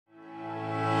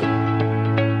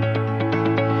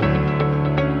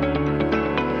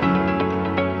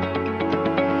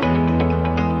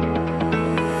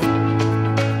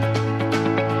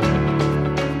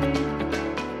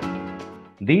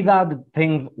These are the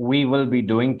things we will be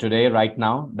doing today, right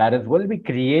now. That is, we'll be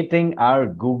creating our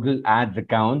Google Ads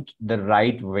account the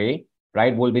right way,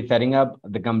 right? We'll be setting up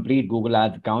the complete Google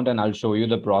Ads account and I'll show you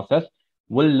the process.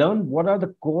 We'll learn what are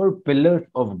the core pillars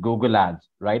of Google Ads,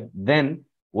 right? Then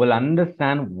we'll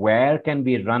understand where can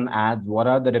we run ads, what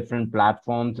are the different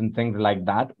platforms and things like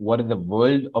that. What is the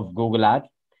world of Google Ads?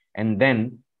 And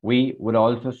then we would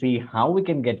also see how we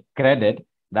can get credit,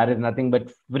 that is nothing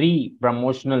but free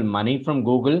promotional money from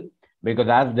Google. Because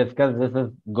as discussed, this is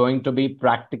going to be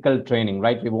practical training,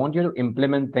 right? We want you to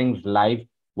implement things live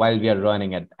while we are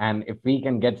running it. And if we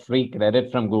can get free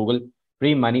credit from Google,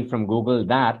 free money from Google,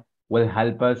 that will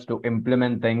help us to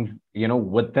implement things,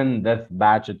 within this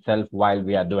batch itself while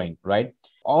we are doing, right?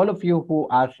 All of you who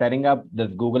are setting up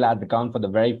this Google Ads account for the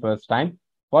very first time,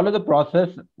 follow the process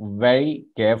very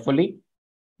carefully.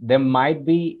 There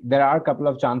are a couple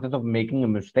of chances of making a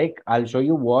mistake. I'll show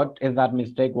you what is that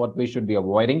mistake, what we should be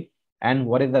avoiding, and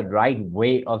what is the right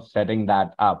way of setting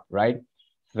that up, right?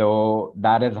 So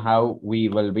that is how we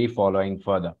will be following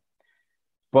further.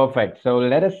 Perfect. So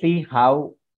let us see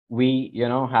how we,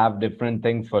 have different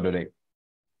things for today.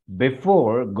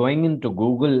 Before going into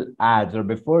Google Ads or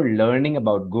before learning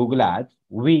about Google Ads,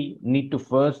 we need to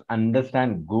first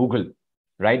understand Google,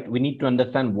 right? We need to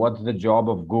understand what's the job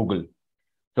of Google.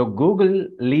 So Google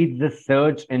leads the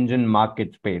search engine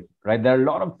market space, right? There are a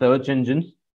lot of search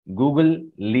engines. Google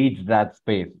leads that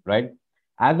space, right?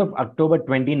 As of October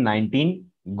 2019,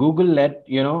 Google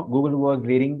was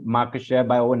leading market share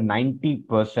by over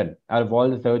 90%. Out of all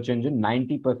the search engine,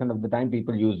 90% of the time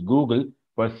people use Google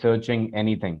for searching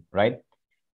anything, right?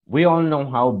 We all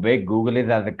know how big Google is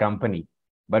as a company,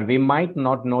 but we might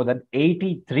not know that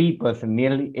 83%,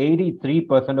 nearly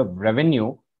 83% of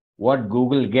revenue, what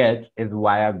Google gets is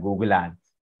via Google Ads,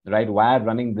 right? Via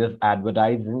running this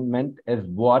advertisement is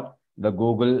what the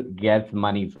Google gets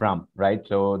money from, right?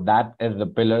 So that is the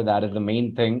pillar, that is the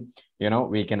main thing.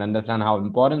 We can understand how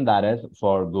important that is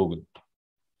for Google.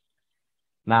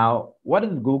 Now, what is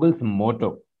Google's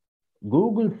motto?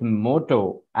 Google's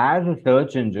motto as a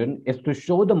search engine is to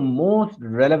show the most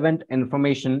relevant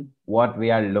information what we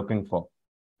are looking for,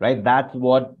 right? That's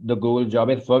what the Google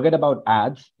job is. Forget about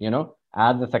ads,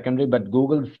 as a secondary, but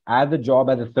Google's as a job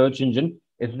as a search engine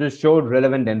is to show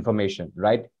relevant information,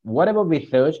 right? Whatever we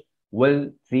search,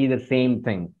 we'll see the same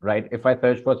thing, right? If I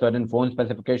search for certain phone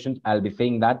specifications, I'll be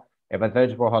seeing that. If I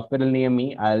search for hospital near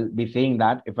me, I'll be seeing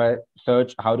that. If I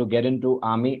search how to get into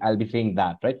army, I'll be seeing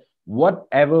that, right?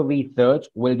 Whatever we search,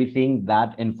 we'll be seeing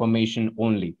that information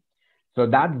only. So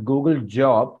that's Google's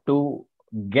job to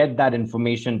get that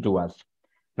information to us.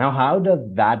 Now, how does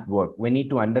that work? We need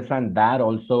to understand that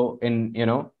also in,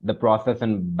 the process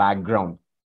and background.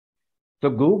 So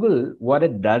Google, what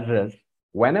it does is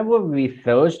whenever we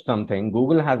search something,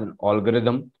 Google has an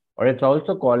algorithm, or it's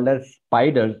also called as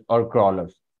spiders or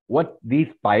crawlers. What these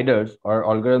spiders or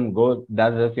algorithm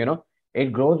does is,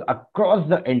 it grows across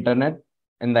the internet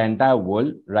in the entire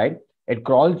world, right? It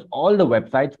crawls all the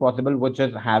websites possible, which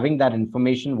is having that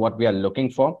information, what we are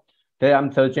looking for. Say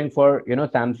I'm searching for,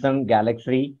 Samsung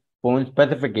Galaxy phone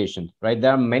specifications, right?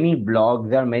 There are many blogs,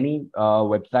 there are many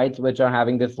websites which are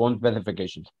having this phone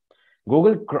specifications.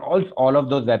 Google crawls all of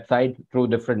those websites through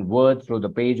different words, through the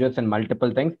pages and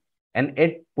multiple things, and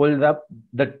it pulls up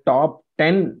the top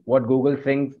 10, what Google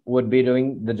thinks would be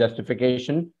doing the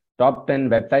justification, top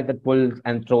 10 websites that pulls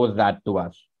and throws that to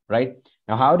us, right?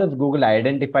 Now, how does Google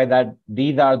identify that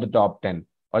these are the top 10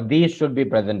 or these should be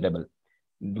presentable?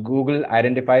 Google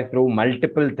identifies through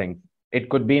multiple things. It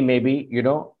could be maybe,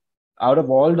 out of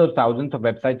all those thousands of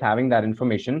websites having that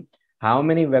information, how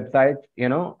many websites,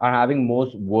 are having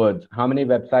most words? How many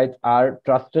websites are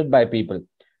trusted by people?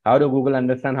 How do Google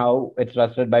understand how it's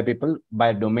trusted by people?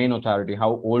 By domain authority.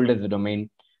 How old is the domain,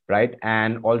 right?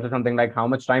 And also something like how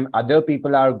much time other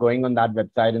people are going on that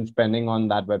website and spending on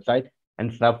that website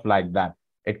and stuff like that.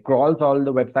 It crawls all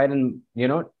the website and,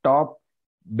 top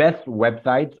best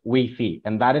websites we see.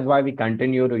 And that is why we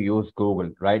continue to use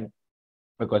Google, right?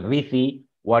 Because we see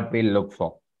what we look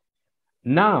for.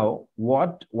 Now,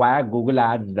 why Google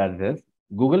Ads does this?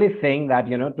 Google is saying that,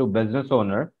 to business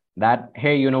owner that,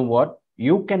 hey, you know what?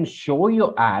 You can show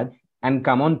your ads and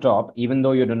come on top, even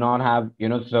though you do not have,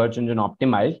 search engine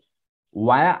optimized.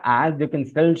 Via ads, you can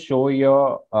still show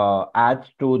your ads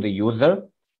to the user,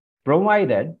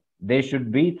 provided they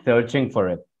should be searching for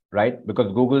it, right?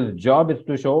 Because Google's job is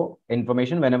to show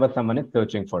information whenever someone is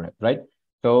searching for it, right?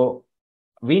 So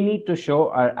we need to show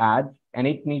our ads and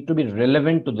it needs to be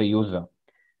relevant to the user.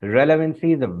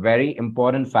 Relevancy is a very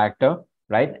important factor,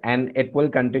 right? And we'll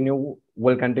continue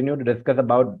to discuss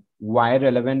about why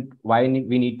relevant, we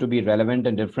need to be relevant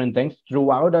in different things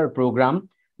throughout our program.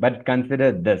 But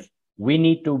consider this, we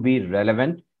need to be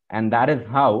relevant, and that is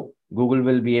how Google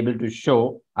will be able to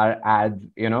show our ads,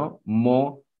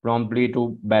 more promptly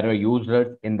to better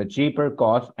users in the cheaper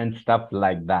cost and stuff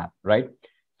like that, right?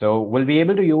 So we'll be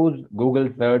able to use Google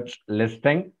search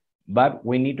listing, but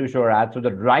we need to show our ads to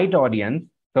the right audience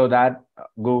so that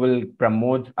Google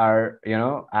promotes our,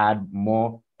 ad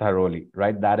more thoroughly,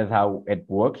 right? That is how it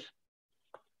works.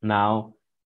 Now,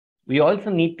 we also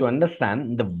need to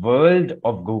understand the world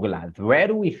of Google Ads. Where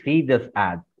do we see this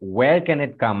ad? Where can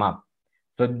it come up?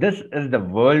 So this is the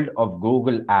world of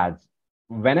Google Ads.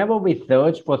 Whenever we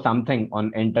search for something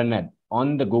on internet,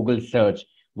 on the Google search,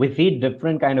 we see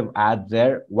different kind of ads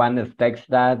there. One is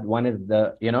text ad, one is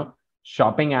the,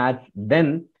 shopping ads.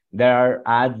 Then there are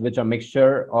ads which are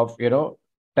mixture of,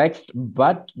 text,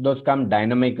 but those come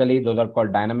dynamically. Those are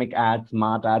called dynamic ads,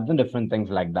 smart ads, and different things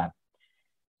like that.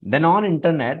 Then on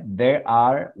internet, there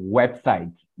are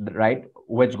websites, right?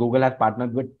 Which Google has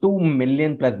partnered with 2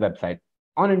 million plus websites.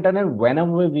 On internet,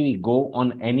 whenever we go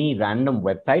on any random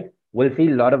website, we'll see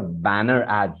a lot of banner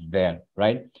ads there,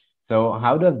 right? So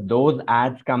how does those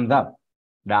ads comes up?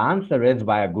 The answer is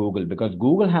via Google, because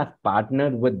Google has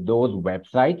partnered with those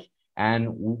websites, and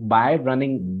by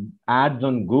running ads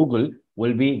on Google,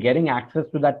 we'll be getting access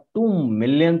to that 2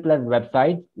 million plus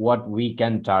websites what we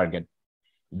can target.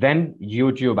 Then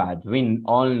YouTube ads. We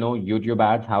all know YouTube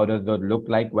ads. How does those look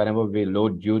like? Whenever we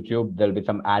load YouTube, there'll be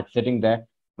some ads sitting there.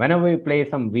 Whenever we play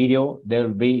some video, there'll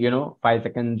be, 5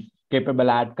 seconds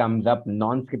skippable ad comes up,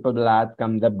 non-skippable ads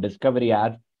comes up, discovery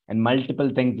ads, and multiple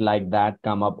things like that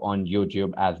come up on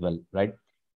YouTube as well, right?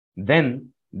 Then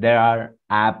there are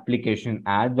application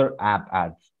ads or app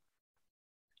ads.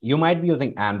 You might be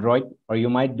using Android or you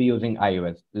might be using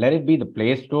iOS. Let it be the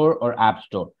Play Store or App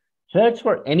Store. Search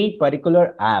for any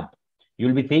particular app.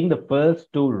 You'll be seeing the first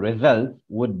two results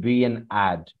would be an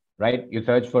ad, right? You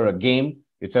search for a game,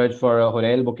 you search for a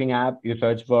hotel booking app, you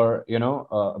search for,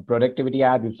 a productivity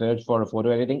app, you search for a photo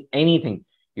editing, anything.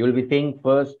 You'll be seeing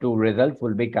first two results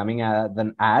will be coming as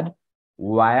an ad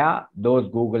via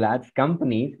those Google Ads.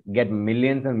 Companies get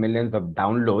millions and millions of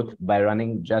downloads by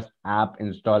running just app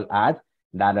install ads.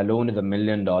 That alone is $1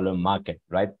 million market,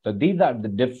 right? So these are the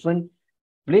different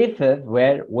places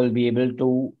where we'll be able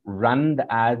to run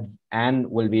the ads and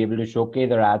we'll be able to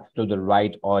showcase our ads to the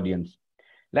right audience.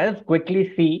 Let us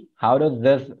quickly see how does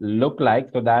this look like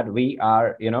so that we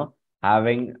are,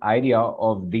 having idea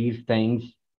of these things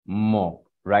more,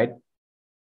 right?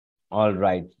 All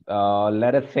right.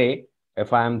 Let us say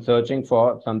if I'm searching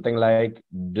for something like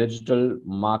digital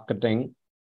marketing,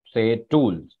 say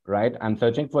tools, right? I'm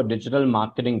searching for digital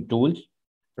marketing tools,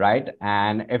 right?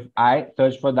 And if I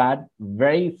search for that,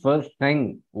 very first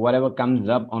thing, whatever comes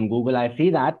up on Google, I see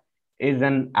that is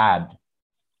an ad.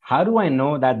 How do I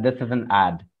know that this is an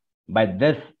ad? By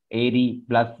this 80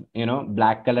 plus,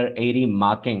 black color 80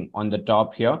 marking on the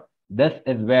top here. This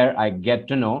is where I get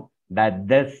to know that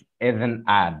this is an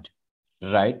ad,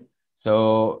 right?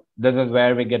 So this is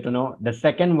where we get to know. The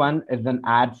second one is an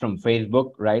ad from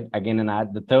Facebook, right? Again, an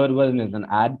ad. The third one is an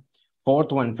ad.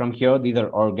 Fourth one from here, these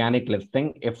are organic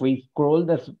listing. If we scroll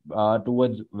this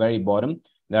towards very bottom,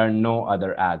 there are no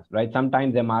other ads, right?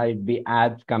 Sometimes there might be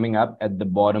ads coming up at the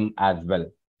bottom as well,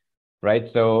 right?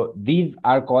 So these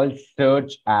are called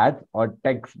search ads or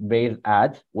text-based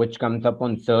ads, which comes up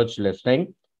on search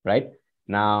listing, right?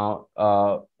 Now,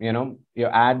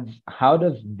 your ads, how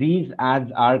does these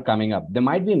ads are coming up? There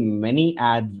might be many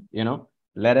ads,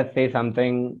 let us say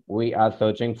something we are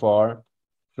searching for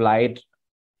flight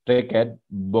ticket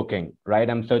booking, right?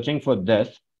 I'm searching for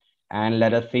this and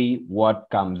let us see what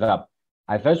comes up.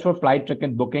 I search for flight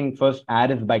ticket booking. First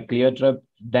ad is by Clear Trip,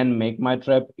 then Make My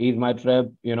Trip, Ease My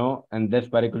Trip, and this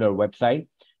particular website,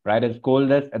 right? I scroll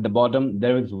this at the bottom.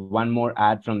 There is one more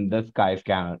ad from this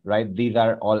Skyscanner, right? These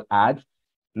are all ads.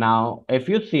 Now, if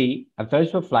you see a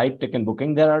search for flight ticket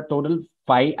booking, there are total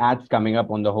 5 ads coming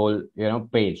up on the whole,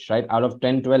 page, right? Out of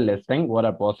 10, 12 listing, what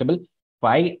are possible?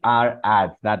 5 are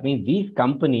ads. That means these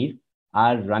companies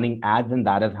are running ads, and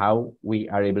that is how we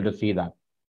are able to see that.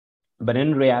 But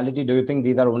in reality, do you think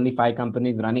these are only 5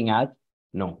 companies running ads?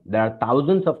 No, there are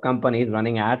thousands of companies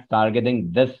running ads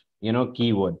targeting this,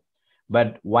 keyword.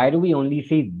 But why do we only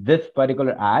see this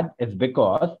particular ad? It's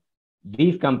because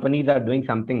these companies are doing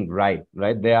something right,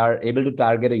 right? They are able to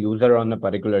target a user on a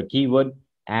particular keyword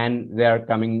and they are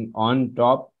coming on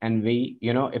top. And we,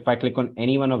 if I click on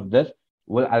any one of this,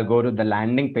 well, I'll go to the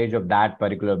landing page of that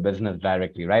particular business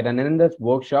directly, right? And in this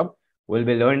workshop, we'll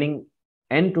be learning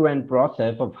end-to-end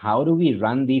process of how do we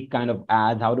run these kind of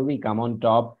ads, how do we come on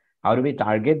top, How do we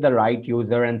target the right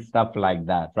user and stuff like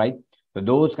that, right? So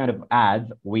those kind of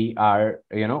ads we are,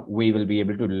 we will be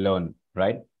able to learn,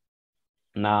 right?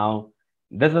 Now,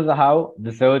 this is how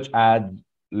the search ads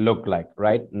look like,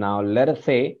 right? Now, let us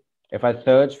say if I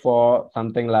search for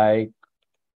something like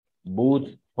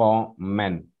boots for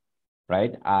men,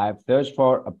 right? I've searched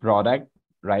for a product,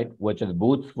 right, which is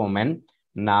boots for men.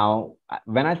 Now,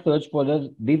 when I search for this,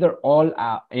 these are all,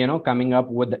 coming up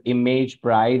with the image,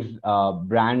 price,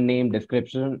 brand name,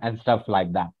 description, and stuff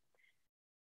like that.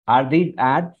 Are these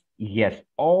ads? Yes.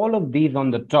 All of these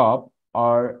on the top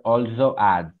are also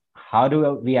ads. How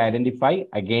do we identify?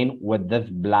 Again, with this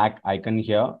black icon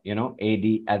here, AD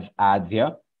as ads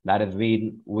here. That is,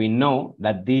 we know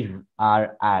that these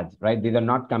are ads, right? These are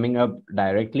not coming up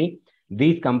directly.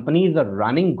 These companies are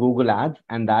running Google ads,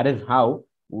 and that is how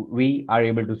we are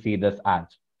able to see this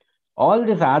ads. All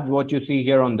these ads, what you see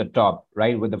here on the top,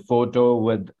 right, with the photo,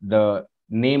 with the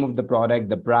name of the product,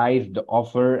 the price, the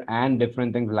offer, and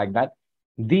different things like that,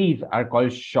 these are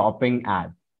called shopping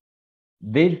ads.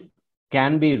 This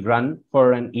can be run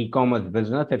for an e-commerce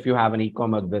business if you have an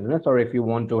e-commerce business, or if you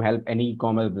want to help any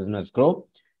e-commerce business grow.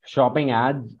 Shopping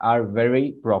ads are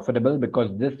very profitable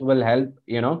because this will help,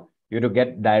 you to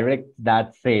get direct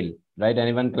that sale, right?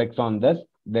 Anyone clicks on this,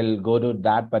 they'll go to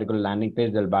that particular landing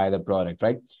page, they'll buy the product,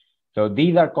 right? So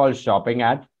these are called shopping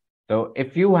ads. So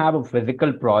if you have a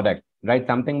physical product, right,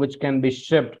 something which can be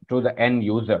shipped to the end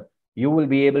user, you will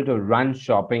be able to run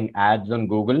shopping ads on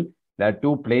Google. There are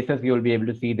two places you will be able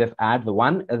to see this ads.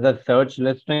 One is a search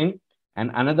listing,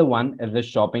 and another one is the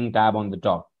shopping tab on the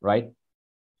top, right?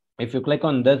 If you click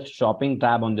on this shopping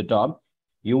tab on the top,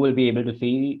 you will be able to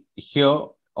see here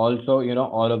also,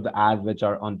 all of the ads which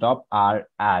are on top are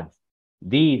ads.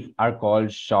 These are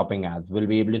called shopping ads. We'll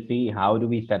be able to see how do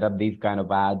we set up these kind of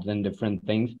ads and different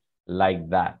things like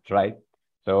that, right?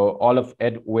 So all of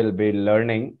it will be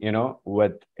learning,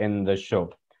 within the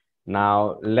show.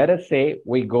 Now, let us say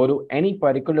we go to any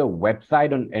particular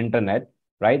website on internet,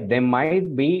 right? There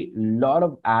might be a lot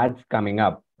of ads coming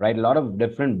up, right? A lot of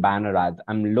different banner ads.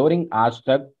 I'm loading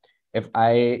hashtag. If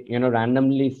I,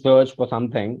 randomly search for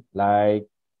something like,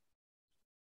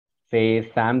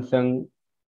 say, Samsung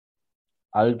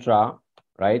Ultra,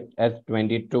 right?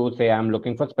 S22, say I'm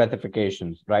looking for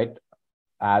specifications, right?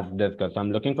 As discussed. So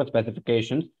I'm looking for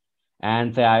specifications,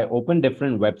 and say I open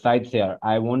different websites here.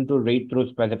 I want to read through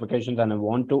specifications and I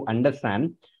want to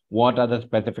understand what are the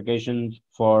specifications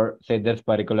for, say, this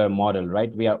particular model,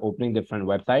 right? We are opening different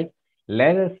websites.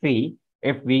 Let us see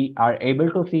if we are able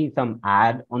to see some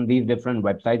ad on these different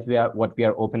websites what we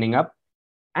are opening up,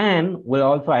 and we'll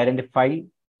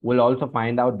also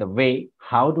find out the way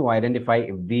how to identify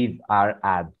if these are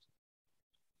ads.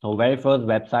 So very first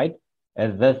website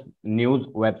is this news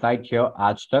website here,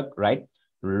 Ajtak, right?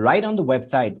 Right on the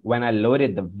website, when I load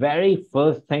it, the very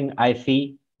first thing I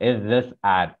see is this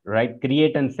ad, right?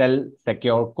 Create and sell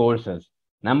secure courses.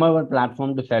 Number one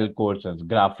platform to sell courses,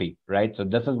 Graphy, right? So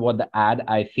this is what the ad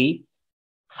I see.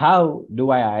 How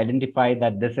do I identify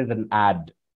that this is an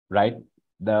ad, right?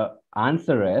 The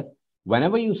answer is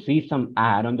whenever you see some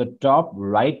ad on the top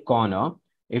right corner,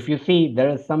 if you see there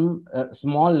is some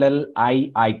small little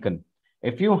eye icon.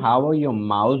 If you hover your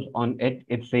mouse on it,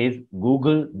 it says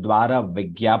Google Dwara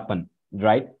Vigyapan,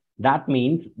 right? That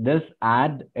means this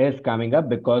ad is coming up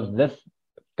because this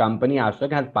company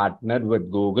Ashok has partnered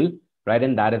with Google, right?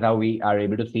 And that is how we are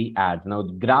able to see ads. Now,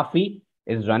 Graphy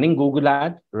is running Google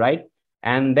ads, right?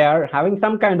 And they are having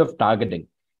some kind of targeting.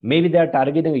 Maybe they are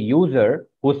targeting a user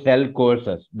who sell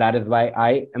courses. That is why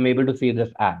I am able to see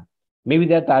this ad. Maybe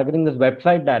they are targeting this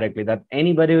website directly, that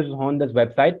anybody who's on this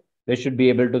website, they should be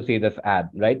able to see this ad,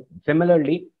 right?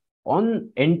 Similarly,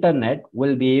 on internet,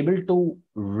 we'll be able to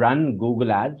run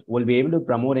Google ads, we'll be able to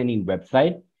promote any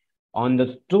website on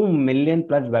the 2 million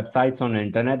plus websites on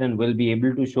internet, and we'll be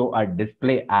able to show our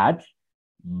display ads.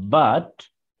 But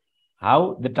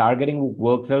how the targeting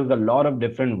works is a lot of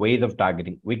different ways of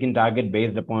targeting. We can target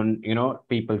based upon,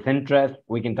 people's interest.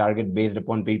 We can target based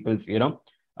upon people's,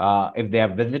 if they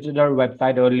have visited our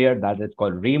website earlier, that is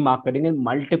called remarketing, and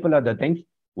multiple other things.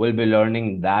 We'll be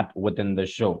learning that within the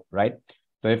show, right?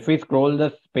 So if we scroll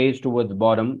this page towards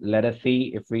bottom, let us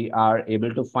see if we are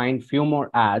able to find few more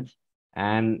ads.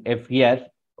 And if yes,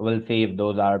 we'll see if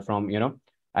those are from,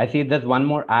 I see there's one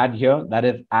more ad here, that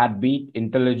is ad beat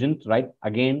intelligence, right?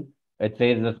 Again, it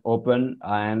says this open,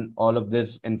 and all of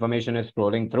this information is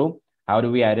scrolling through. How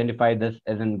do we identify this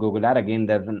as in Google ad? Again,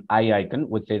 there's an eye icon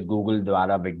which says Google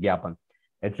Dwara Vigyapan.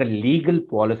 It's a legal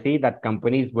policy that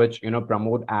companies which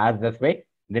promote ads this way,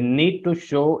 they need to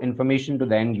show information to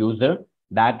the end user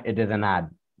that it is an ad,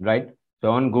 right?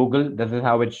 So on Google, this is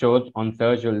how it shows. On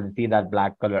search, you'll see that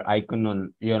black color icon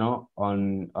on,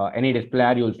 on any display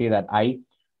ad, you'll see that I.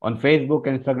 On Facebook,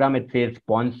 Instagram, it says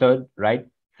sponsored, right?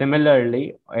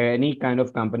 Similarly, any kind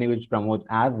of company which promotes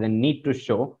ads, they need to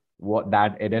show what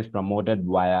that it is promoted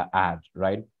via ads,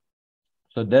 right?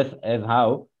 So this is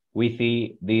how we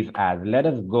see these ads. Let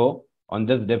us go on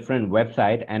this different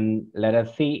website and let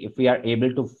us see if we are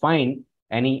able to find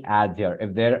any ads here.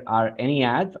 If there are any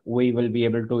ads, we will be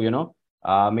able to,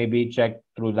 maybe check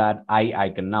through that I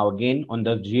icon. Now again on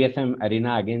the GSM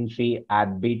arena, again see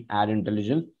ad beat, ad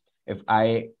intelligence. If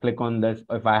I click on this,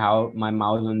 if I have my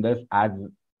mouse on this ads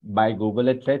by Google,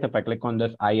 it says if I click on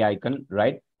this I icon,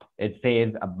 right? It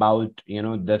says about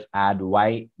this ad,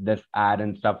 why this ad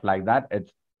and stuff like that.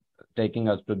 It's taking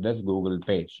us to this Google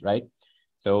page, right?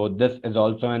 So this is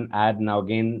also an ad. Now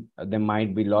again, there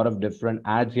might be a lot of different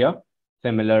ads here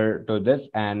similar to this,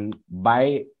 and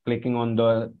by clicking on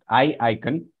the I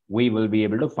icon, we will be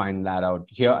able to find that out.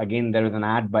 Here again, there is an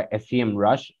ad by SEM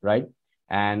Rush, right?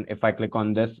 And if I click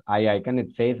on this I icon,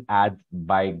 it says ads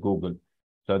by Google.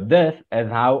 So this is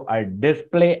how our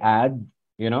display ads,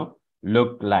 you know,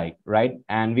 look like, right?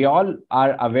 And we all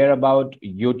are aware about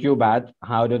YouTube ads.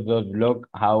 How does those look?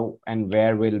 How and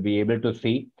where we'll be able to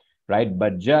see, right?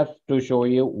 But just to show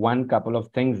you one couple of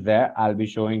things there, I'll be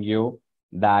showing you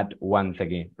that once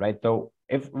again, right? So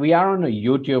if we are on a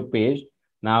YouTube page,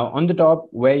 now on the top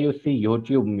where you see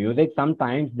YouTube music,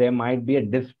 sometimes there might be a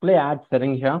display ad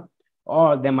sitting here,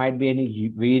 or there might be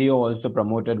any video also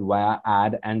promoted via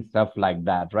ad and stuff like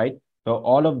that, right? So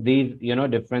all of these,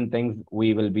 different things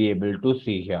we will be able to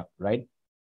see here, right?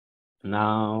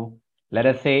 Now, let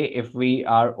us say if we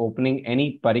are opening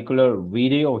any particular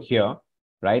video here,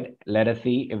 right? Let us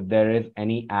see if there is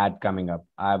any ad coming up.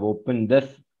 I've opened this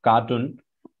cartoon.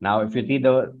 Now, if you see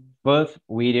the first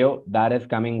video that is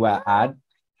coming via ad,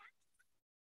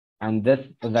 and this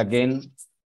is again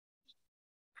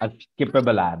a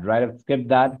skippable ad, right? If skip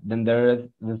that, then there is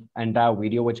this entire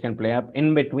video which can play up.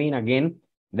 In between, again,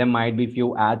 there might be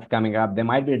few ads coming up. There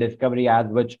might be discovery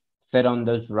ads which sit on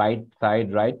this right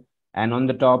side, right? And on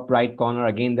the top right corner,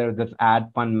 again, there's this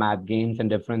ad, fun math games and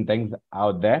different things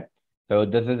out there. So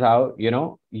this is how,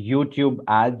 YouTube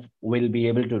ads will be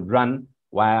able to run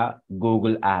via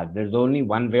Google Ads. There's only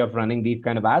one way of running these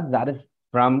kind of ads, that is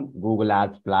from Google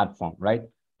Ads platform, right?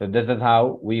 So this is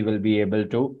how we will be able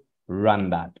to run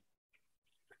that.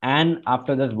 And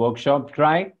after this workshop,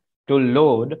 to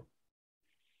load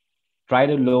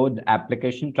the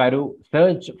application, try to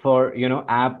search for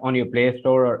app on your Play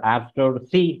Store or App Store to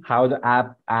see how the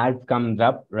app ads comes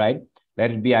up, right?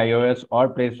 Let it be iOS or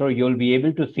Play Store, you'll be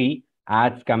able to see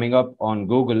ads coming up on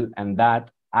Google, and that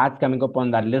ads coming up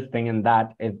on that listing, and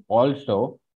that is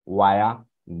also via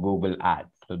Google Ads.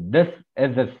 So this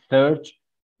is a search,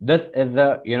 this is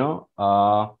a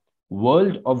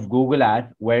world of Google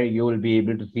Ads where you will be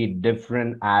able to see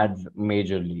different ads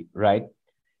majorly, right?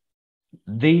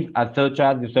 These are search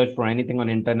ads. You search for anything on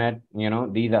internet,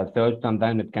 these are search.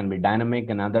 Sometimes it can be dynamic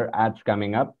and other ads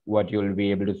coming up. What you'll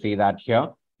be able to see that here,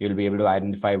 you'll be able to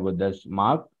identify with this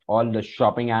mark. All the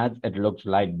shopping ads, it looks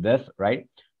like this, right?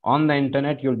 On the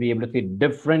internet, you'll be able to see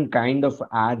different kind of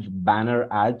ads, banner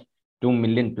ads, 2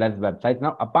 million plus websites.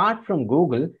 Now, apart from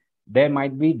Google, there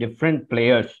might be different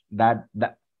players that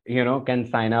can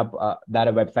sign up, that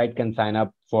a website can sign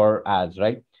up for ads,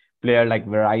 right? Player like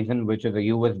Verizon, which is a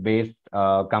US based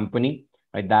company,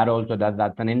 right? That also does,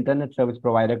 that's an internet service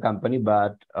provider company,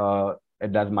 but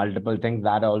it does multiple things.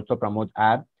 That also promotes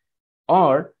ads.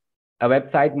 Or a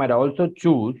website might also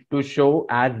choose to show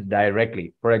ads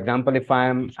directly. For example, if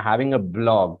I'm having a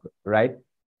blog, right?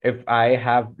 If I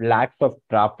have lakhs of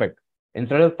traffic,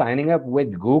 instead of signing up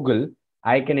with Google,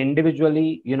 I can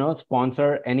individually,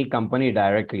 sponsor any company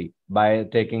directly by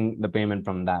taking the payment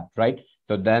from that, right?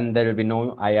 So then there will be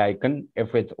no I icon.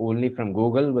 If it's only from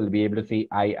Google, we'll be able to see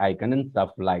I icon and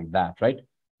stuff like that, right?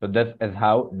 So this is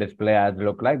how display ads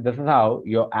look like. This is how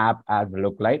your app ads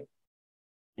look like.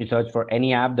 You search for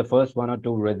any app, the first one or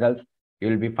two results,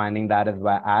 you'll be finding that as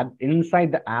by ad.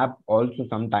 Inside the app, also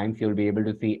sometimes you'll be able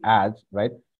to see ads,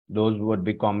 right? Those would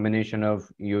be combination of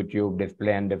YouTube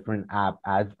display and different app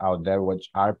ads out there, which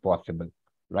are possible,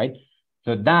 right?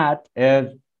 So that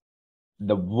is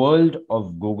the world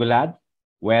of Google Ads,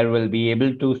 where we'll be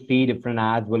able to see different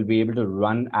ads, we'll be able to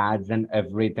run ads and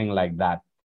everything like that.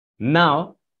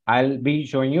 Now, I'll be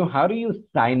showing you how do you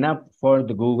sign up for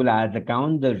the Google Ads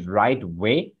account the right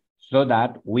way, so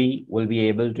that we will be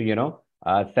able to,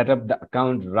 set up the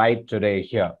account right today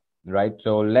here, right?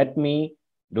 So let me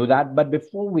do that. But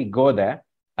before we go there,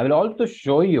 I will also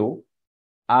show you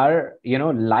our,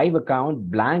 live account,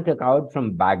 blank account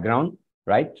from background.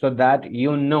 right? So that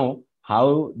you know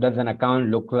how does an account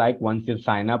look like once you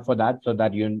sign up for that, so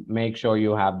that you make sure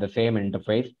you have the same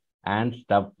interface and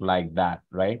stuff like that,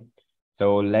 right?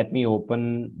 So let me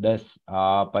open this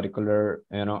particular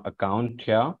account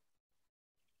here.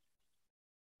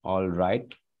 All right.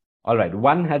 All right.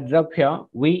 One heads up here.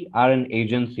 We are an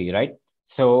agency, right?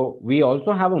 So we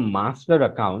also have a master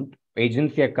account,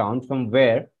 agency account, from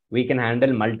where we can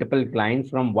handle multiple clients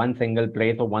from one single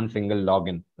place or one single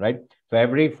login, right? So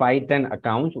every 5, 10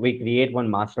 accounts, we create one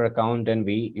master account and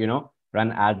we,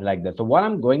 run ads like this. So what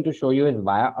I'm going to show you is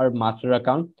via our master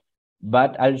account,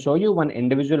 but I'll show you one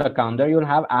individual account there. You'll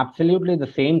have absolutely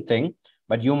the same thing,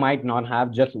 but you might not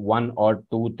have just one or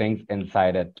two things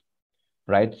inside it,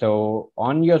 right? So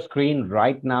on your screen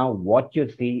right now, what you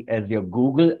see is your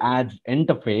Google Ads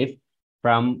interface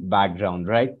from background,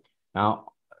 right?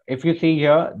 Now, if you see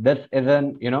here, this is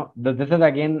an, this is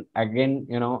again,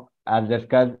 as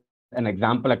discussed, an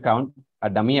example account, a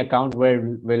dummy account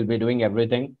where we'll be doing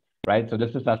everything, right? So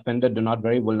this is suspended. Do not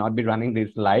worry, we'll not be running this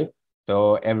live.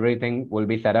 So everything will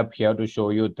be set up here to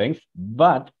show you things.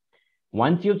 But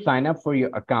once you sign up for your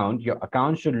account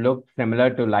should look similar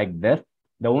to like this.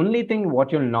 The only thing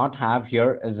what you'll not have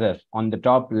here is this on the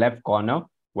top left corner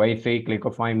where you say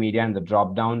Clickify Media and the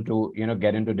drop down to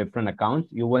get into different accounts.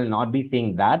 You will not be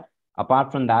seeing that.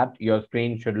 Apart from that, your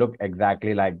screen should look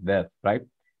exactly like this, right?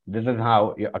 This is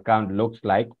how your account looks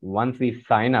like once we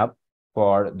sign up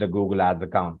for the Google Ads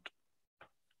account.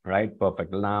 Right,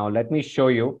 perfect. Now let me show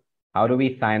you how do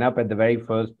we sign up at the very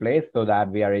first place so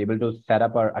that we are able to set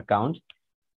up our account.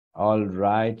 All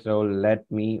right, so let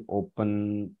me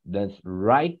open this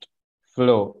right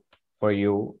flow for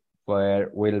you where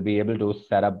we'll be able to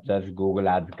set up this Google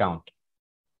Ads account.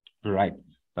 Right.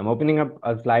 So I'm opening up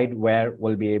a slide where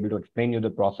we'll be able to explain you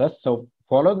the process. So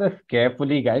follow this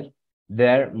carefully, guys.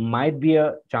 There might be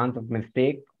a chance of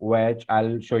mistake, which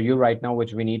I'll show you right now,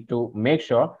 which we need to make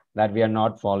sure that we are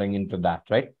not falling into that,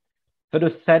 right? So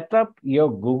to set up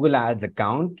your Google Ads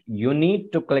account, you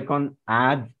need to click on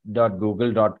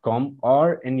ads.google.com,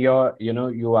 or in your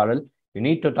URL, you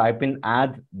need to type in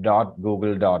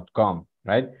ads.google.com,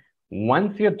 right?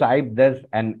 Once you type this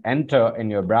and enter in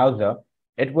your browser,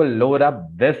 it will load up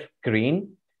this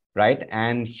screen, right?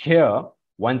 And here,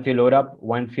 once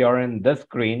you're in this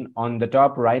screen, on the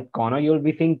top right corner, you'll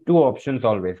be seeing two options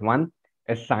always. One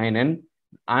is sign in,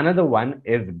 another one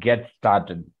is get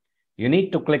started. You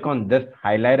need to click on this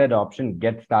highlighted option,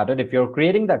 get started. If you're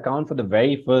creating the account for the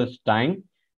very first time,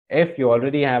 if you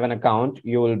already have an account,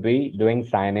 you will be doing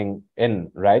signing in,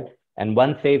 right? And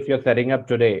once, say, if you're setting up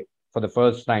today for the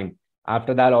first time,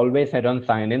 after that, always head on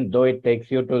sign in, though it takes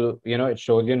you to, it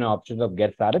shows you an option of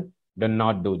get started. Do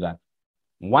not do that.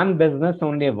 One business,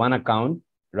 only one account,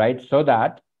 right? So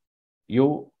that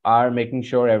you are making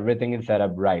sure everything is set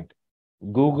up right.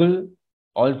 Google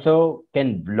also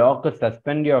can block or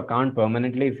suspend your account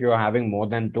permanently if you're having more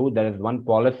than two. There is one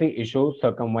policy issue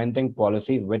circumventing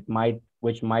policies which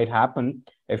might happen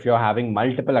if you're having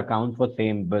multiple accounts for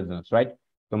same business, right?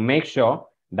 So make sure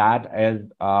that is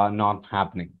not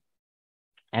happening.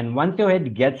 And once you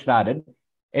hit get started,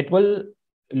 it will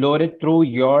load it through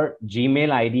your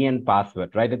Gmail ID and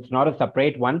password, right? It's not a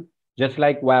separate one. Just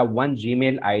like where one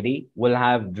Gmail ID will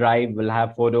have Drive, will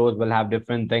have photos, will have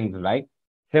different things, right?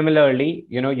 Similarly,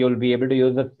 you'll be able to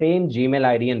use the same Gmail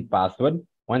ID and password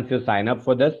once you sign up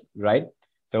for this, right?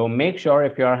 So make sure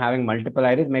if you're having multiple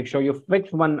IDs, make sure you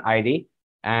fix one ID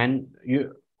and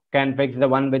you can fix the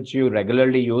one which you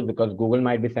regularly use, because Google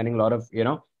might be sending a lot of,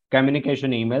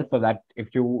 communication emails, so that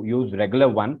if you use regular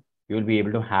one, you'll be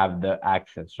able to have the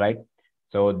access, right?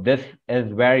 So this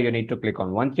is where you need to click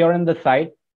on. Once you're in the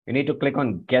site, you need to click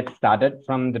on get started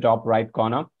from the top right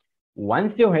corner.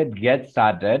 Once you hit get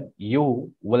started, you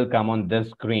will come on this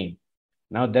screen.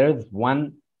 Now, there is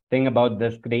one thing about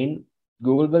this screen.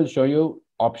 Google will show you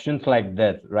options like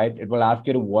this, right? It will ask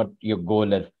you to what your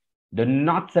goal is. Do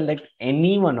not select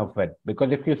any one of it,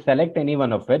 because if you select any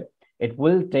one of it, it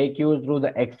will take you through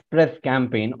the express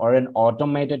campaign or an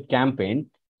automated campaign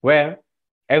where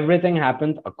everything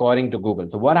happens according to Google.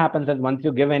 So what happens is once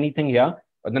you give anything here,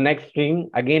 on the next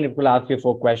screen, again, it will ask you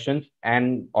 4 questions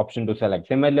and option to select.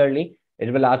 Similarly,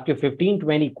 it will ask you 15,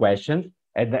 20 questions.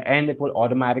 At the end, it will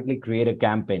automatically create a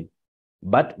campaign.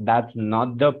 But that's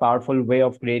not the powerful way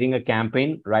of creating a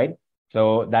campaign, right?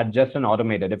 So that's just an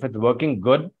automated. If it's working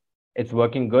good, it's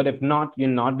working good. If not,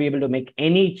 you'll not be able to make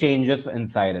any changes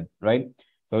inside it, right?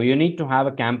 So you need to have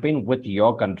a campaign with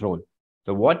your control.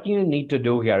 So what you need to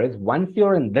do here is once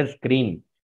you're in this screen,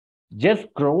 just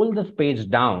scroll this page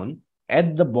down.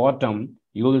 At the bottom,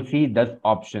 you will see this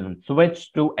option,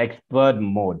 switch to expert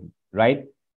mode, right?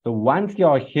 So once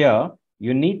you're here,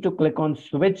 you need to click on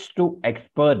switch to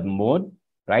expert mode,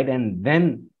 right? And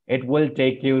then it will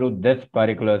take you to this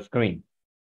particular screen.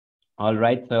 All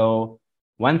right. So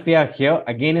once we are here,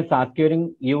 again, it's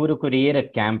asking you to create a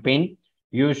campaign.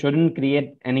 You shouldn't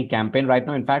create any campaign right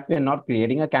now. In fact, we are not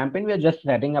creating a campaign. We are just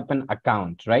setting up an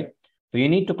account, right? So you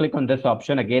need to click on this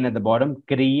option again at the bottom,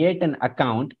 create an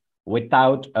account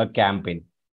without a campaign.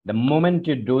 The moment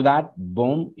you do that,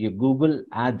 boom, your Google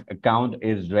Ads account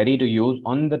is ready to use.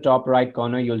 On the top right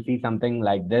corner, you'll see something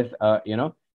like this,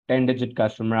 10-digit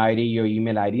customer ID, your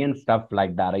email ID, and stuff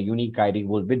like that. A unique ID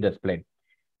will be displayed.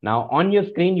 Now on your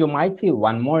screen, you might see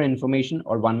one more information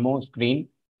or one more screen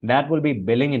that will be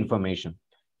billing information.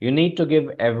 You need to give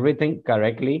everything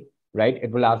correctly, right?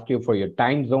 It will ask you for your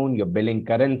time zone, your billing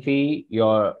currency,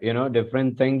 your,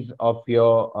 different things of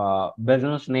your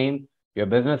business name, your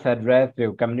business address,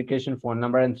 your communication phone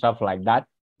number and stuff like that.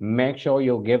 Make sure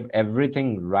you give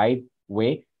everything right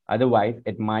way. Otherwise,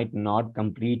 it might not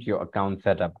complete your account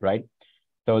setup, right?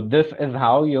 So this is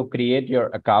how you create your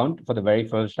account for the very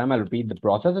first time. I'll repeat the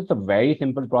process. It's a very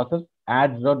simple process.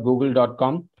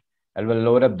 Ads.google.com. I will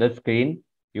load up this screen.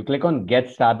 You click on get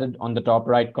started on the top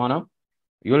right corner.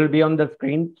 You'll be on the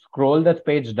screen. Scroll this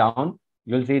page down.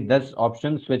 You'll see this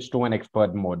option, switch to an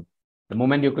expert mode. The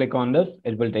moment you click on this,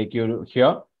 it will take you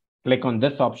here. Click on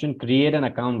this option, create an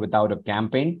account without a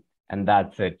campaign. And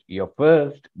that's it. Your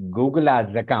first Google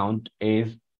Ads account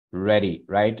is ready,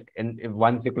 right? And if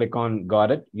once you click on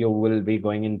got it, you will be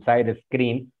going inside a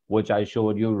screen, which I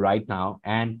showed you right now,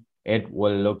 and it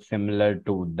will look similar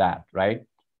to that, right?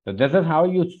 So this is how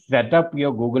you set up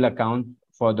your Google account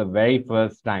for the very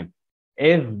first time.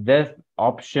 Is this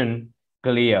option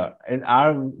clear? And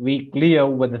are we clear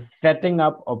with the setting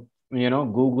up of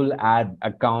Google Ad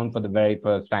account for the very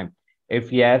first time?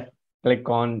 If yes, click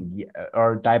on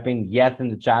or type in yes in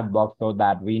the chat box so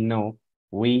that we know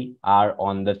we are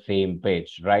on the same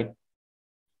page, right?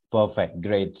 Perfect,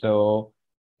 great. So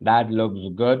that looks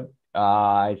good.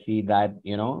 I see that,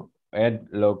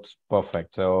 it looks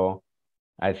perfect. So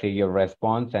I see your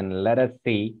response, and let us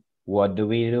see what do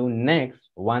we do next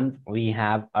once we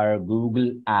have our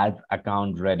Google Ads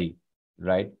account ready,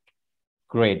 right?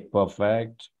 Great,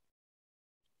 perfect.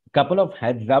 Couple of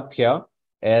heads up here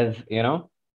is,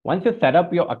 once you set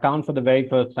up your account for the very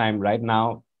first time, right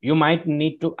now, you might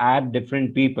need to add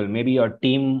different people, maybe your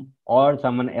team or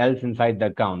someone else inside the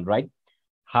account, right?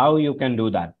 How you can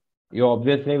do that? You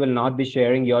obviously will not be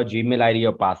sharing your Gmail ID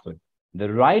or password.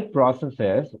 The right process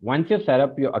is once you set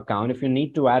up your account, if you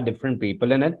need to add different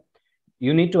people in it,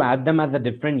 you need to add them as a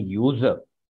different user,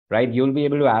 right? You'll be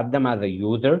able to add them as a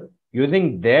user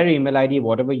using their email ID.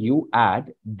 Whatever you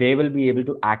add, they will be able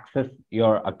to access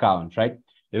your account, right?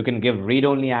 You can give read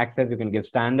only access, you can give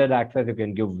standard access, you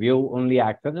can give view only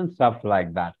access, and stuff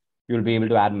like that. You'll be able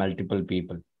to add multiple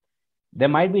people. There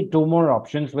might be two more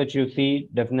options which you see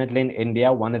definitely in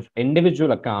India. One is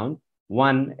individual account.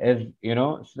 One is,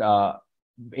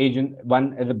 agent.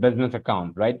 One is a business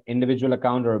account, right? Individual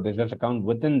account or a business account.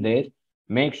 Within this,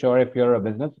 make sure if you're a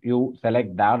business, you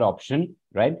select that option,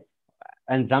 right?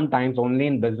 And sometimes only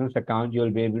in business account,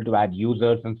 you'll be able to add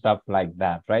users and stuff like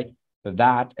that, right? So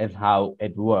that is how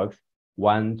it works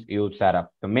once you set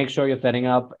up. So make sure you're setting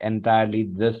up entirely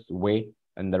this way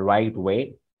in the right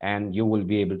way, and you will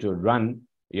be able to run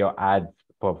your ads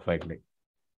perfectly.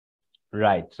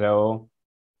 Right. So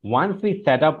once we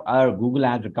set up our Google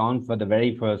Ads account for the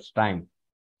very first time,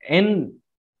 in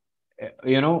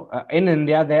in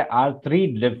India, there are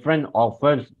three different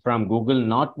offers from Google,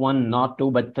 not one, not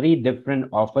two, but three different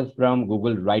offers from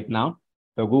Google right now.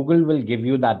 So Google will give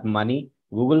you that money.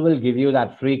 Google will give you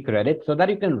that free credit so that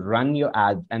you can run your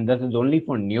ads. And this is only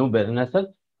for new businesses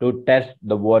to test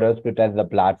the waters, to test the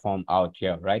platform out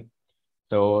here, right?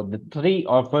 So the three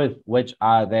offers which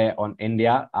are there on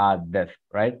India are this,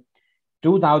 right?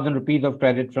 2,000 rupees of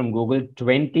credit from Google,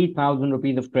 20,000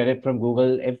 rupees of credit from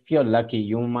Google. If you're lucky,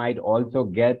 you might also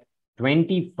get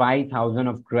 25,000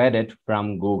 of credit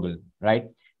from Google, right?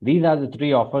 These are the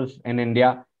three offers in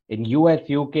India. In US,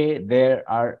 UK, there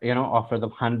are, offers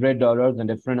of $100 and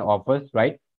different offers,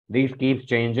 right? These keeps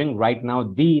changing. Right now,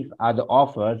 these are the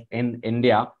offers in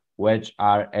India which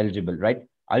are eligible, right?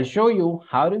 I'll show you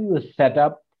how do you set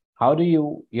up, how do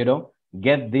you,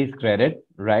 get this credit,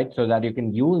 right? So that you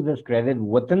can use this credit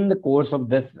within the course of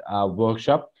this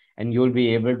workshop, and you'll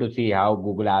be able to see how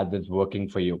Google Ads is working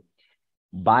for you.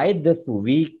 By this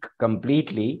week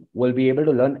completely, we'll be able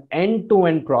to learn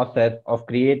end-to-end process of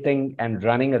creating and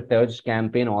running a search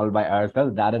campaign all by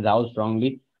ourselves. That is how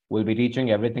strongly we'll be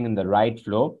teaching everything in the right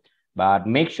flow. But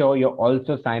make sure you're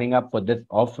also signing up for this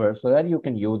offer so that you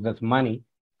can use this money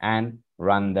and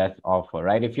run this offer,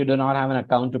 right? If you do not have an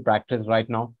account to practice right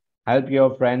now, help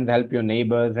your friends, help your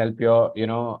neighbors, help your,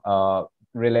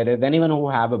 relatives, anyone who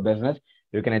have a business.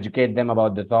 You can educate them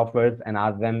about these offers and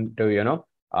ask them to,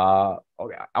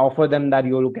 offer them that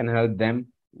you can help them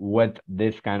with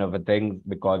this kind of a thing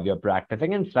because you're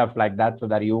practicing and stuff like that, so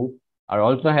that you are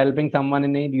also helping someone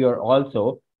in need. You're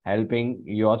also helping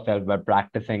yourself by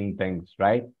practicing things,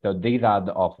 right? So these are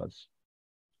the offers.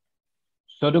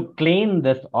 So to claim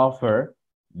this offer,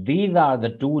 these are the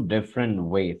two different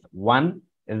ways. One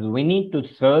is we need to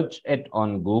search it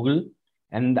on Google,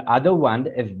 and the other one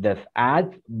is this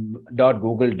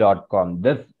ads.google.com.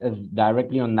 This is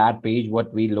directly on that page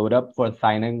what we load up for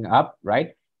signing up,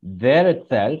 right? There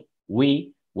itself,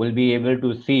 we will be able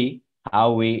to see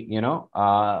how we,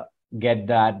 get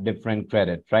that different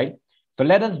credits, right? So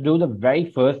let us do the very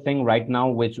first thing right now,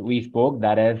 which we spoke,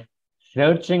 that is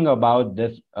searching about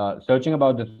this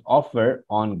offer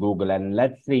on Google, and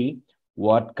let's see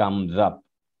what comes up.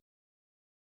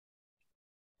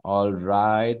 All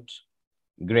right,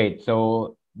 great.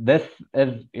 So this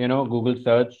is, Google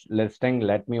search listing.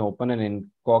 Let me open an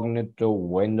incognito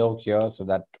window here so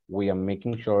that we are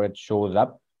making sure it shows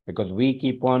up, because we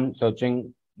keep on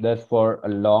searching this for a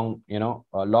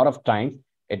lot of times.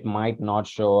 It might not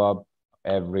show up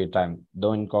every time.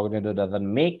 Though incognito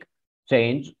doesn't make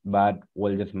change, but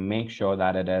we'll just make sure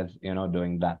that it is,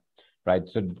 doing that, right?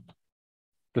 So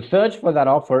to search for that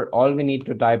offer, all we need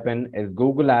to type in is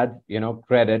Google Ads,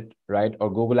 credit, right? Or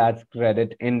Google Ads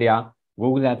credit India,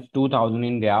 Google Ads 2000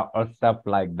 India, or stuff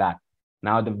like that.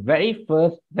 Now, the very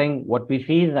first thing what we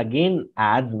see is again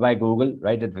ads by Google,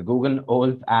 right? It's a Google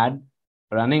old ad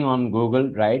running on Google,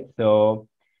 right? So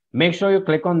make sure you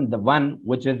click on the one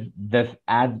which is this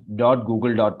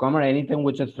ads.google.com, or anything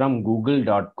which is from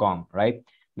google.com, right?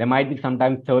 There might be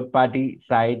sometimes third party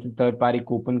sites, third party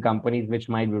coupon companies which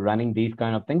might be running these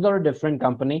kind of things, or a different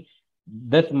company.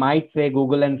 This might say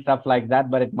Google and stuff like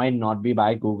that, but it might not be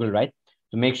by Google, right?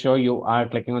 So make sure you are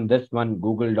clicking on this one,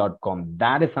 google.com.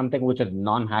 That is something which is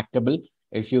non-hackable.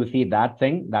 If you see that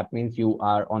thing, that means you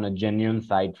are on a genuine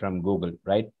site from Google,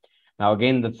 right? Now,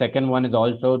 again, the second one is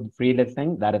also the free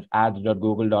listing, that is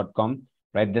ads.google.com,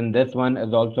 right? Then this one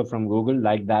is also from Google,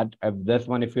 like that. If this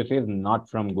one, if you see, is not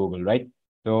from Google, right?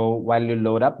 So while you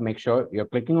load up, make sure you're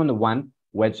clicking on the one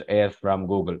which is from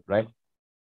Google, right?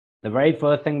 The very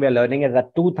first thing we're learning is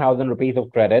that 2000 rupees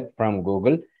of credit from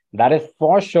Google. That is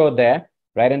for sure there,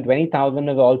 right? And 20,000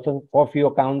 is also for few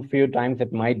accounts, few times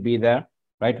it might be there,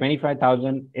 right?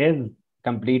 25,000 is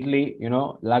completely,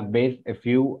 luck based. If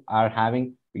you are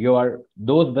having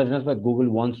those business that Google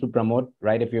wants to promote,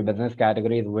 right? If your business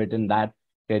category is written that,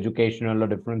 educational or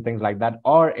different things like that,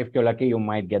 or if you're lucky, you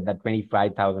might get that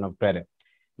 25,000 of credit.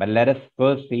 But let us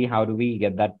first see how do we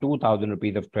get that 2000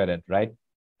 rupees of credit, right?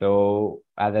 So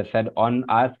as I said, on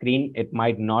our screen, it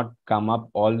might not come up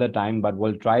all the time, but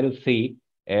we'll try to see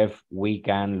if we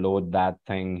can load that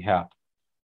thing here.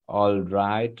 All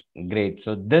right, great.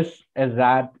 So this is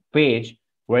that page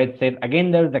where it says,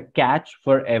 again, there's a catch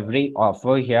for every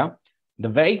offer here. The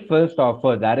very first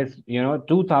offer, that is,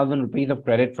 2000 rupees of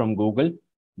credit from Google,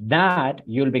 that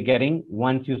you'll be getting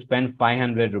once you spend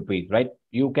 500 rupees, right?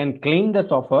 You can claim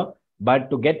this offer, but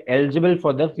to get eligible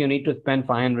for this, you need to spend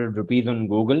 500 rupees on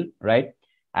Google, right?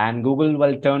 And Google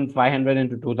will turn 500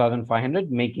 into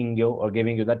 2500, making you or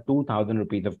giving you that 2000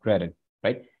 rupees of credit,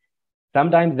 right?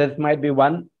 Sometimes this might be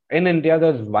one. In India,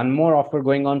 there's one more offer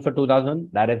going on for 2000.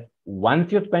 That is,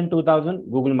 once you spend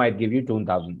 2000, Google might give you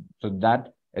 2000. So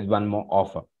that is one more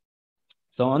offer.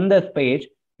 So on this page,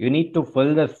 you need to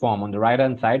fill this form. On the right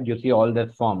hand side, you see all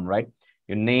this form, right?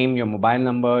 Your name, your mobile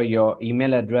number, your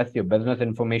email address, your business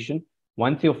information.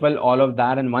 Once you fill all of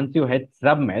that and once you hit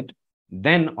submit,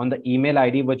 then on the email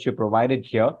ID which you provided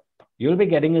here, you'll be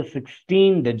getting a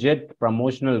 16-digit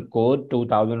promotional code,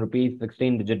 2000 rupees,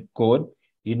 16-digit code.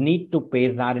 You need to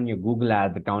paste that in your Google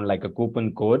Ads account like a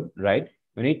coupon code, right?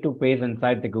 You need to paste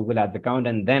inside the Google Ads account,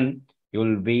 and then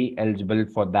you'll be eligible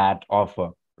for that offer,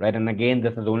 right? And again,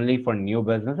 this is only for new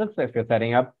businesses. So if you're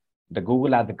setting up the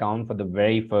Google Ads account for the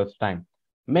very first time,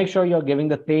 make sure you're giving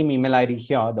the same email ID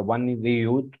here, the one we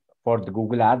used for the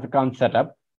Google Ads account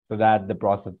setup, so that the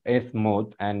process is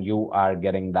smooth and you are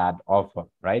getting that offer,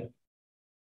 right?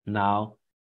 Now,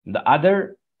 the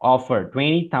other offer,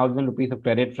 20,000 rupees of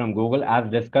credit from Google,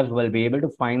 as discussed, we'll be able to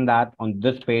find that on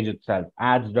this page itself,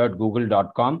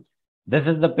 ads.google.com. This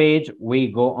is the page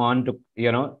we go on to,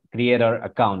 create our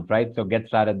account, right? So get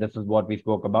started. This is what we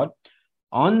spoke about.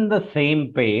 On the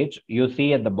same page, you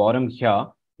see at the bottom here,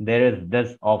 there is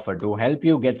this offer to help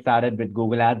you get started with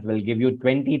Google Ads. Will give you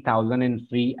 20,000 in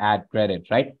free ad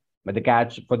credits, right? But the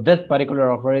catch for this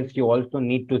particular offer is you also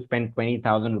need to spend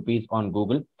 20,000 rupees on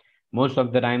Google. Most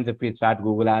of the times, if we start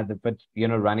Google ads, if it's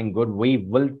running good, we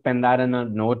will spend that in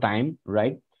no time,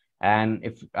 right? And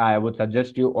if I would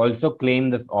suggest you also claim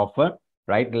this offer,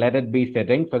 right? Let it be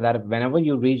setting so that whenever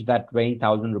you reach that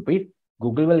 20,000 rupees,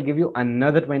 Google will give you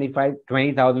another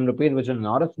 20,000 rupees, which is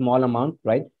not a small amount,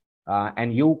 right?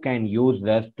 And you can use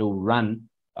this to run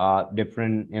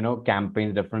different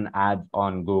campaigns, different ads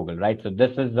on Google, right? So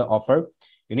this is the offer.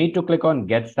 You need to click on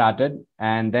get started,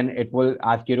 and then it will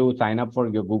ask you to sign up for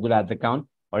your Google Ads account.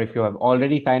 Or if you have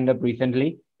already signed up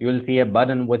recently, you will see a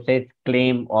button which says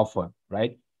claim offer,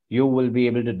 right? You will be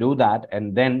able to do that,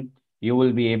 and then you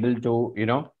will be able to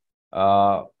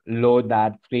load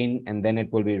that screen, and then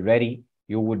it will be ready.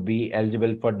 You would be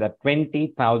eligible for the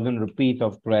 20,000 rupees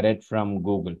of credit from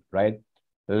Google, right?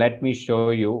 Let me show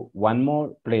you one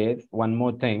more place, one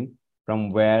more thing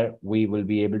from where we will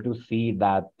be able to see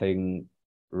that thing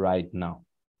right now.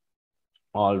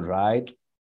 All right.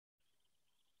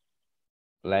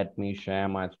 Let me share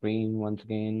my screen once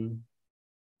again.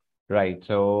 Right.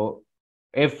 So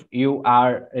if you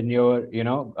are in your,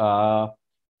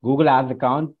 Google Ads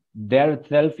account, there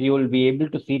itself, you will be able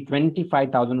to see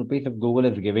 25,000 rupees if Google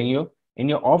is giving you. In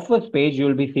your offers page, you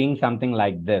will be seeing something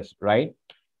like this, right?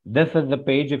 This is the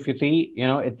page. If you see,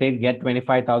 it says get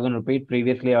 25,000 rupees.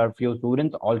 Previously, our few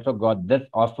students also got this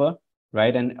offer,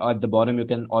 right? And at the bottom, you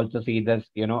can also see this,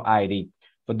 ID.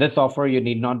 For this offer, you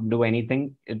need not do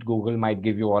anything. Google might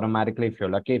give you automatically if you're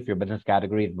lucky. If your business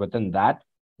category is within that,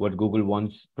 what Google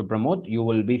wants to promote, you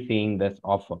will be seeing this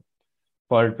offer.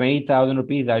 For 20,000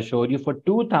 rupees, I showed you. For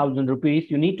 2,000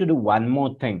 rupees, you need to do one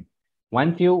more thing.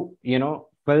 Once fill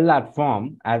that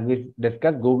form, as we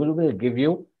discussed, Google will give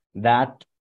you that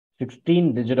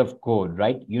 16 digit of code,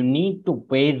 right? You need to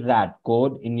paste that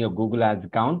code in your Google Ads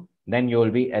account, then you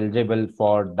will be eligible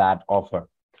for that offer.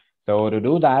 So to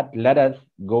do that, let us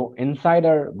go inside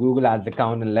our Google Ads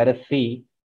account and let us see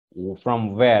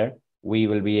from where we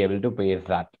will be able to paste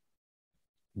that.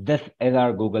 This is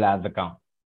our Google Ads account.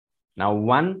 Now,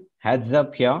 one heads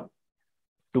up here,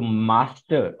 to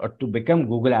master or to become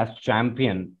Google Ads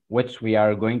champion, which we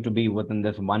are going to be within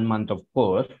this 1 month of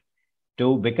course.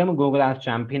 To become a Google Ads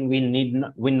champion,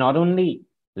 we not only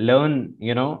learn,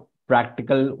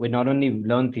 practical, we not only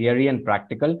learn theory and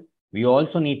practical, we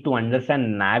also need to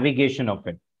understand navigation of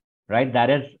it, right? That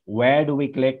is, where do we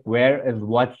click, where is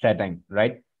what setting,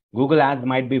 right? Google Ads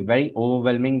might be very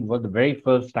overwhelming for the very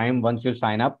first time once you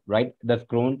sign up, right? The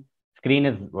screen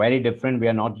is very different. We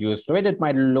are not used to it. It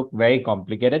might look very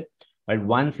complicated, but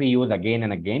once we use again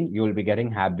and again, you will be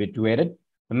getting habituated.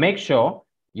 So make sure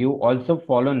you also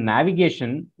follow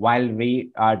navigation while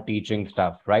we are teaching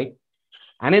stuff, right?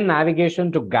 And in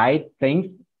navigation, to guide things,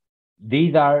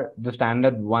 these are the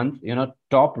standard ones,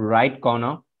 top right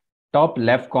corner, top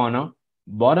left corner,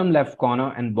 bottom left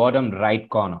corner, and bottom right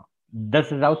corner.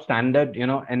 This is how standard,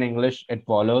 in English it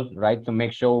follows, right? So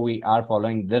make sure we are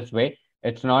following this way.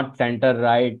 It's not center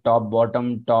right, top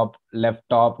bottom, top left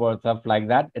top, or stuff like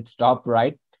that. It's top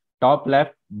right, top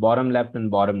left,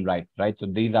 and bottom right, right? So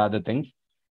these are the things.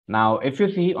 Now, if you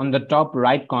see on the top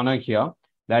right corner here,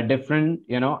 there are different,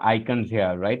 icons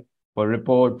here, right? For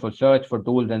report, for search, for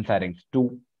tools and settings.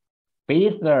 To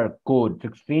paste the code,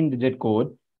 16-digit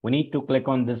code, we need to click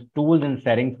on this tools and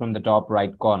settings from the top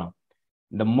right corner.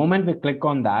 The moment we click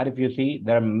on that, if you see,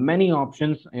 there are many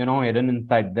options, hidden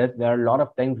inside this. There are a lot of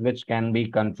things which can be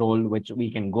controlled, which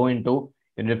we can go into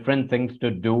different things to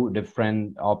do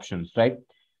different options, right?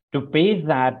 To paste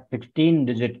that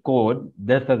 16-digit code,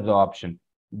 this is the option.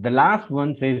 The last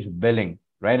one says billing,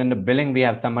 right? In the billing, we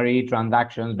have summary,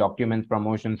 transactions, documents,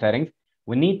 promotion settings.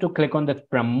 We need to click on this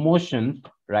promotions,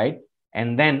 right?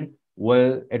 And then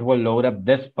it will load up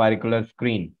this particular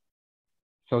screen.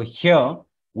 So here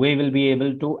we will be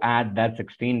able to add that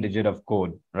 16 digit of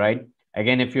code, right?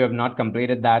 Again, if you have not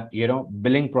completed that,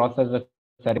 billing process or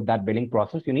setting up that billing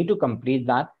process, you need to complete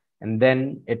that, and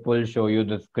then it will show you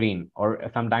the screen. Or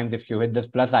sometimes if you hit this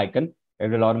plus icon, it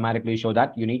will automatically show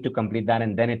that you need to complete that,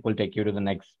 and then it will take you to the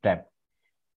next step.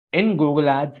 In Google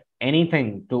Ads,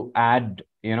 anything to add,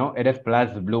 it is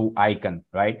plus blue icon,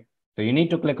 right? So you need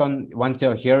to click on, once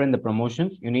you're here in the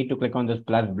promotions, you need to click on this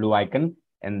plus blue icon,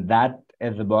 and that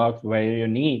is the box where you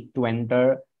need to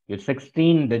enter your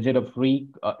 16 digit of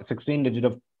 16 digit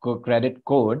of credit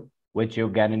code, which you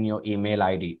get in your email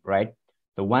ID, right?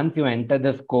 So once you enter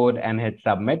this code and hit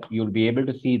submit, you'll be able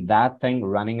to see that thing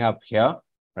running up here,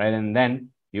 right? And then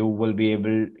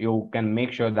you can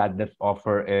make sure that this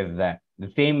offer is there.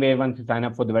 The same way, once you sign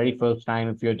up for the very first time,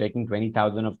 if you're taking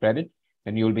 20,000 of credit,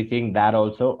 then you'll be seeing that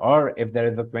also. Or if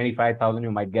there is a 25,000,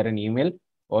 you might get an email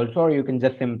also, or you can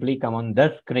just simply come on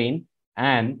the screen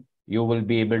and you will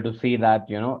be able to see that,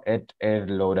 it is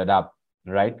loaded up,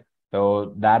 right?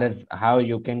 So that is how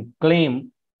you can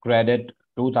claim credit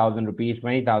 2,000 rupees,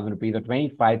 20,000 rupees, or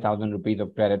 25,000 rupees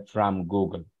of credit from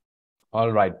Google.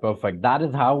 All right, perfect. That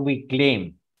is how we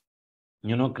claim,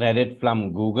 credit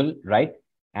from Google, right?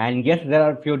 And yes, there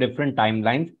are a few different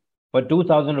timelines. For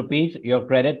 2,000 rupees, your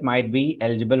credit might be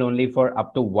eligible only for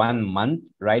up to 1 month,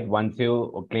 right? Once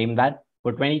you claim that.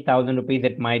 For 20,000 rupees,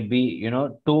 it might be,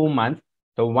 2 months.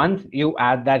 So once you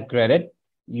add that credit,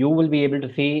 you will be able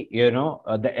to see,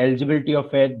 the eligibility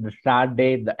of it, the start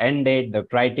date, the end date, the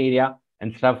criteria,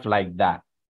 and stuff like that.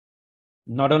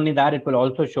 Not only that, it will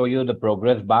also show you the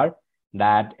progress bar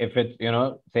that if it's,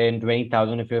 say in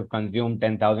 20,000, if you've consumed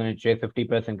 10,000, it shows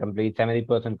 50% complete,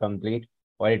 70% complete,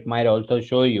 or it might also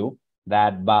show you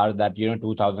that bar that,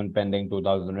 2,000 pending,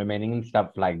 2,000 remaining, and stuff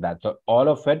like that. So all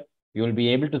of it, you'll be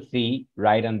able to see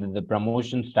right under the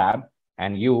promotions tab,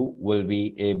 and you will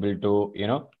be able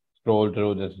to, scroll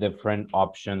through these different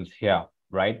options here,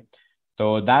 right?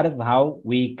 So that is how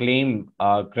we claim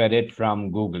credit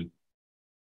from Google.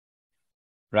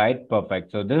 Right,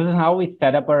 perfect. So this is how we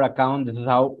set up our account. This is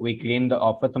how we claim the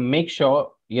offer. So make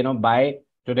sure, by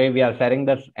today we are setting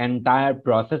this entire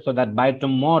process so that by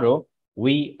tomorrow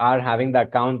we are having the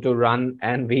account to run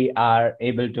and we are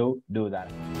able to do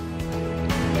that.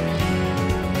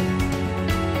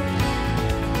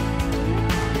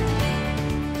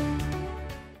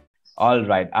 All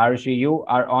right, Arshi, you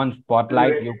are on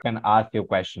spotlight. You can ask your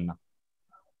question now.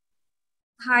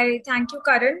 Hi, thank you,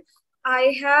 Karan.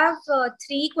 I have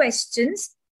three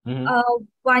questions. Mhm.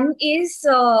 One is,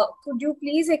 could you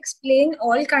please explain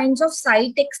all kinds of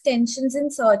site extensions in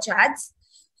search ads?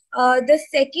 The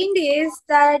second is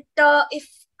that if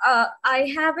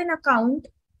I have an account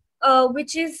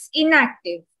which is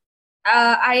inactive,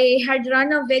 I had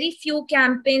run a very few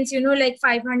campaigns, like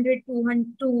 500,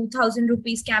 200, 2,000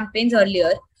 rupees campaigns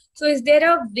earlier. So is there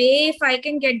a way if I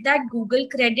can get that Google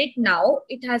credit now?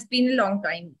 It has been a long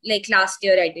time, like last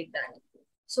year I did that.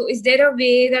 So is there a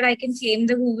way that I can claim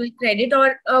the Google credit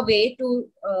or a way to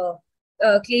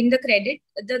claim the credit?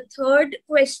 The third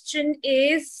question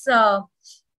is,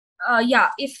 yeah,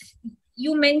 if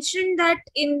you mentioned that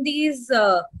in these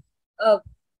uh,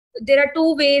 there are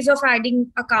two ways of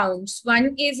adding accounts.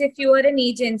 One is if you are an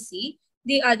agency,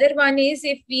 the other one is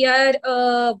if we are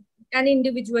an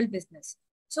individual business.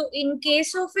 So, in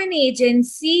case of an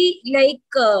agency, like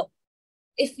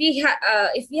if we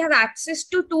have access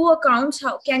to two accounts,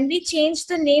 how can we change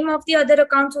the name of the other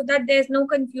account so that there's no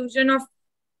confusion of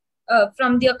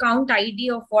from the account ID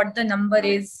of what the number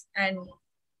is and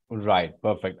Right,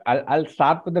 perfect. I'll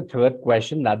start with the third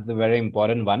question. That's the very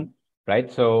important one, right?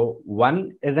 So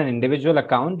one is an individual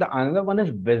account, the another one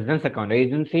is business account.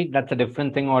 Agency, that's a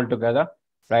different thing altogether,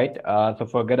 right? So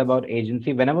forget about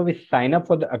agency. Whenever we sign up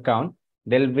for the account,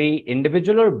 there'll be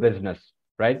individual or business,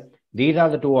 right? These are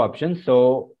the two options.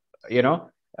 So,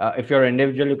 if you're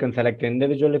individual, you can select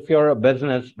individual. If you're a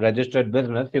business, registered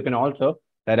business, you can also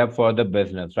set up for the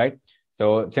business, right?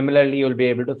 So similarly, you'll be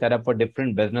able to set up for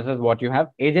different businesses what you have.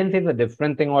 Agency is a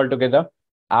different thing altogether.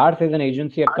 Ours is an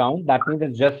agency account. That means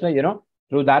it's just,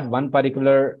 through that one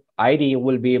particular ID, you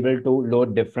will be able to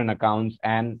load different accounts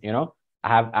and,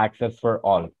 have access for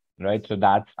all, right? So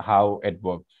that's how it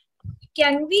works.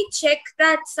 can we check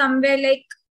that somewhere? Like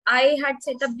I had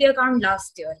set up the account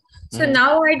last year. So Mhm.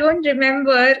 now I don't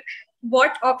remember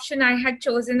what option I had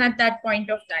chosen at that point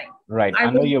of time. Right. I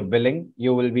Under would your billing,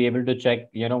 you will be able to check,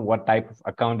 what type of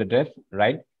account it is,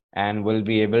 right? And will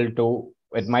be able to,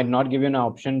 it might not give you an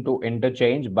option to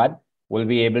interchange, but we'll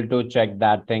be able to check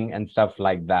that thing and stuff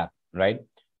like that, right?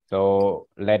 So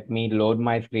let me load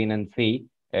my screen and see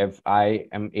if I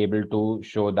am able to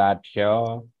show that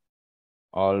here.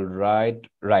 All right.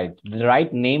 Right. The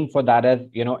right name for that is,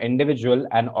 individual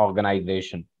and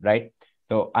organization, right?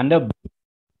 So under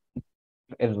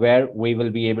is where we will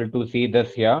be able to see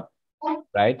this here,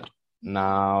 right?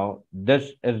 Now,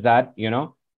 this is that,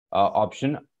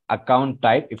 option account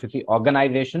type. If you see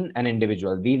organization and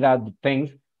individual, these are the things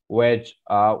which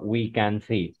we can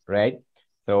see, right?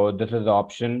 So this is the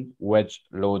option which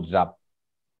loads up.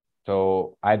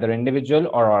 So either individual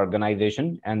or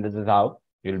organization, and this is how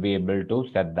you'll be able to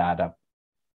set that up.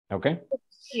 Okay.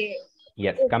 okay.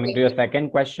 Yes. Coming Okay. to your second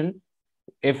question,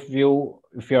 if your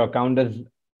account is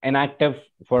inactive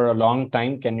for a long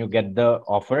time, can you get the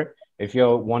offer? If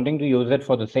you're wanting to use it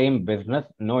for the same business,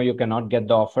 no, you cannot get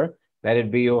the offer. Let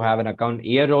it be you have an account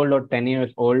year old or 10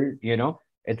 years old,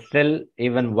 it's still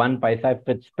even one paisa. If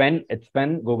it's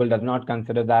spent. Google does not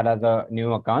consider that as a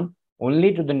new account.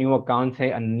 Only to the new account,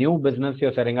 say a new business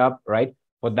you're setting up, right?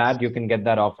 For that, you can get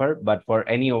that offer, but for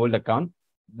any old account,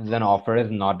 then offer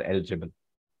is not eligible,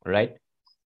 right?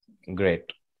 Great.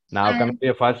 Now, coming And to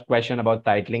your first question about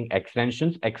titling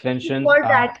extensions. Extensions before are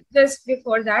that, just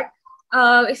before that,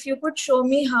 if you could show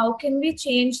me how can we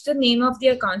change the name of the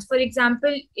accounts? For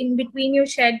example, in between you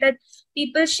shared that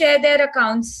people share their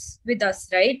accounts with us,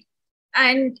 right?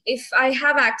 And if I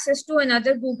have access to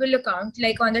another Google account,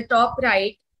 like on the top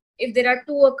right, if there are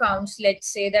two accounts, let's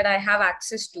say that I have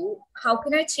access to, how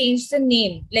can I change the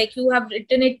name? Like you have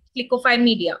written it Clickify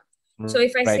Media. So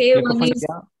if I right. say Click of one is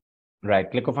Media.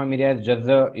 Right. Click of Media is just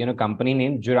the company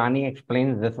name. Jurani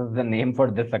explains this is the name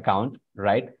for this account.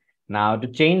 Right. Now to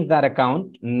change that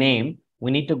account name,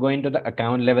 we need to go into the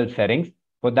account level settings.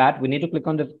 For that, we need to click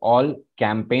on this all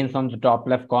campaigns on the top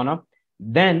left corner.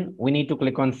 Then we need to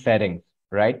click on settings.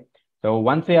 Right. So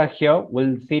once we are here,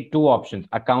 we'll see two options: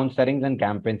 account settings and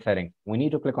campaign settings. We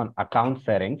need to click on account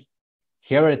settings.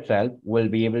 Here itself, we'll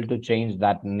be able to change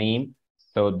that name.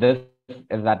 So this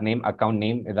is that name, account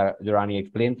name, is Jurani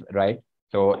explains, right?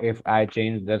 So if I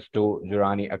change this to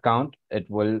Jurani account, it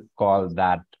will call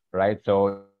that, right?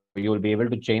 So you'll be able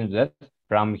to change this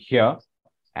from here,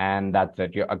 and that's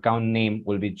it. Your account name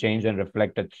will be changed and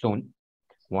reflected soon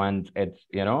once it's,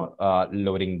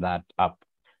 loading that up.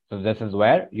 So this is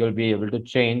where you'll be able to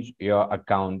change your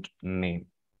account name.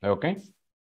 Okay.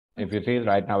 If you see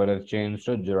right now, it has changed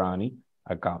to Jurani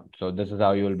account. So this is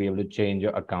how you will be able to change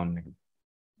your account name.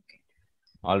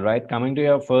 All right, coming to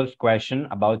your first question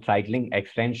about cycling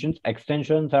extensions.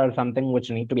 Extensions are something which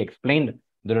need to be explained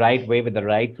the right way with the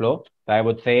right flow. So I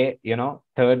would say,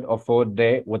 third or fourth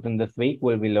day within this week,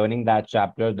 we'll be learning that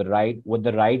chapter with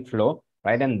the right flow,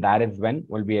 right? And that is when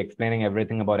we'll be explaining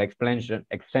everything about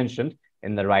extensions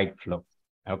in the right flow.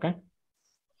 Okay.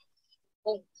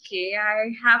 okay.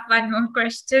 I have one more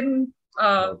question.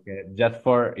 Okay, just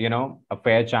for, a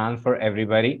fair chance for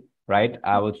everybody, right?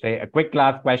 I would say a quick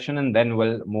last question and then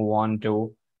we'll move on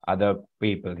to other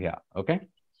people here. Okay.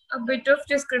 A bit of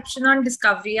description on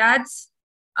discovery ads.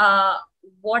 Uh,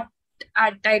 what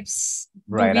ad types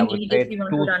do Right. we I would need say if it's we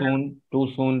want to run a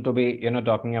too soon to be,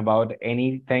 talking about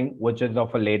anything which is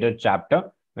of a later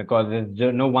chapter because there's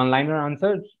just no one-liner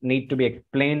answers need to be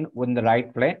explained with the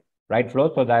right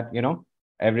flow, so that,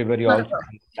 everybody not a also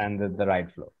problem. understands the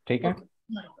right flow. Okay. Okay,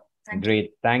 not a problem. Thank you.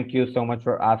 Great. Thank you so much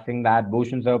for asking that.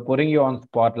 Bhushan sir, putting you on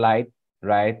spotlight,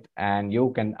 right? And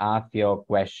you can ask your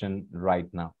question right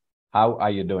now. How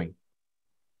are you doing?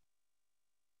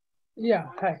 Yeah,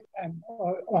 hi. I'm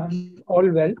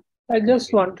all well. I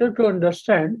just wanted to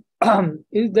understand,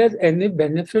 is there any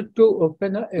benefit to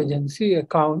open an agency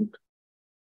account?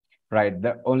 Right.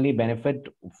 The only benefit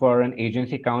for an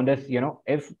agency account is,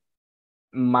 if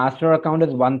master account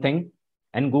is one thing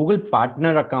and Google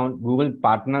partner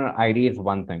ID is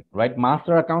one thing, right?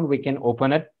 Master account, we can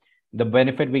open it. The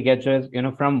benefit we get is,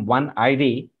 from one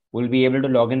ID, we'll be able to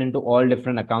log in into all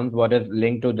different accounts, what is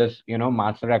linked to this,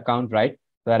 master account, right?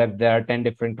 So that if there are 10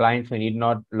 different clients, we need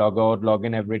not log out, log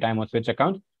in every time or switch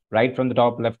accounts. Right from the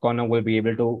top left corner, we'll be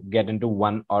able to get into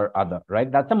one or other, right?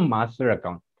 That's a master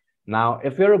account. Now,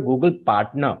 if you're a Google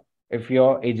partner, if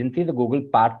your agency is a Google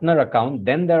partner account,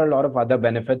 then there are a lot of other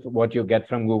benefits. What you get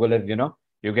from Google is,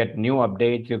 you get new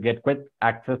updates, you get quick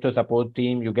access to support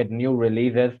team, you get new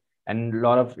releases, and a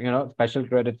lot of, special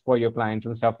credits for your clients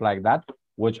and stuff like that,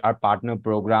 which are partner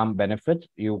program benefits.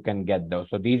 You can get those.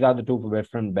 So these are the two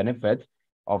different benefits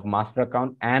of master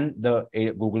account and the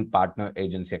Google partner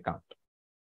agency account.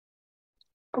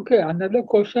 Okay, another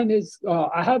question is,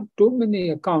 I have too many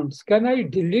accounts. Can I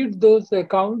delete those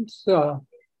accounts?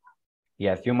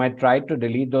 Yes, you might try to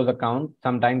delete those accounts.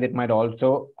 Sometimes it might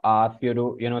also ask you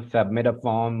to, submit a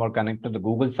form or connect to the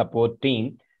Google support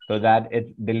team so that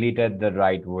it's deleted the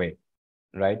right way,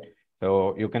 right?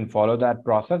 So you can follow that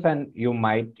process and you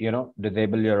might,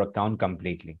 disable your account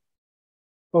completely.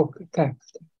 Okay,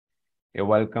 thanks. You're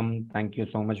welcome. Thank you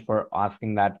so much for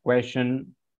asking that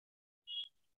question.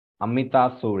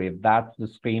 Amita Suri, that's the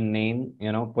screen name,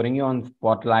 putting you on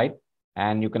spotlight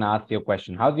and you can ask your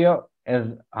question. How do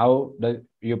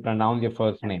you pronounce your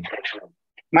first name?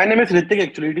 My name is Ritik.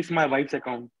 Actually, it is my wife's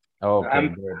account. Okay,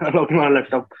 I'm good. logging on my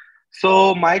laptop.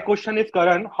 So my question is,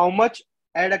 Karan, how much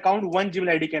ad account one Gmail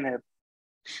ID can have?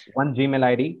 One Gmail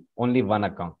ID, only one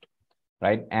account,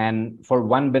 right? And for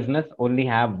one business, only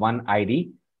have one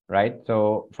ID, right?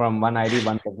 So from one ID,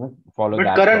 one business, follow But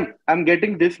that process, Karan, I'm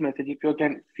getting this message. If you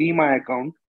can see my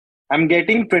account, I'm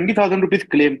getting 20,000 rupees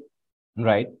claim.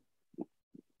 right?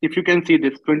 If you can see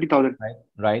this, 20,000, Right,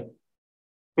 right.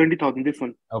 20,000, this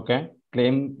one. Okay.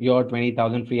 Claim your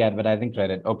 20,000 free advertising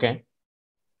credit. Okay.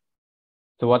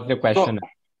 So what's your So question?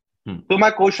 Hmm. So my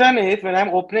question is, when I'm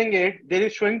opening it, there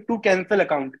is showing to cancel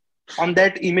account on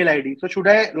that email ID. So should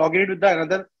I log in it with the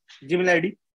another Gmail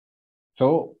ID?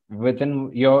 So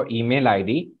within your email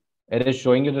ID, it is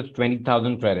showing you this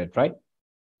 20,000 credit, right?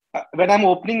 When I'm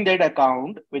opening that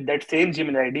account with that same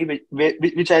Gmail ID,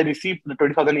 which I received the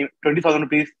 20,000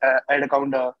 rupees ad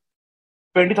account,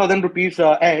 20,000 rupees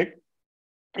ad,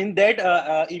 in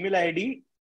that email ID,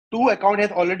 two account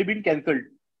has already been cancelled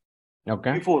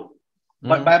Okay. before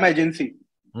Mm-hmm. by my agency.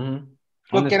 Mm-hmm.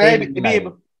 So On the can I same be email ID.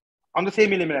 able on the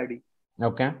same email ID?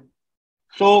 Okay.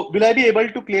 So will I be able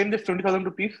to claim this 20,000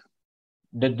 rupees?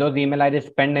 Did those email IDs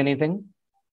spend anything?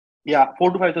 Yeah,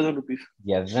 4 to 5 thousand rupees.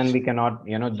 Yes, then we cannot,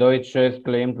 though it shows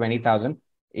claim 20,000,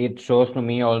 it shows to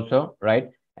me also, right?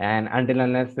 And until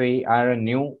unless we are a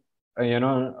new,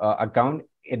 account,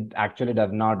 it actually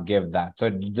does not give that. So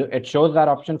it shows that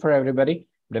option for everybody.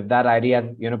 But if that ID has,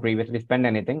 previously spent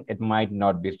anything, it might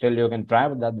not be. Still, you can try,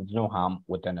 but there's no harm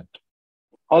within it.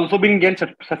 Also been get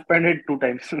suspended 2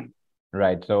 times.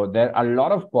 Right. So there are a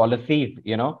lot of policies,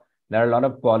 there are a lot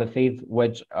of policies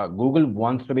which Google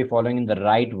wants to be following in the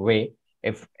right way.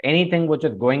 If anything which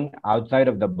is going outside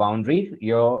of the boundaries,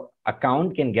 your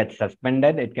account can get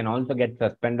suspended. It can also get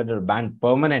suspended or banned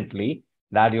permanently,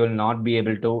 that you will not be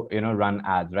able to, run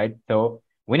ads, right? So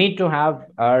we need to have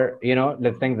our,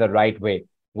 listings the right way.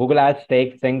 Google Ads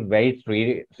takes things very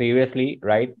seriously,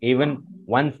 right? Even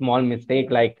one small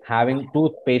mistake like having two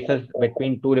spaces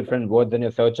between two different words in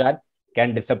your search ad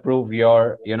can disapprove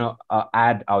your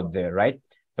ad out there, right?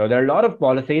 So there are a lot of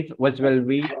policies which will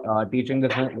be teaching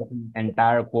this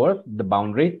entire course, the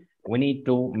boundaries. We need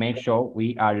to make sure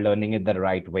we are learning it the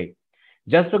right way.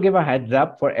 Just to give a heads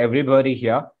up for everybody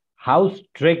here, how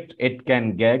strict it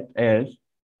can get is,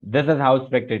 this is how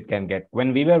strict it can get.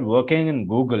 When we were working in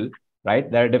Google,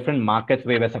 right, there are different markets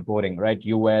we were supporting, right?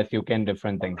 US, UK, and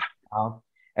different things.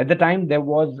 At the time, there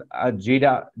was a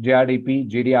GDRP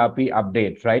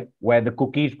updates, right, where the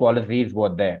cookies policies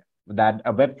were there. That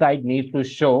a website needs to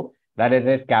show that it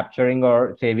is capturing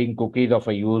or saving cookies of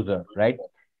a user, right?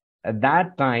 At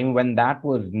that time, when that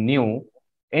was new,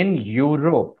 in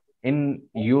Europe,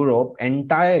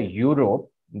 entire Europe,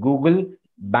 Google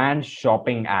banned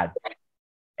shopping ads.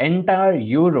 Entire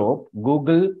Europe,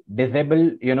 Google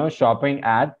disabled, shopping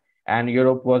ads, and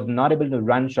Europe was not able to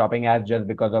run shopping ads just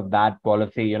because of that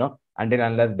policy, until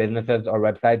unless businesses or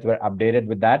websites were updated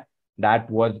with that. That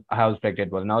was how strict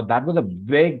it was. Now, that was a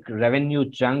big revenue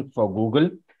chunk for Google,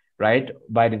 right,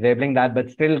 by disabling that. But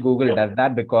still, Google does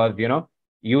that because,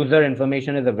 user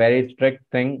information is a very strict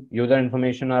thing. User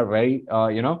information are very,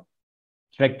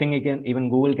 strict thing. You can, even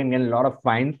Google can get a lot of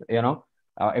fines,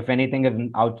 if anything is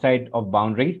outside of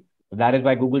boundaries. That is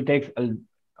why Google takes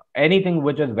anything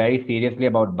which is very seriously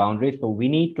about boundaries. So we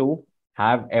need to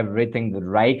have everything the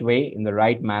right way, in the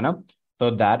right manner, so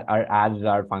that our ads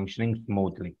are functioning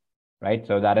smoothly, right?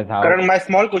 So that is how. Karan, my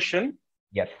small question.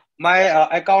 Yes. My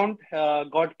account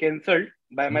got cancelled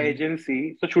by my Mhm.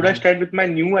 agency. So should I Mhm. start with my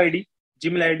new ID,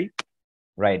 Gmail ID?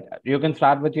 Right. You can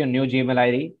start with your new Gmail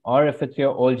ID, or if it's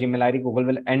your old Gmail ID, Google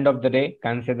will end of the day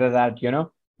consider that,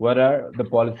 what are the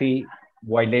policy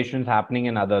violations happening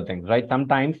and other things, right?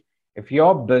 Sometimes if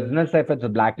your business, if it's a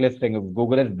blacklisting, if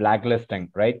Google is blacklisting,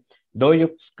 right? Though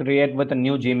you create with a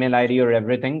new Gmail ID or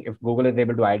everything, if Google is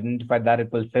able to identify that,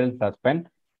 it will still suspend.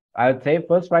 I would say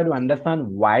first try to understand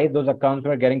why those accounts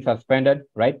were getting suspended,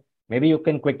 right? Maybe you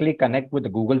can quickly connect with the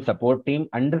Google support team,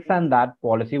 understand that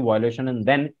policy violation, and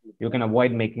then you can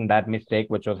avoid making that mistake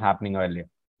which was happening earlier.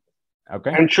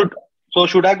 Okay. And should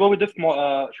I go with the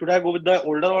small? Should I go with the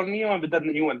older only or with the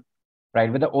new one? Right.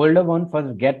 With the older one,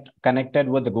 first get connected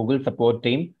with the Google support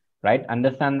team, right?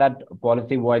 Understand that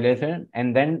policy violation,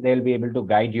 and then they'll be able to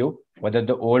guide you whether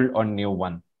the old or new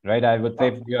one, right? I would say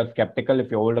if you are skeptical,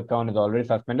 if your old account is already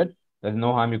suspended, there's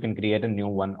no harm. You can create a new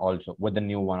one also with the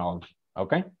new one also.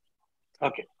 Okay.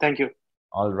 Okay, thank you.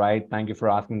 All right. Thank you for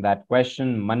asking that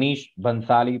question. Manish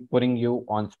Bansali, putting you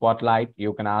on spotlight.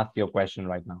 You can ask your question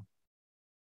right now.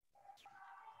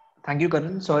 Thank you,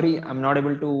 Karan. Sorry, I'm not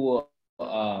able to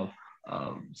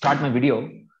start my video.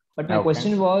 But my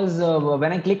question Okay. was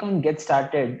when I click on get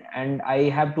started, and I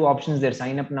have two options there,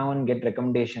 sign up now and get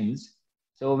recommendations.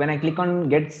 So when I click on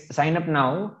get sign up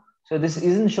now, so this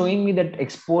isn't showing me that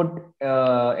expert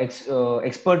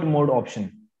mode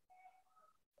option.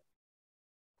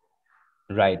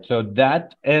 Right. So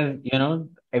that is,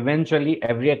 eventually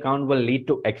every account will lead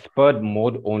to expert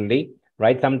mode only,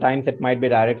 right? Sometimes it might be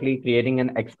directly creating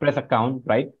an express account,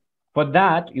 right? For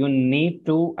that, you need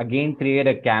to again create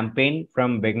a campaign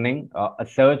from beginning, a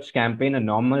search campaign, a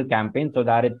normal campaign, so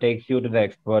that it takes you to the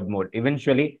expert mode.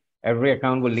 Eventually, Every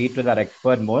account will lead to that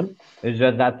expert mode. It's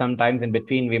just that sometimes in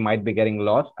between we might be getting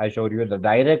lost. I showed you the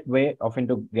direct way of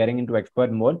into getting into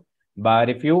expert mode. But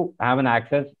if you have an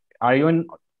access, are you in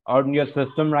on your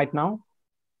system right now?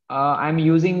 I'm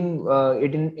using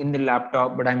it in the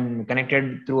laptop, but I'm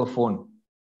connected through a phone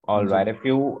All on right. Zoom. If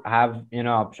you have,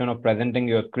 option of presenting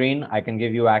your screen, I can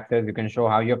give you access. You can show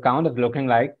how your account is looking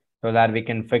like so that we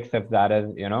can fix if that is,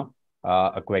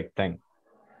 a quick thing.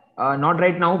 Not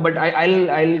right now, but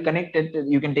I'll connect it.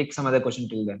 You can take some other question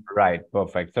till then. Right.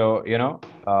 Perfect. So,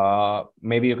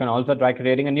 maybe you can also try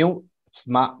creating a new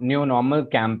normal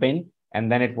campaign, and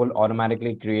then it will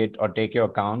automatically create or take your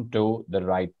account to the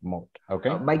right mode.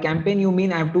 Okay. By campaign, you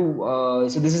mean I have to?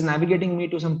 So this is navigating me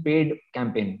to some paid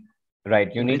campaign.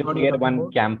 Right. You That need is to what you're create talking one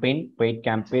about? campaign, paid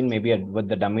campaign, maybe with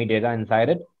the dummy data inside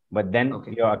it, but then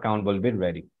Okay. your account will be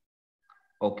ready.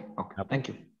 Okay. Thank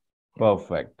you.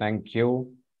 Perfect. Thank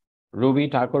you. Ruby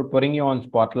Thakur, putting you on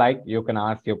spotlight, you can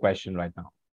ask your question right now.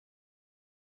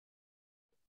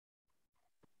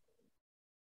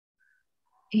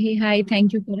 Hey, hi,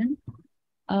 thank you, Karan.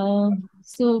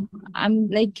 So I'm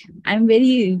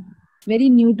very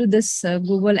new to this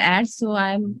Google Ads, so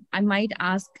I might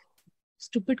ask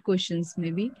stupid questions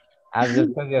maybe. As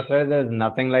discussed yesterday, there's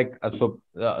nothing like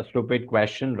a stupid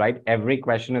question, right? Every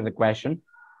question is a question.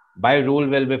 By rule,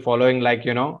 we'll be following like,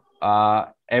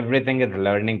 everything is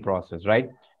learning process, right?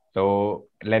 So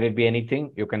let it be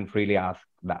anything, you can freely ask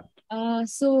that.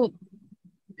 So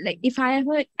like if I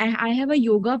have a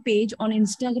yoga page on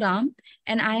Instagram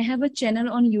and I have a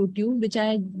channel on YouTube which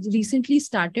I recently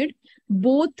started.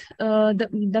 Both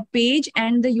the page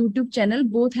and the YouTube channel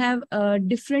both have a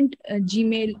different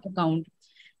Gmail account.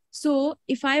 So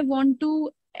if I want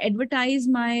to advertise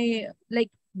my, like,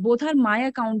 both are my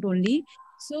account only.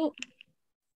 So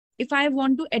if I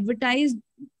want to advertise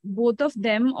both of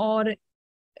them, or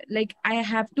like I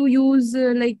have to use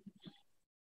like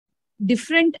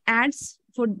different ads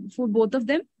for both of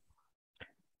them.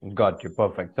 Got you.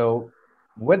 Perfect. So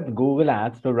with Google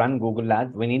Ads, to run Google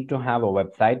Ads, we need to have a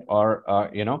website or,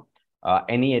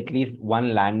 any at least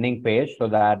one landing page so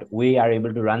that we are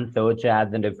able to run search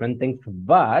ads and different things.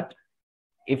 But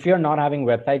if you're not having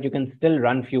website, you can still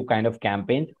run few kind of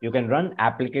campaigns. You can run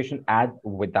application ads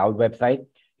without website.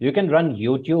 You can run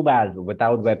YouTube ads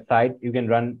without website. You can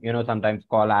run, sometimes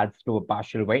call ads to a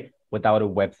partial way without a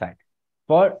website.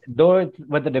 For those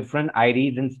with the different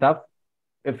IDs and stuff,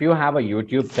 if you have a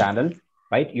YouTube channel,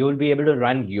 right, you will be able to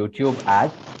run YouTube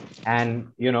ads,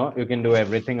 and you can do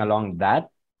everything along that.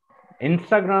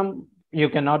 Instagram, you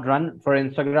cannot run. For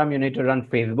Instagram, you need to run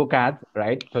Facebook ads,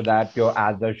 right? So that your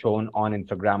ads are shown on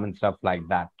Instagram and stuff like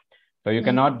that. So you Yeah.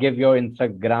 cannot give your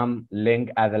Instagram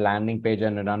link as a landing page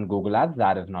and run Google ads.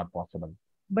 That is not possible.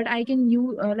 But I can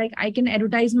use like I can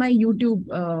advertise my YouTube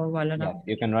wala na. Yes,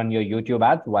 you can run your YouTube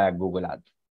ads via Google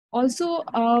ads. Also,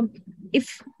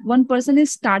 if one person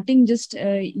is starting just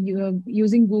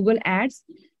using Google Ads,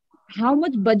 how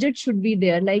much budget should be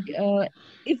there? Like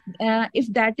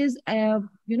if that is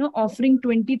offering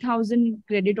 20,000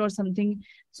 credit or something,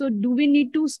 so do we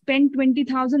need to spend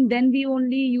 20,000, then we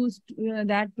only use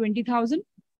that 20,000?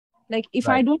 Like if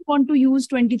I Right. don't want to use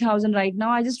 20,000 right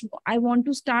now, I want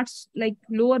to start like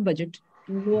lower budget.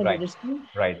 Right.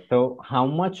 Right. So how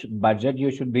much budget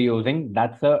you should be using?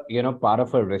 That's a, part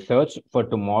of a research for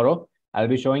tomorrow. I'll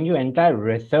be showing you entire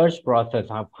research process.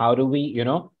 How do we,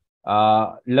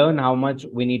 learn how much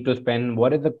we need to spend?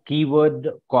 What is the keyword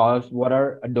cost? What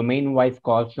are domain wise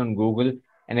costs on Google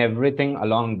and everything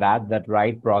along that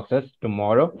right process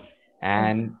tomorrow.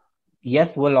 And yes,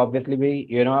 we'll obviously be,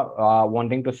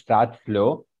 wanting to start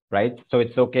slow, right? So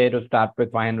it's okay to start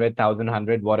with 500,000,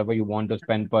 100, whatever you want to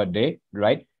spend per day,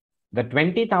 right? The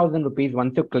 20,000 rupees,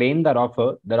 once you claim that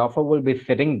offer will be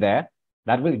sitting there.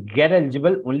 That will get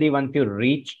eligible only once you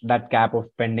reach that cap of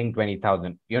spending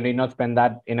 20,000. You need not spend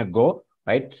that in a go,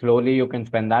 right? Slowly you can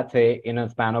spend that, say in a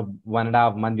span of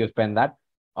 1.5 months, you spend that.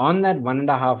 On that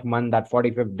 1.5 month, that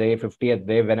 45th day, 50th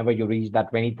day, whenever you reach that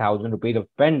 20,000 rupees of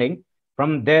spending,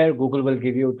 from there, Google will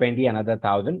give you 20 another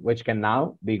thousand, which can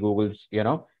now be Google's,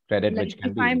 credit, Like which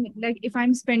can be if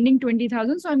I'm spending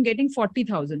 20,000, so I'm getting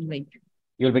 40,000. Like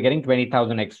you'll be getting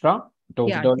 20,000 extra.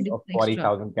 yeah, Total it is of extra.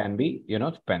 40,000 can be,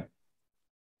 spent.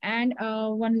 And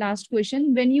one last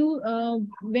question: when you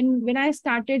when I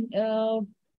started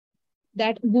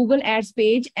that Google Ads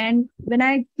page, and when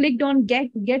I clicked on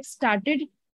get started,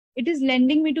 it is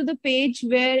lending me to the page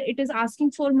where it is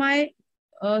asking for my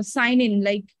sign in,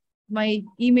 like my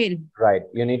email. Right.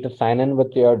 You need to sign in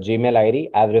with your Gmail ID.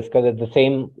 As discussed, it's the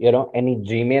same, any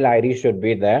Gmail ID should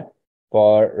be there.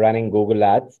 for running Google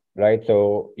Ads, right?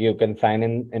 So you can sign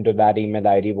in into that email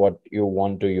ID what you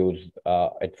want to use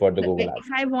it for the Google Like Ads.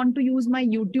 if I want to use my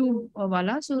YouTube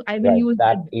wala, so I will Right. use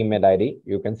That that. email ID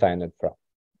you can sign it from.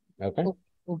 Okay.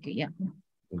 Okay, yeah.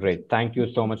 Great. Thank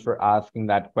you so much for asking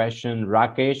that question.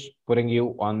 Rakesh, putting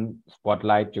you on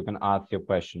spotlight, you can ask your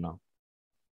question now.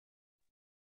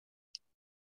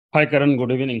 Hi Karan,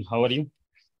 good evening. How are you?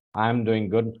 I'm doing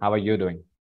good. How are you doing?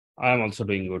 I am also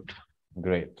doing good.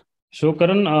 Great. So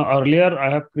Karan, earlier I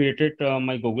have created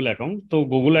my Google account. So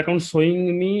Google account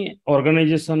showing me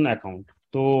organization account.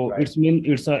 So Right. it's mean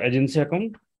it's a agency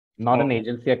account. Not Or, an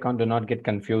agency account. Do not get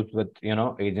confused with,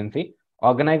 agency.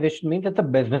 Organization means it's a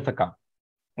business account,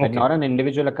 right? okay. Not an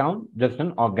individual account, just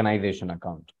an organization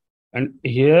account. And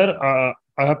here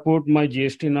I have put my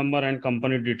GST number and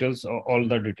company details, all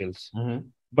the details. Mm-hmm.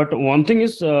 But one thing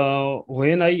is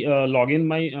when I log in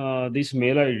my this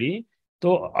mail ID,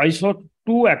 so I saw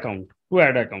two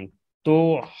ad account.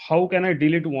 So how can I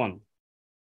delete one?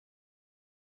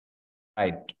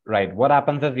 Right, right. What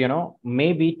happens is,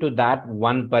 maybe to that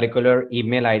one particular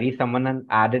email ID, someone has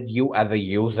added you as a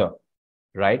user,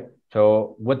 right?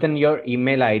 So within your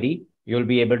email ID, you'll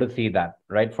be able to see that,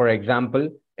 right? For example,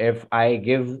 if I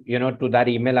give, to that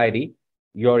email ID,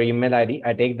 your email ID,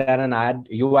 I take that and add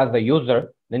you as a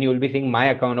user, then you will be seeing my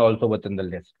account also within the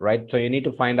list, right? So you need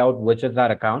to find out which is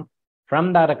that account.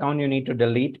 From that account, you need to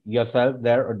delete yourself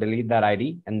there or delete that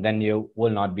ID, and then you will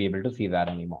not be able to see that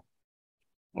anymore.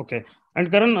 Okay. And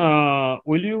Karan,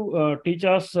 will you teach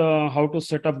us how to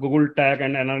set up Google Tag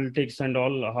and analytics and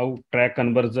all, how track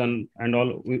conversion and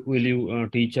all? Will you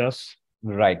teach us?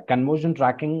 Right. Conversion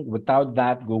tracking without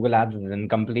that Google Ads is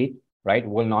incomplete, right?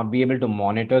 Will not be able to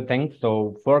monitor things.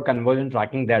 So for conversion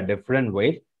tracking, there are different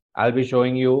ways. I'll be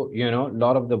showing you, a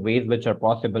lot of the ways which are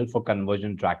possible for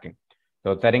conversion tracking.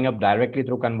 So setting up directly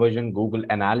through conversion, Google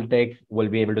Analytics will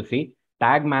be able to see.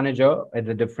 Tag Manager is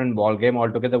a different ball game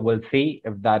altogether. We'll see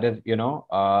if that is,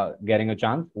 getting a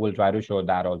chance. We'll try to show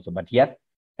that also. But yes,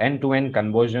 end-to-end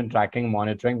conversion tracking,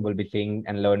 monitoring, we'll be seeing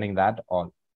and learning that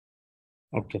all.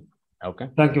 Okay. Okay.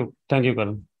 Thank you. Thank you,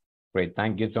 Karan. Great.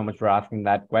 Thank you so much for asking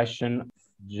that question.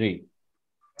 G.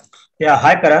 Yeah,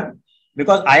 hi Karan.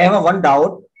 Because I have a one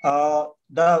doubt.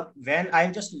 The when I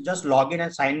just log in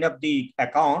and signed up the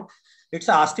account, it's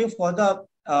asking for the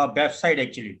website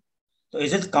actually. So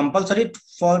is it compulsory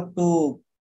for to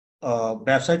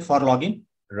website for login?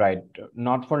 Right.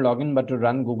 Not for login, but to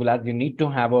run Google Ads, you need to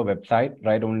have a website,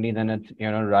 right? Only then it's,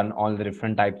 run all the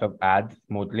different types of ads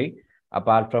smoothly.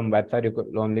 Apart from website, you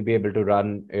could only be able to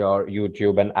run your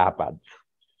YouTube and app ads.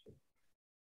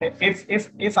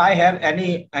 If I have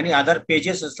any other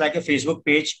pages, it's like a Facebook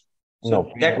page, so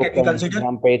No, that Facebook can be and considered.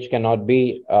 Instagram page cannot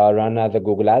be run as a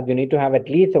Google Ads. You need to have at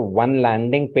least a one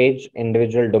landing page,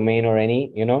 individual domain or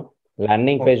any,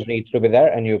 landing page Okay, needs to be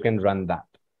there and you can run that.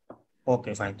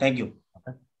 okay, fine. Thank you.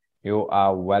 Okay. You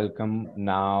are welcome.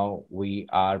 Now we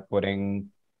are putting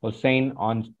Hussein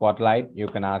on spotlight. You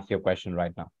can ask your question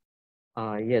right now.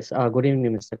 Yes, good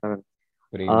evening, Mr. Karan.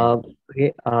 Good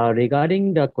evening.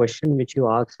 Regarding the question which you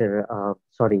asked,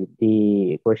 sorry,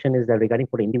 the question is that regarding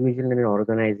for individual and an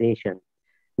organization.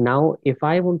 Now, if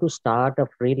I want to start a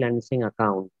freelancing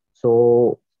account,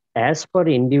 so as per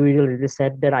individual, it is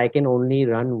said that I can only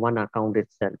run one account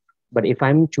itself. But if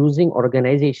I'm choosing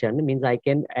organization, it means I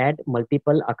can add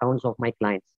multiple accounts of my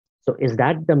clients. So is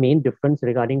that the main difference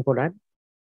regarding for that?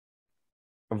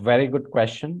 A very good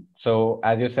question. So,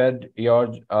 as you said, your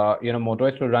motto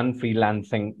is to run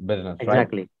freelancing business, right?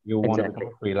 Exactly. You want to Exactly.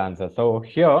 become a freelancer. So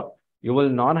here you will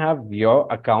not have your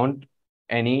account,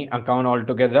 any account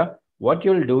altogether. What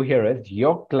you'll do here is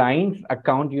your client's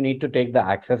account, you need to take the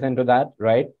access into that,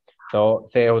 right? So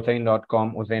say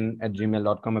Hussein.com,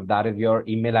 Hussein@gmail.com, if that is your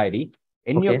email ID.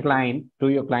 In your Okay. client, to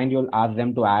your client, you'll ask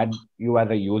them to add you as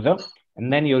a user,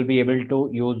 and then you'll be able to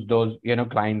use those,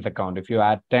 client's account. If you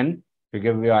add 10, if you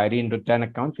give your ID into 10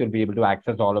 accounts, you'll be able to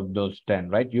access all of those 10,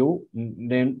 right? You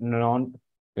need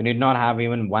not have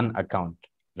even one account,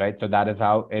 right? So that is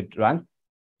how it runs.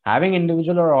 Having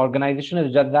individual or organization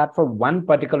is just that for one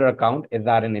particular account. Is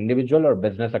that an individual or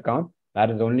business account? That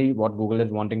is only what Google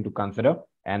is wanting to consider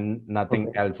and nothing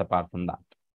Okay. else apart from that.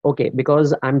 Okay,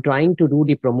 because I'm trying to do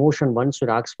the promotion once it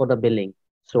asks for the billing.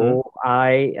 So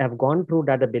I have gone through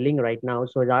that the billing right now.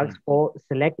 So it asks for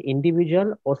select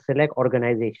individual or select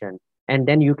organization, and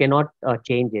then you cannot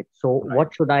change it. So Right.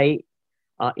 what should I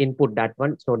input that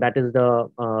one? So that is the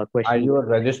Are question. you a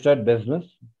registered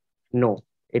business? No,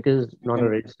 it is You not a can,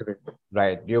 registered.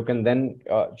 right. You can then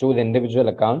choose individual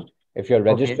accounts. If you're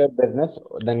Okay. registered business,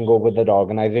 then go with that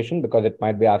organization because it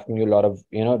might be asking you a lot of,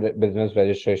 business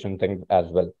registration things as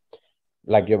well.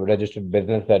 like your registered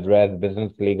business address,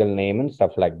 business legal name, and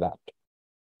stuff like that.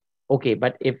 Okay,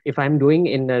 but if I'm doing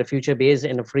in a future base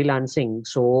in a freelancing,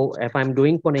 so if I'm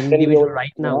doing for an Then individual you'll,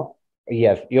 right now,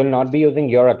 yes, you'll not be using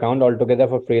your account altogether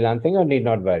for freelancing, or need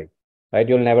not worry, right?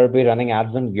 You'll never be running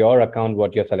ads on your account,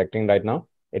 what you're selecting right now.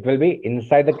 It will be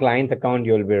inside the client's account,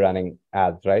 you'll be running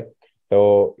ads, right?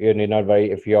 So you need not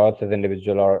worry if yours is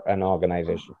individual or an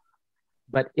organization.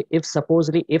 but if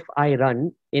supposedly if I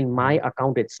run in my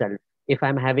account itself, if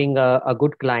I'm having a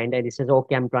good client and it says,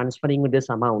 okay, I'm transferring you this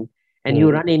amount, and you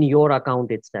Mhm. run in your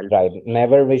account itself. Right.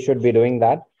 Never we should be doing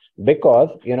that, because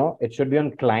it should be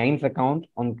on client's account,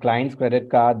 on client's credit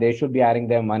card. They should be adding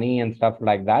their money and stuff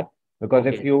like that. Because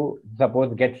if Okay, you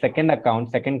suppose get second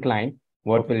account, second client,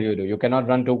 what will okay, you do? You cannot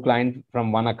run two clients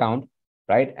from one account,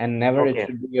 right? And never it okay,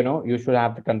 should be, you should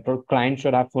have the control. Client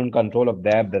should have full control of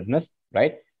their business,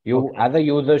 right? You okay. as a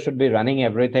user should be running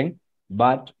everything,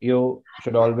 but you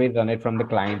should always run it from the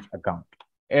client's account.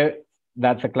 If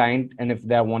that's a client, and if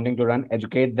they're wanting to run,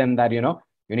 educate them that you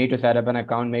need to set up an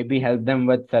account, maybe help them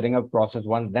with setting up process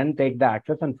once, then take the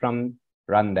access and from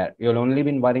run there. You'll only be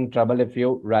inviting trouble if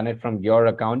you run it from your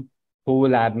account. Who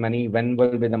will add money? When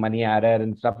will be the money added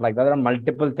and stuff like that? There are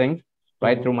multiple things,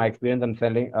 right? Mhm. Through my experience, I'm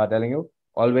telling you,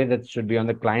 always it should be on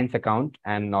the client's account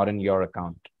and not in your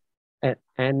account.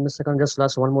 And Mr. Khan, just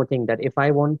last one more thing, that if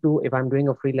I'm doing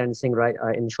a freelancing right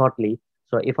in shortly,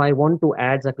 so if I want to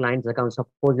add a client's account,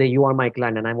 suppose that you are my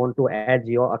client and I want to add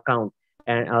your account,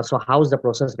 and so how's the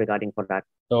process regarding for that?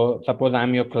 So suppose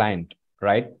I'm your client,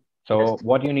 right? Yes. So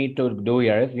what you need to do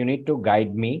here is you need to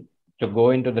guide me to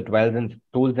go into the 12 and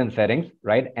tools and settings,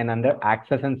 right? And under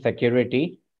access and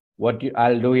security,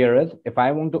 I'll do here is, if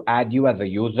I want to add you as a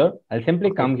user, I'll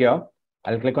simply Okay. come here.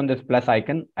 I'll click on this plus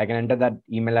icon. I can enter that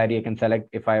email ID. I can select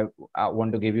if I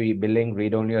want to give you billing,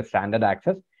 read only, or standard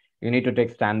access. You need to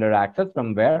take standard access,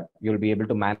 from where you'll be able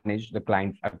to manage the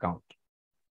client's account,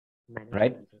 Manage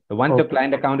right? user. So once your Okay.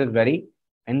 client account is ready,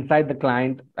 inside the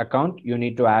client account, you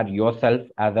need to add yourself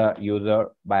as a user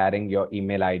by adding your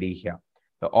email ID here.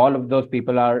 So all of those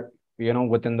people are,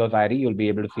 within those ID, you'll be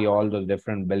able to see all those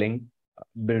different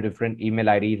different email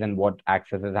IDs and what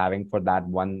access is having for that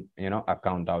one,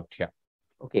 account out here.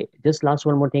 Okay, just last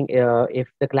one more thing. If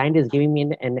the client is giving me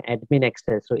an admin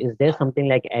access, so is there something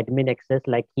like admin access,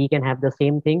 like he can have the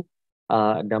same thing,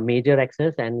 the major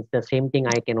access, and the same thing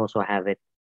I can also have it?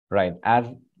 Right. As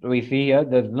we see here,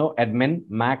 there's no admin.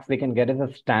 Max we can get is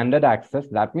a standard access.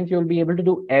 That means you'll be able to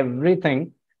do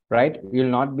everything, right? You'll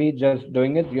not be just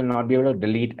doing it. You'll not be able to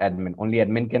delete admin. Only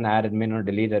admin can add admin or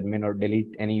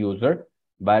delete any user.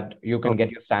 But you can Okay.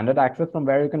 get your standard access, from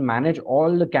where you can manage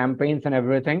all the campaigns and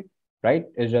everything, right?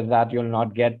 It's just that you'll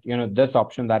not get, this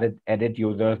option that is edit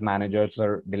users, managers,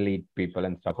 or delete people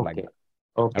and stuff like Okay. that.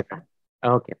 Okay, Okay. fine.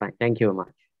 Okay, fine. Thank you very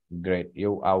much. Great.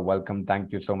 You are welcome.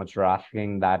 Thank you so much for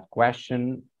asking that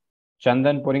question.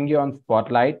 Chandan, putting you on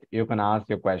spotlight, you can ask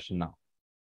your question now.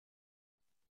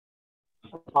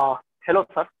 Hello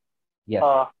sir. Yes.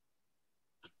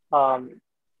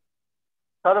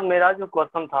 Sir मेरा जो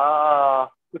question था,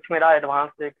 कुछ मेरा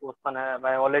advance एक question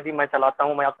है। मैं चलाता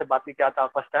हूँ। मैं आपसे बात भी किया था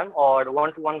फर्स्ट टाइम, और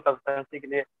 1-to-1 कंसल्टेंसी के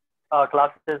लिए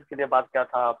क्लासेस के लिए बात किया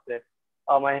था आपसे।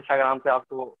 मैं इंस्टाग्राम पे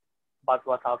आपको बात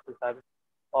हुआ था आपसे शायद।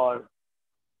 और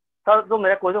सर जो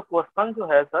मेरा जो क्वेश्चन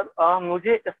जो है सर,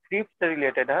 मुझे स्क्रिप्ट से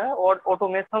रिलेटेड है और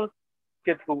ऑटोमेशन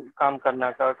के थ्रू काम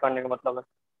करने का मतलब है।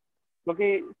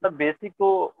 क्योंकि सर बेसिक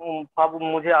तो अब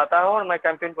मुझे आता है, और मैं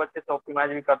कैंपेन को अच्छे से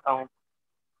ऑप्टिमाइज भी करता हूँ।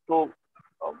 तो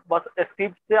बस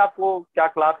स्क्रिप्ट से आपको क्या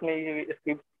क्लास में ये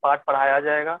स्क्रिप्ट पार्ट पढ़ाया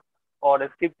जाएगा, और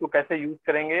स्क्रिप्ट को कैसे यूज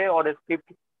करेंगे, और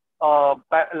स्क्रिप्ट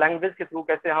लैंग्वेज के थ्रू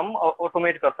कैसे हम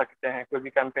ऑटोमेट कर सकते हैं कोई भी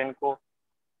कैंपेन को,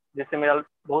 जिससे मेरा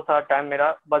बहुत सारा टाइम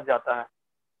मेरा बच जाता है।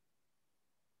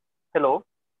 हेलो।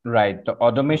 राइट। तो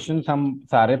ऑटोमेशन हम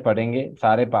सारे पढ़ेंगे,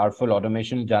 सारे पावरफुल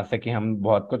ऑटोमेशन, जैसे कि हम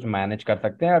बहुत कुछ मैनेज कर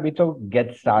सकते हैं। अभी तो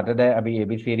गेट स्टार्टेड है, अभी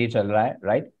एबीसीडी चल रहा है,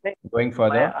 राइट? गोइंग मैं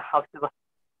फर्दर।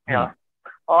 आपसे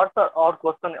और सर और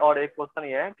क्वेश्चन, और एक क्वेश्चन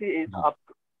ये है कि आप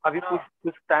अभी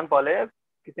कुछ टाइम पहले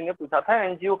किसी ने पूछा था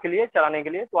एनजीओ के लिए चलाने के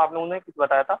लिए, तो आपने उन्हें कुछ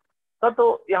बताया था सर।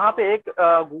 तो यहाँ पे एक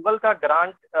गूगल का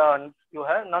ग्रांट जो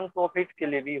है नॉन प्रॉफिट के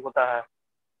लिए भी होता है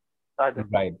शायद।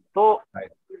 राइट।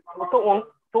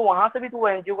 तो वहां से भी तो वो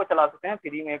एनजीओ को चला सकते हैं,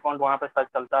 फ्री में अकाउंट वहां पे शायद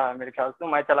चलता है मेरे ख्याल से।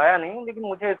 मैं चलाया नहीं हूँ, लेकिन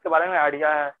मुझे इसके बारे में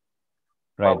आइडिया है।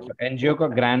 राइट। एनजीओ का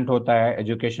ग्रांट होता है,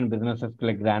 एजुकेशन बिजनेसेस के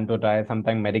लिए ग्रांट होता है,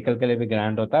 समटाइम मेडिकल के लिए भी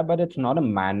ग्रांट होता है, but it's not a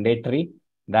mandatory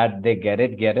that they get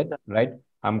it, right?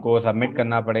 हमको सबमिट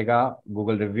करना पड़ेगा,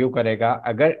 गूगल रिव्यू करेगा,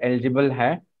 अगर एलिजिबल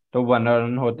है तो वन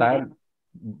रन होता है।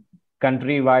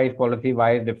 Country wise, policy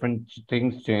wise different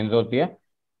things change होती है।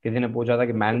 किसी ने पूछा था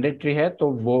कि मैंडेटरी है, तो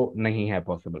वो नहीं है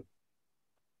पॉसिबल।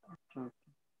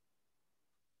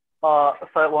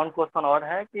 सर वन क्वेश्चन और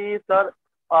है कि सर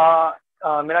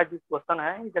मेरा जो क्वेश्चन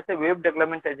है, जैसे वेब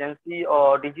डेवलपमेंट एजेंसी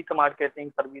और डिजिटल मार्केटिंग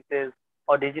सर्विसेज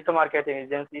और डिजिटल मार्केटिंग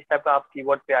एजेंसी, इस टाइप का आप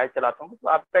कीवर्ड पे आए चलाता हूँ, तो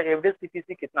आपका एवरेज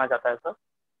सीपीसी कितना जाता है सर?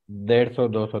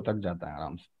 150-200 तक जाता है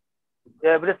आराम से,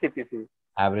 average CPC,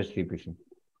 average CPC.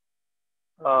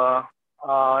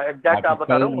 Exact बाकी आप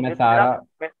बता रहे हो मुझे,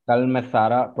 तो कल मैं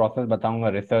सारा प्रोसेस बताऊंगा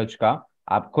रिसर्च का।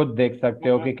 आप खुद देख सकते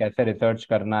हो कि कैसे रिसर्च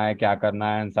करना है, क्या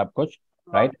करना है, सब कुछ,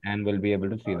 right, and will be able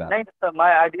to see that. नहीं सर,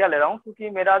 मैं आइडिया ले रहा हूँ क्योंकि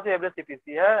मेरा जो एवरेज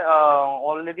सीपीसी है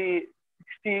ऑलरेडी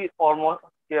 60 ऑलमोस्ट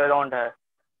के अराउंड है,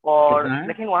 और कितना है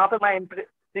लेकिन वहाँ पे मैं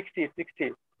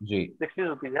 60 जी? 60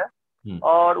 रुपीज है।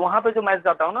 और वहाँ पे जो मैं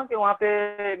जाता हूँ ना, कि वहाँ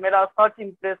पे मेरा सर्च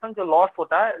इंप्रेशन जो लॉस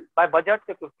होता है बाय बजट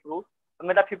के थ्रू,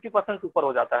 मेरा 50% ऊपर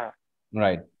हो जाता है।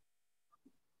 राइट।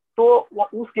 तो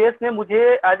उस केस में मुझे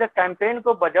एज ए कैंपेन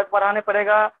को बजट बढ़ाने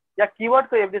पड़ेगा या कीवर्ड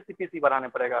को एवरेज सीपीसी बढ़ाने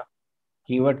पड़ेगा?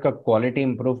 कीवर्ड का क्वालिटी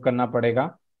इंप्रूव करना पड़ेगा,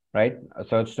 राइट।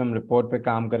 सर्च टर्म रिपोर्ट पे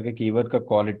काम करके कीवर्ड का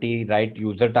क्वालिटी, राइट,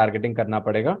 यूजर टारगेटिंग करना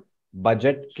पड़ेगा।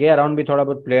 बजट के अराउंड भी थोड़ा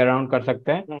बहुत प्ले अराउंड कर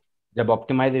सकते हैं। जब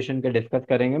ऑप्टिमाइजेशन के डिस्कस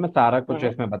करेंगे, मैं सारा कुछ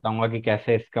इसमें बताऊंगा कि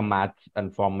कैसे इसका मैथ्स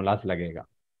एंड फॉर्मूलास लगेगा।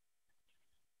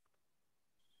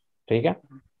 ठीक है।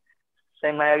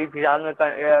 तो मैं अभी फिलहाल में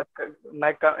मैं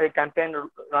एक कैंपेन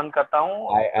रन करता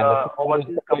हूँ, आई अंडरस्टैंड,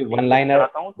 ओवरसीज कोई कंपनी को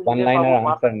चलाता हूँ, तो वन मुझे लाइनर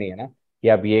वहाँ आंसर नहीं है ना कि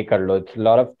आप ये कर लो। It's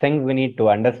lot of things we need to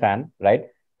understand,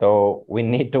 right. तो we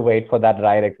need to wait for that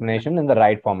right explanation in the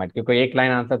right format, क्योंकि एक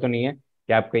लाइन आंसर तो नहीं है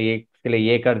कि आपको ये इसके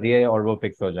लिए ये कर दिए और वो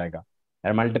फिक्स हो जाएगा।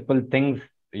 There are multiple things,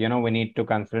 we need to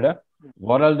consider.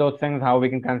 What are those things, how we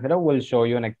can consider, we'll show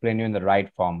you and explain you in the right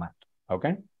format.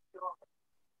 Okay.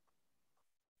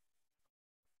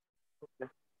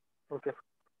 Okay.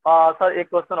 Sir एक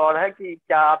क्वेश्चन और है कि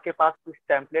क्या आपके पास कुछ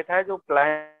template है जो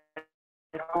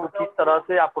client को किस तरह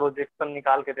से आप प्रोजेक्शन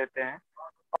निकाल के देते हैं,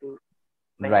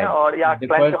 नहीं है, और या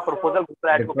क्लाइंट का प्रपोजल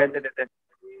क्लाइंट को कैसे देते हैं?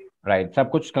 राइट, सब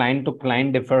कुछ क्लाइंट टू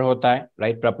क्लाइंट डिफर होता है,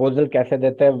 राइट। प्रपोजल कैसे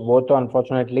देते हैं वो तो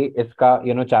अनफॉर्चुनेटली इसका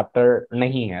चैप्टर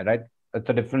नहीं है, right. It's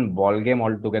a different ball game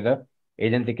all together.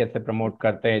 Agency कैसे प्रमोट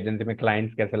करते हैं, एजेंसी में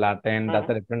क्लाइंट्स कैसे लाते हैं, that's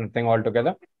a different thing all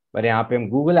together. पर यहाँ पे हम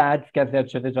गूगल एड्स कैसे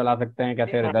अच्छे से चला सकते हैं,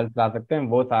 कैसे रिजल्ट ला सकते हैं,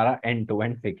 वो सारा एंड टू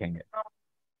एंड सीखेंगे।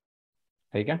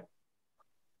 ठीक है।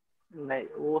 नहीं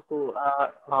वो तो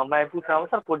हाँ, मैं पूछ रहा हूँ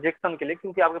सर प्रोजेक्शन के लिए,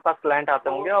 क्योंकि आपके पास क्लाइंट आते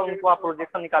होंगे और उनको आप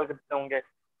प्रोजेक्शन निकाल के देते होंगे,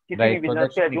 किसी भी राइट, बिजनेस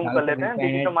पे प्रोजेक्शन एज्यूम निकाल कर के लेते हैं देते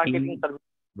हैं digital team. Marketing service.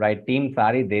 Right, team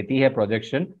सारी देती है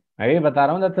प्रोजेक्शन। मैं भी बता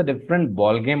रहा हूँ, that's a different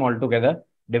ball game all together,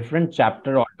 different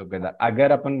chapter all together.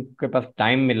 अगर अपन के पास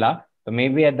टाइम मिला तो may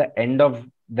be at the end of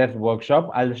this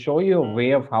workshop I will show you a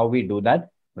way of how we do that.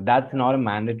 That's not a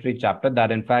mandatory chapter.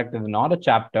 That, in fact, is not a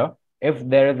chapter. If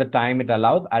there is a time it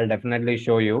allows, I'll definitely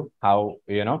show you how,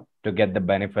 to get the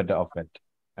benefit of it.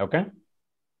 Okay?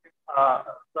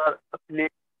 Sir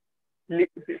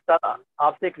sir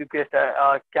आपसे एक request है,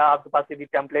 क्या आपके पास यदि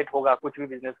template होगा कुछ भी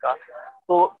business का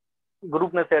तो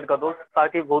ग्रुप में शेयर कर दो,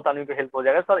 ताकि बहुत आदमी को हेल्प हो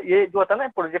जाएगा। सर ये जो होता है ना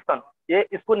प्रोजेक्शन, ये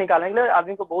इसको निकालने के लिए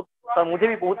आदमी को बहुत, सर मुझे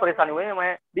भी बहुत परेशानी हुई है।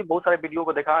 मैं भी बहुत सारे वीडियो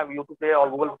को देखा यूट्यूब पे और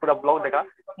गूगल पे, पूरा ब्लॉग देखा,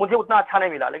 मुझे उतना अच्छा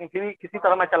नहीं मिला, लेकिन फिर भी किसी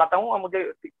तरह मैं चलाता हूँ, और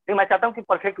मैं चाहता हूँ कि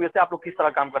परफेक्ट वे से आप लोग किस तरह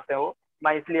काम करते हो,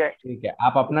 मैं इसलिए। ठीक है,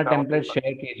 आप अपना टेम्पलेट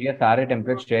शेयर कीजिए, सारे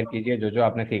टेम्पलेट शेयर कीजिए जो जो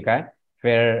आपने सीखा है।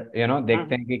 फिर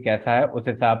देखते हैं कि कैसा है, उस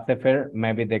हिसाब से फिर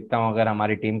मैं भी देखता हूँ, अगर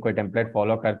हमारी टीम कोई टेम्पलेट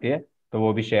फॉलो करती है तो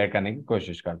वो भी शेयर करने की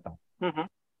कोशिश करता हूँ।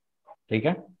 ठीक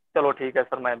है, चलो ठीक है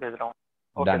सर, मैं भेज रहा हूँ।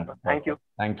 Okay done, sir, thank you.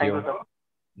 Thank you sir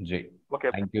ji. Okay.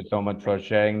 Thank you so much for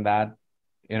sharing that.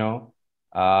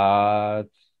 uh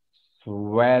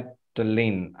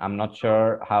Svetlin, I'm not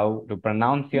sure how to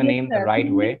pronounce your Yes, name the sir.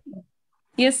 right way.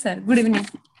 Yes, sir. Good evening.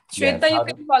 Yes, Shweta, you how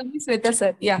can call me Shweta,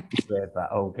 sir. Yeah.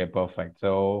 Shweta. Okay, perfect.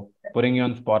 So putting you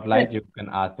on spotlight, you can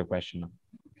ask the question.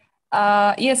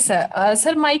 Yes, sir.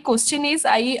 Sir, my question is,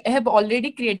 I have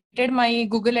already created my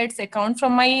Google Ads account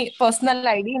from my personal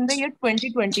ID in the year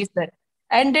 2020, sir.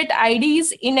 And that ID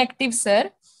is inactive, sir.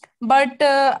 But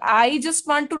I just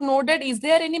want to know that is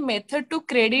there any method to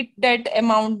credit that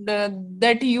amount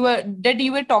that you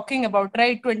were talking about,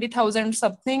 right? 20,000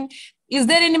 something. Is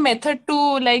there any method to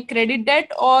like credit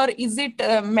that, or is it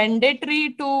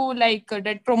mandatory to like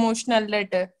that promotional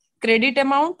that credit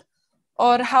amount?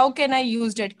 Or how can I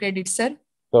use that credit, sir?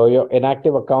 So your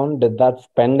inactive account, did that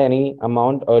spend any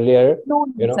amount earlier? No,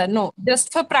 sir, no.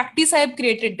 Just for practice, I have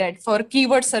created that for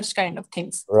keyword search kind of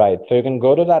things. Right. So you can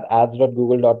go to that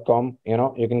ads.google.com,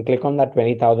 you can click on that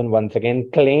 20,000 once again,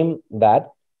 claim that,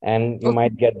 and you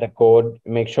might get the code.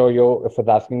 Make sure if it's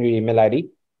asking you email ID,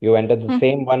 you enter the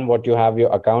same one, what you have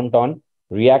your account on,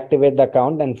 reactivate the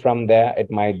account, and from there,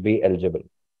 it might be eligible.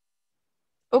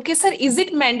 Okay, sir. Is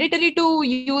it mandatory to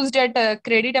use that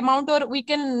credit amount, or we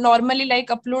can normally like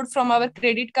upload from our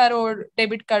credit card or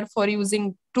debit card for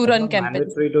using to It's run not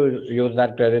campaigns? mandatory to use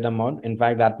that credit amount. In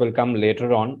fact, that will come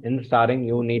later on. In the starting,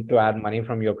 you need to add money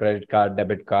from your credit card,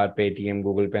 debit card, Paytm,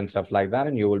 Google Pay, and stuff like that,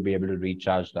 and you will be able to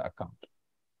recharge the account.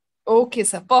 Okay,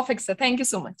 sir. Perfect, sir. Thank you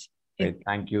so much. Great.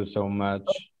 Thank you so much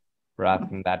for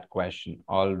asking that question.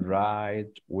 All right.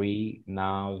 We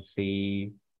now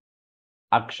see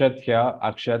Akshat here.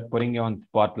 Akshat, putting you on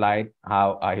spotlight.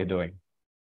 How are you doing?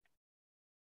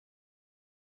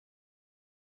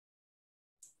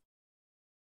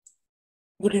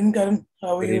 Good evening, Karan.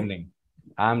 How are Good you? evening.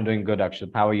 I'm doing good,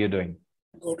 Akshat. How are you doing?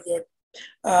 Good, good.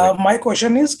 Great. My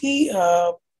question is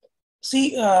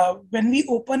when we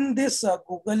open this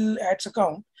Google Ads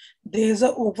account, there is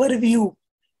an overview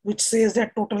which says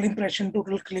that total impression,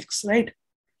 total clicks, right?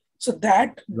 So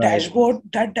that Right.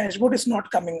 dashboard is not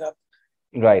coming up.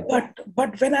 Right.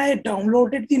 But when I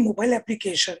downloaded the mobile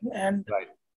application and Right.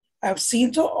 I've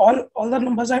seen, so all the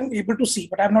numbers I'm able to see,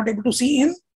 but I'm not able to see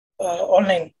in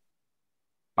online.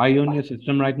 Are you on your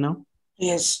system right now?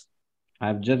 Yes.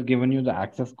 I've just given you the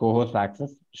access, co-host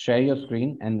access. Share your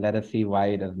screen and let us see why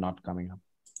it is not coming up.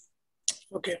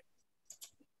 Okay.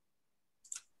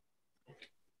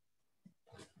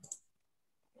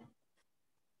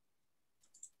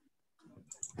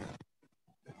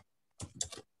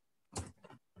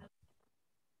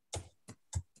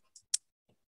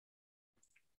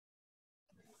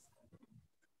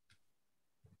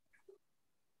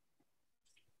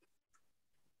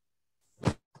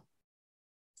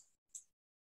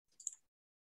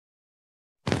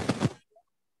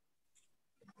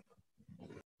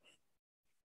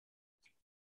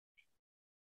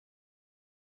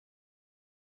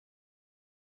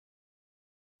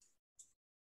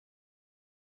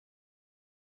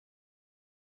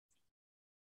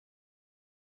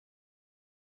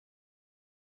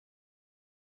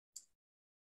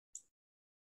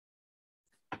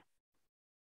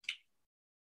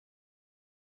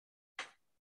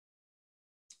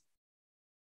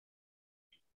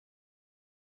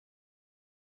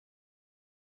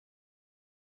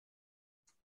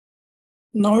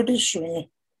 Now it is showing.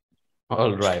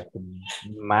 All right.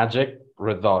 Magic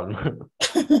resolve.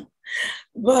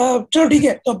 चलो ठीक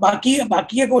है, तो बाकी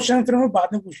बाकी के question फिर मैं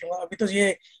बाद में पूछ लूंगा. अभी तो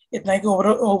ये इतना ही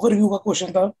ओवरव्यू का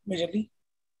क्वेश्चन था मेजरली.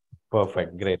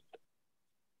 Perfect. Great.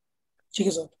 ठीक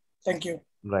है sir. Thank you.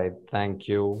 Right. Thank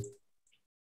you.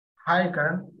 Hi,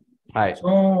 Karan. Hi.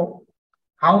 So,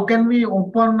 how can we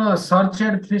open a search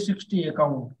ad 360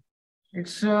 account?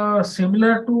 It's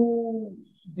similar to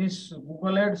this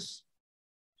Google Ads.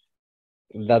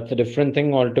 That's a different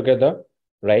thing altogether,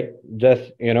 right?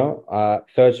 Just,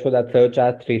 search for that search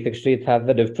ad 360. It has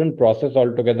a different process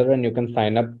altogether and you can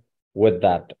sign up with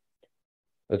that.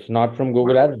 It's not from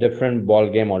Google Ads, different ball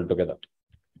game altogether.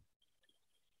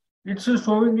 It's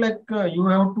showing like you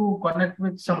have to connect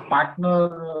with some partner.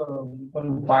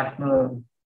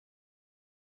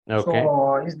 Okay.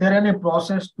 So, is there any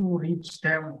process to reach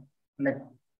them? Like,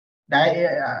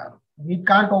 we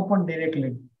can't open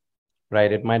directly.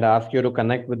 Right. It might ask you to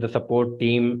connect with the support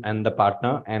team and the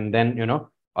partner, and then,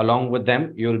 along with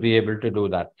them, you'll be able to do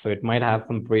that. So it might have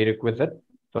some prerequisite.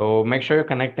 So make sure you're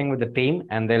connecting with the team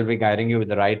and they'll be guiding you with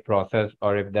the right process,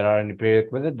 or if there are any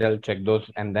prerequisites, they'll check those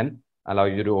and then allow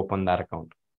you to open that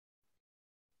account.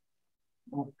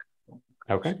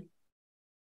 Okay.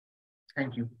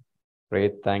 Thank you.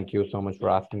 Great. Thank you so much for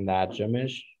asking that,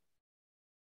 Jamish.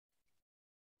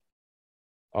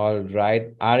 All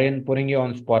right. Aryan, putting you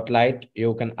on spotlight,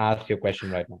 you can ask your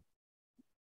question right now.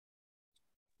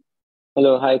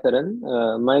 Hello, hi Karan.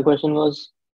 My question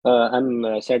was,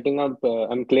 I'm setting up,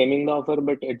 I'm claiming the offer,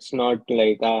 but it's not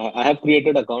like I have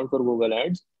created account for Google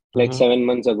Ads like 7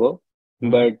 months ago,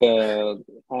 but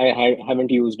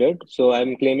haven't used it. So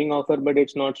I'm claiming offer, but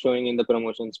it's not showing in the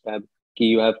promotions tab. Ki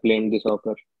you have claimed this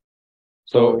offer.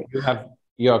 So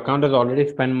your account has already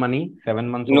spent money 7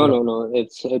 months ago? No.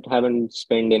 It haven't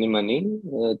spent any money.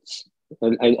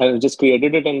 I just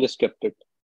created it and just kept it.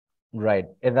 Right.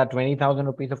 Is that 20,000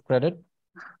 rupees of credit?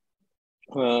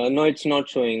 No, it's not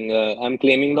showing. I'm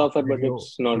claiming the offer, but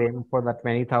it's not. Claim for that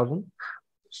 20,000?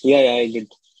 Yeah, I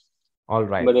did. All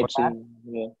right. But For it's that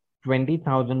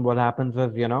 20,000, what happens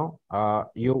is,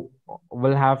 you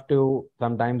will have to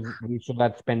sometimes reach to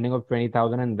that spending of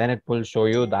 20,000 and then it will show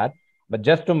you that. But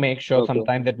just to make sure,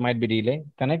 sometimes it might be delay,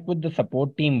 connect with the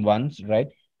support team once, right?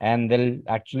 And they'll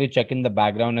actually check in the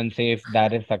background and say if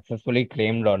that is successfully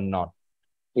claimed or not.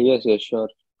 Yes, sure.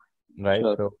 Right.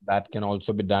 Sure. So that can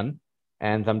also be done.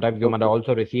 And sometimes you might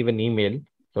also receive an email.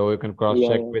 So you can cross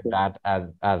check with that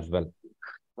as well.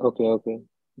 Okay.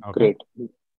 Okay.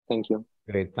 Great. Thank you.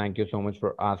 Great. Thank you so much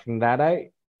for asking that.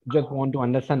 I just want to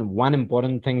understand one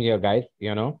important thing here, guys.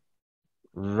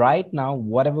 Right now,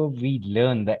 whatever we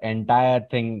learn, the entire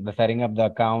thing, the setting up the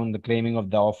account, the claiming of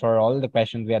the offer, all the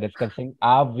questions we are discussing,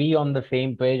 are we on the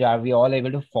same page? Are we all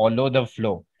able to follow the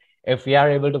flow? If we are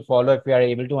able to follow, if we are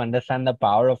able to understand the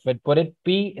power of it, put it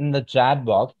P in the chat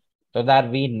box so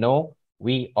that we know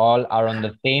we all are on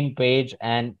the same page,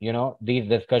 and these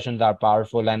discussions are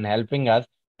powerful and helping us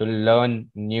to learn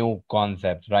new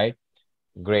concepts, right?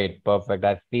 Great, perfect.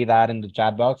 I see that in the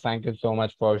chat box. Thank you so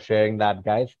much for sharing that,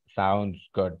 guys. Sounds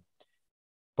good.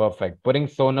 Perfect. Putting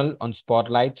Sonal on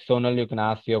spotlight. Sonal, you can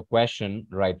ask your question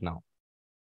right now.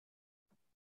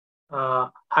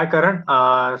 Hi Karan,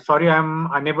 sorry I'm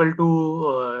unable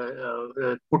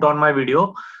to put on my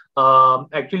video.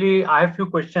 Actually, I have few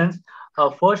questions.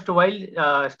 First,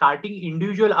 while starting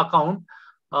individual account,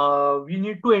 we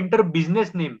need to enter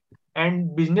business name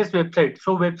and business website.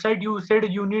 So website, you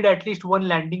said you need at least one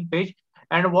landing page.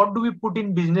 And what do we put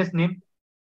in business name?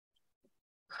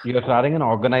 You're starting an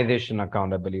organization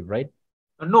account, I believe, right?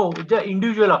 No, the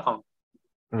individual account.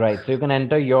 Right. So you can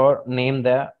enter your name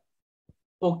there.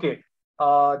 Okay.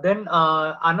 Then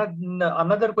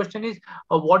another question is,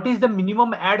 what is the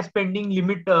minimum ad spending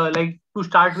limit like to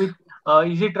start with?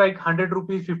 Is it like 100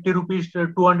 rupees, 50 rupees,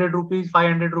 200 rupees,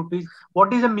 500 rupees?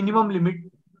 What is the minimum limit?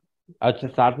 To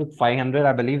start with 500,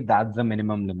 I believe that's the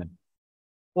minimum limit.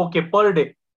 Okay, per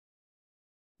day.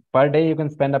 Per day, you can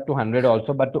spend up to 100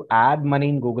 also, but to add money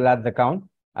in Google Ads account,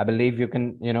 I believe you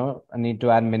can, need to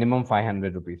add minimum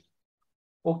 500 rupees.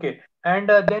 Okay. And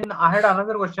then I had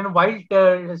another question. While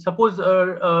suppose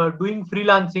doing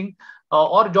freelancing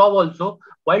or job also,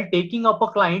 while taking up a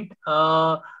client,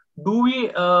 do we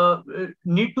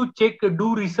need to check,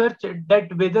 do research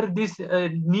that whether this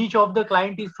niche of the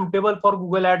client is suitable for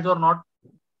Google Ads or not?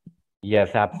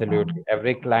 Yes, absolutely.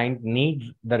 Every client needs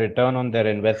the return on their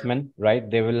investment, right?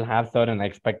 They will have certain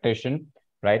expectation,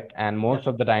 right? And most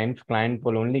of the times, client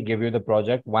will only give you the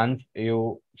project once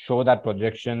you show that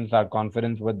projections are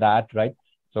confidence with that, right?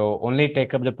 So only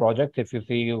take up the projects if you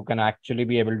see you can actually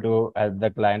be able to help the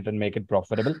client and make it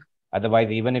profitable. Otherwise,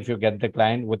 even if you get the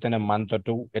client within a month or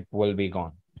two, it will be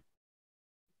gone.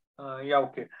 Yeah,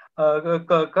 okay.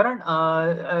 Karan,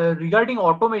 regarding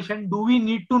automation, do we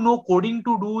need to know coding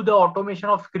to do the automation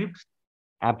of scripts?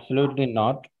 Absolutely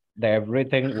not.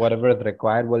 Everything, whatever is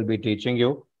required, will be teaching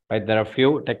you. Right? There are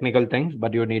few technical things,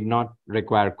 but you need not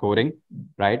require coding.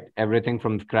 Right? Everything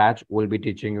from scratch will be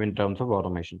teaching you in terms of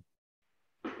automation.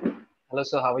 Hello,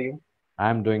 sir. How are you?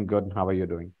 I'm doing good. How are you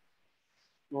doing?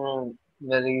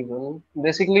 Very well.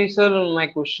 Basically, sir, my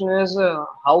question is,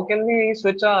 how can we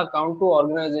switch our account to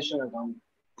organization account?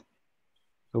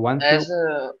 So once As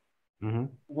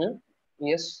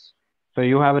yes, so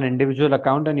you have an individual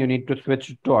account and you need to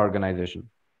switch to organization.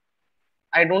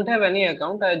 I don't have any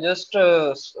account. I just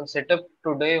set up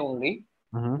today only,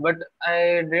 but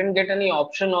I didn't get any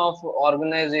option of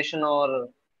organization or.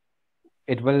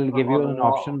 It will give you an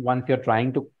option once you're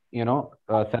trying to,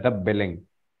 set up billing,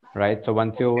 right? So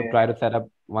once you try to set up,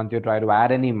 once you try to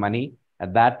add any money,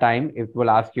 at that time, it will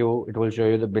ask you, it will show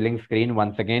you the billing screen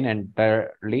once again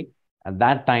entirely. At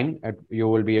that time, you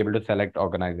will be able to select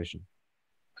organization.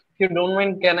 If you don't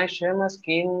mind, can I share my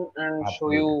screen and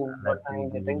show Absolutely. you what Let me I'm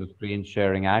give you getting? the screen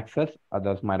sharing access.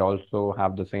 Others might also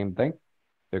have the same thing.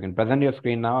 So you can present your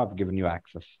screen now. I've given you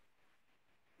access.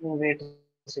 Wait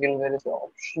a second, where is the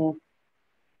option?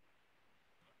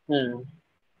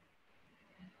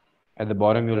 At the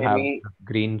bottom, you'll have Maybe.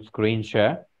 green screen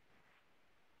share.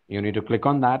 You need to click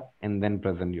on that and then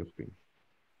present your screen.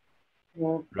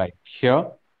 Right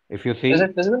here, if you see. Is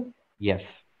it visible? Yes.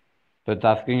 So it's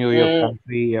asking you your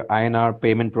country, your INR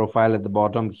payment profile at the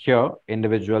bottom here,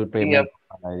 individual payment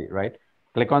profile ID, right?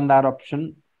 Click on that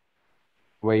option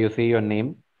where you see your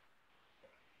name.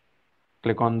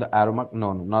 Click on the arrow mark.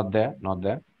 No, not there, not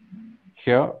there.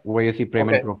 Here, where you see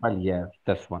payment profile. Yes,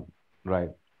 this one, right?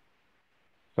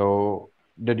 So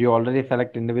did you already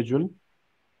select individual?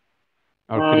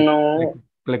 Or No.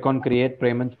 click on create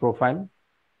payments profile.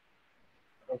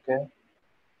 Okay.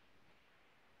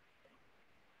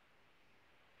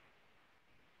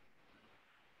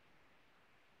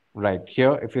 Right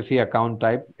here, if you see account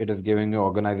type, it is giving you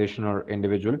organization or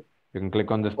individual. You can click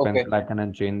on this pencil icon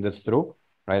and change this through,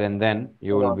 right? And then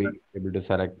you will be able to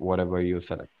select whatever you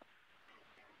select.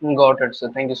 Got it,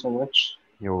 sir. Thank you so much.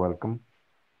 You're welcome.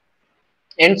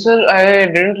 And sir, I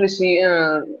didn't receive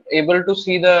able to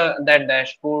see that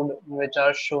dashboard which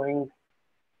are showing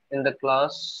in the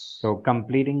class. So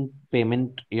completing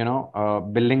payment,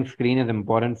 billing screen is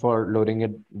important for loading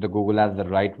it the Google Ads the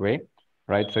right way,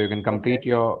 right? So you can complete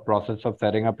your process of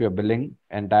setting up your billing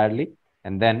entirely,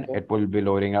 and then it will be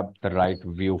loading up the right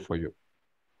view for you.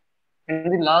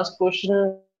 And the last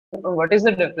question, what is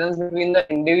the difference between the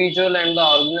individual and the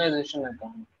organization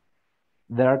account?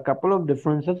 There are a couple of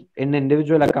differences. In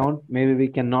individual account, maybe we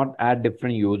cannot add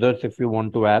different users if you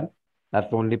want to add.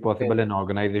 That's only possible Okay. in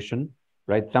organization,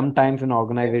 right? Sometimes in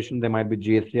organization there might be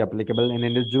GST applicable. In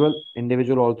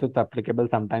individual also it's applicable.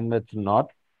 Sometimes it's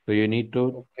not. So you need to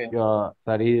Okay.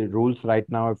 study rules right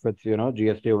now if it's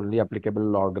GST only applicable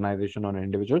in organization or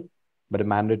individual. But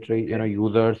mandatory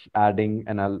users adding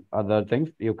and other things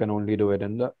you can only do it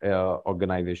in the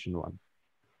organization one.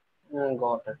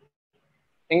 Got it.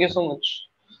 Thank you so much.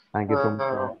 Thank you so much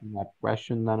for asking that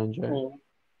question, Dhananjay. Hmm.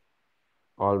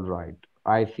 All right.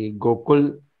 I see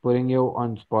Gokul putting you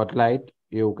on spotlight.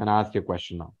 You can ask your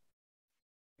question now.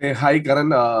 Hey, hi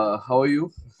Karan, how are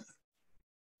you?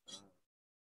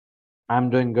 I'm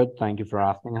doing good. Thank you for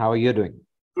asking. How are you doing?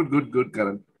 Good,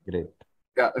 Karan. Great.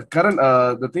 Yeah, Karan,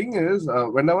 the thing is,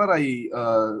 whenever I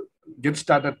get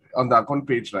started on the account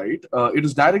page, right, it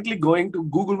is directly going to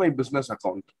Google My Business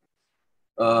account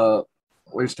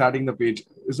while starting the page.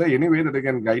 Is there any way that they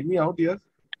can guide me out here?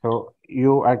 So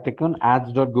you are clicking on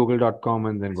ads.google.com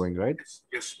and then going, right?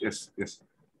 Yes.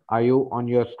 Are you on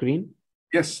your screen?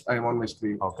 Yes, I am on my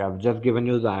screen. Okay, I've just given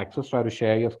you the access. Try to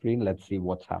share your screen. Let's see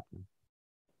what's happening.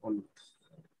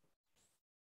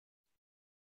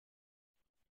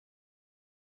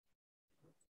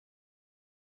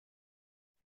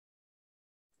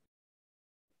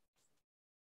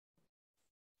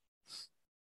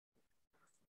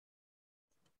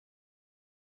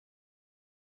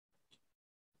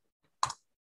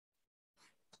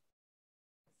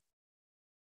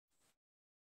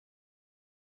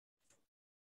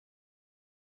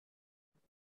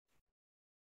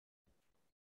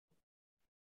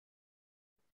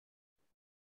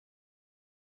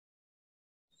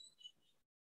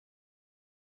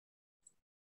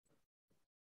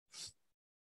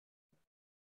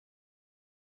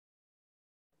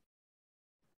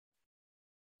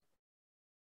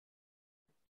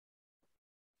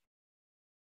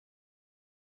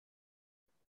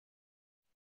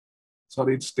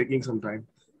 Sorry, it's taking some time.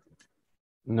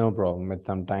 No problem. It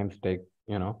sometimes take,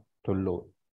 to load.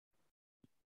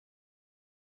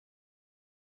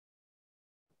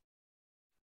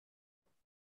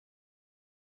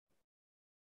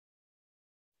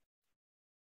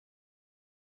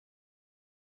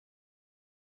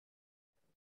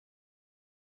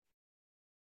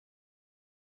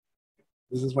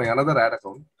 This is my another ad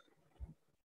account.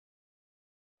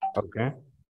 Okay.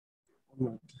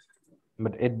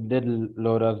 But it did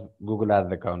load us Google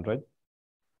Ads account, right?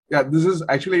 Yeah, this is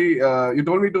actually, you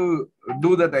told me to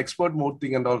do that expert mode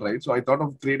thing and all, right? So I thought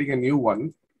of creating a new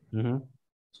one. Mm-hmm.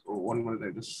 So 1 minute,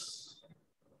 I just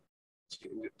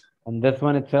change it. And this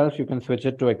one itself, you can switch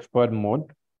it to expert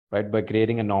mode, right? By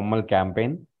creating a normal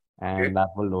campaign, and that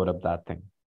will load up that thing.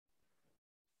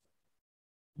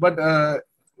 But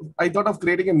I thought of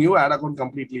creating a new ad account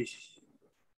completely.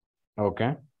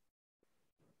 Okay.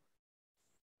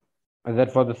 Is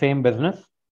that for the same business?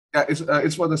 Yeah,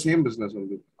 it's for the same business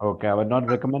only. Okay, I would not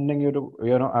recommending you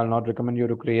to, I'll not recommend you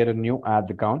to create a new ads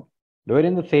account. Do it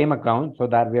in the same account so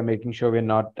that we are making sure we're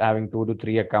not having 2 to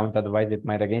 3 accounts. Otherwise, it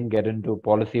might again get into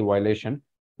policy violation,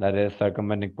 that is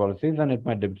circumventing policies, and it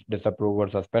might disapprove or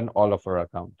suspend all of our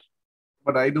accounts.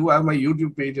 But I do have my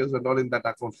YouTube pages and all in that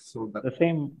account. So that the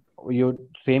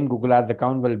same Google Ads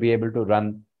account will be able to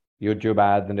run YouTube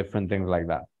ads and different things like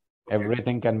that. Okay.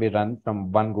 Everything can be run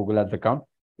from one Google Ads account,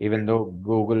 even though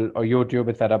Google or YouTube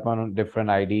is set up on a different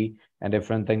ID and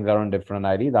different things are on different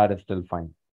ID, that is still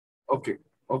fine. Okay,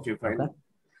 fine. Okay.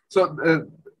 So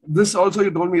this also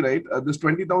you told me, right? This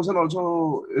 20,000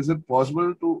 also, is it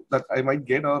possible to that I might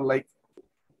get, or like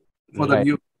for the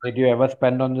new? Did you ever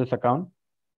spend on this account?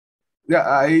 Yeah,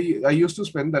 I used to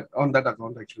spend that on that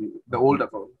account actually, the old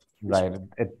account. Right.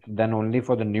 It's then only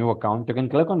for the new account. You can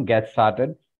click on Get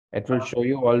Started. It will show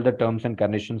you all the terms and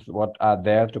conditions what are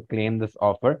there to claim this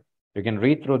offer. You can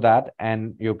read through that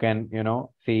and you can,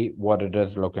 see what it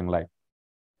is looking like.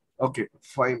 Okay,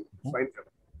 fine. Thank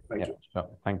you. Sure.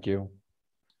 Thank you.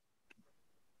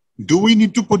 Do we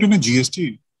need to put in a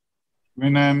GST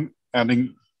when I'm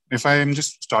adding, if I am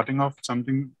just starting off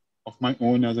something of my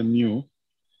own as a new,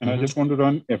 and I just want to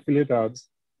run affiliate ads,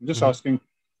 I'm just asking.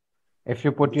 If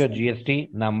you put your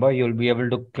GST number, you'll be able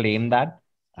to claim that.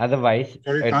 Otherwise,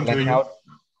 it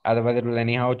will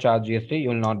anyhow charge GST. You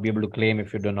will not be able to claim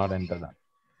if you do not enter that.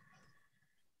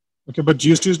 Okay, but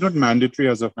GST is not mandatory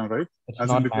as of now, right? It's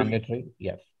not mandatory.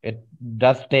 Yes, it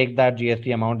does take that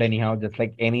GST amount anyhow, just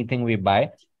like anything we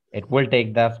buy. It will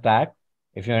take the stack.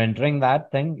 If you're entering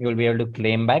that thing, you'll be able to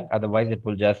claim back. Otherwise, it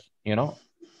will just,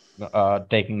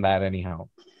 taking that anyhow.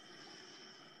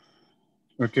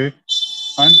 Okay.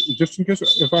 And just in case,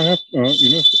 if I have, 3,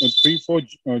 4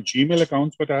 Gmail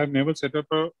accounts, but I have never set up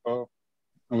a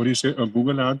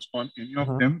Google Ads on any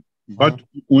of them, but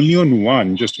only on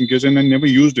one, just in case, and I never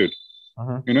used it.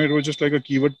 It was just like a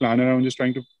keyword planner. I'm just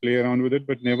trying to play around with it,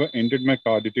 but never entered my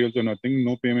card details or nothing.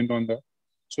 No payment on that.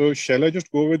 So shall I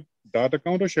just go with that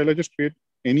account, or shall I just create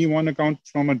any one account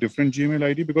from a different Gmail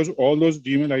ID? Because all those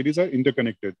Gmail IDs are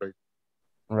interconnected, right?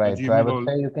 Right. So I would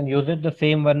say you can use it the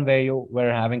same one where you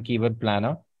were having keyword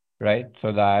planner, right?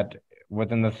 So that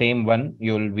within the same one,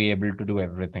 you'll be able to do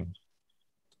everything.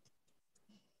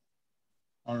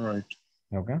 All right.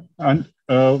 Okay. And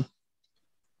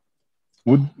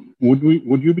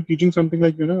would you be teaching something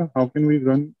like, how can we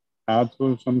run ads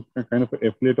or some kind of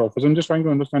affiliate offers? I'm just trying to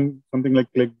understand something like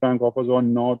ClickBank offers or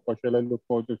not, or shall I look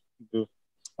for the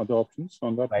other options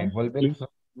on that Right. one, We'll be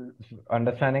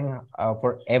understanding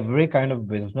for every kind of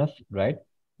business, right?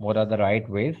 What are the right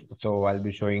ways? So I'll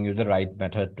be showing you the right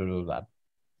method to do that.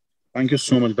 Thank you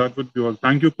so much. That would be all.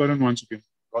 Thank you, Karan, once again.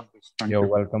 God bless. Thank You're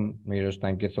you. welcome, Meerush.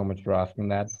 Thank you so much for asking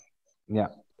that. Yeah.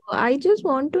 I just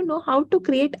want to know how to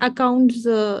create accounts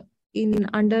in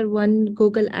under one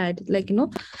Google ad,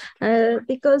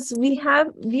 because we are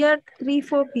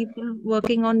 3-4 people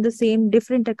working on the same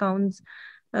different accounts.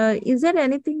 Is there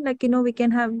anything we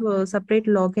can have separate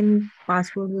login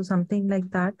passwords or something like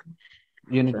that?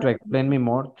 You need to explain me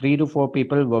more. 3 to 4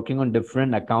 people working on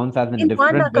different accounts as in In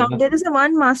one different account, business. there is a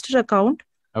one master account.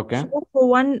 Okay. So for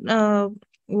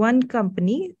one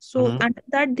company, so under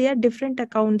that there are different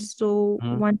accounts. So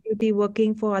one will be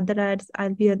working for other ads.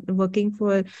 I'll be working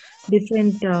for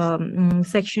different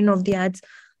section of the ads.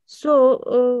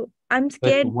 So I'm So it's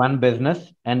scared. one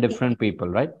business and different people,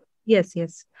 right? Yes,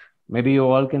 yes. Maybe you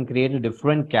all can create a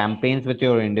different campaigns with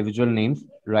your individual names,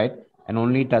 right? And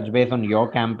only touch base on your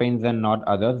campaigns and not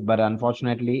others. But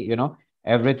unfortunately,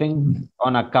 everything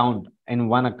on account, in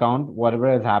one account,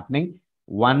 whatever is happening,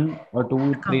 1 or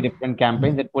 2, 3 different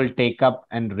campaigns, it will take up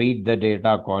and read the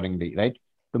data accordingly, right?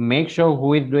 To make sure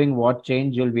who is doing what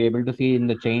change, you'll be able to see in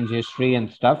the change history and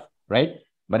stuff, right?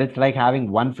 But it's like having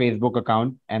one Facebook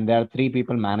account and there are 3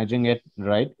 people managing it,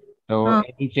 right? So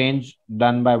any change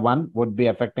done by one would be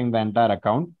affecting the entire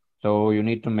account. So you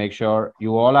need to make sure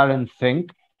you all are in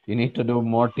sync. You need to do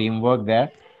more teamwork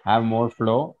there, have more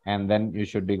flow, and then you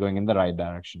should be going in the right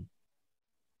direction.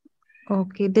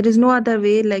 Okay, there is no other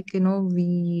way,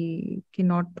 we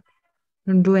cannot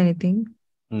do anything.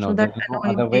 No, So that there's no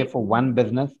other way for one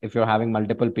business. If you're having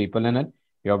multiple people in it,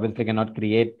 you obviously cannot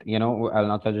create, I'll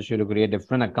not suggest you to create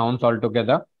different accounts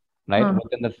altogether, right?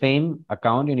 Within the same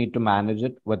account, you need to manage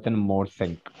it within more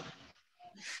sync.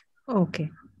 Okay.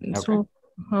 Okay. So,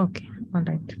 okay. All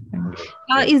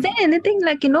right. Is there anything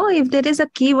if there is a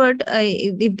keyword,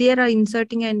 if they are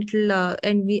inserting and it'll,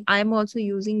 I'm also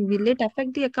using, will it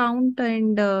affect the account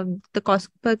and the cost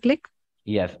per click?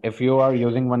 Yes, if you are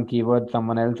using one keyword,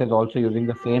 someone else is also using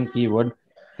the same keyword,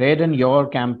 say it in your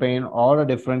campaign or a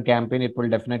different campaign, it will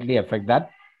definitely affect that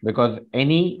because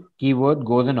any keyword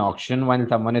goes in auction when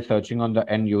someone is searching on the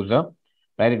end user,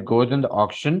 right? It goes in the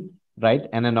auction, right?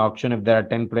 And an auction, if there are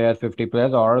 10 players, 50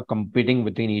 players, or competing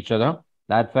within each other.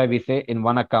 That's why we say in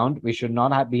one account, we should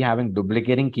not be having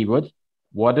duplicating keywords.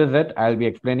 What is it? I'll be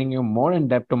explaining you more in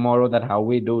depth tomorrow that how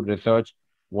we do research,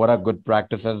 what are good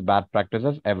practices, bad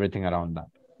practices, everything around that.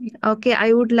 Okay,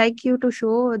 I would like you to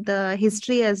show the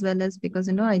history as well as because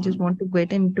I just want to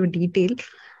get into detail.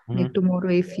 Like tomorrow,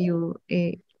 if you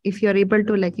are able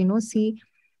to see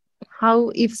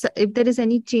how if there is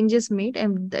any changes made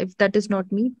and if that is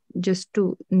not me, just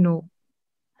to know.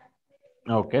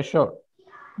 Okay, sure.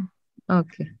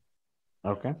 Okay.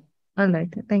 Okay. All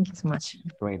right. Thank you so much.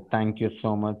 Great. Thank you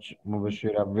so much,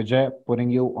 Mubashira. Vijay, putting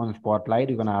you on spotlight,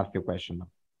 you're going to ask your question now.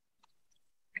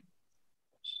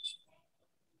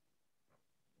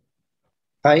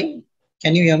 Hi,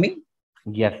 can you hear me?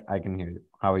 Yes, I can hear you.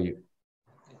 How are you?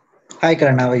 Hi,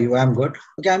 Karan. How are you? I'm good.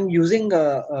 Okay, I'm using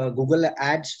Google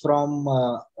Ads from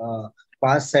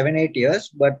past 7-8 years,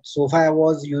 but so far I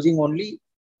was using only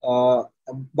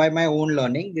by my own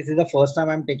learning. This is the first time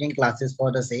I'm taking classes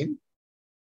for the same.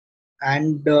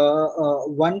 And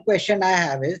one question I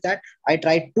have is that I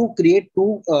tried to create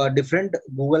 2 different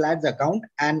Google Ads account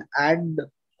and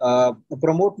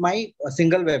promote my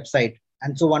single website.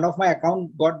 And so one of my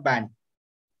account got banned.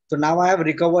 So now I have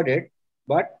recovered it.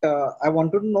 But I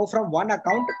wanted to know from one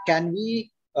account, can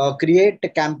we create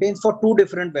campaigns for 2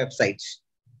 different websites?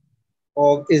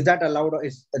 Or is that allowed or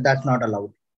is that's not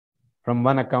allowed? From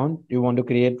one account, you want to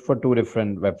create for two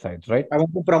different websites, right? I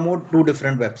want to promote two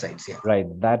different websites. Yeah. Right.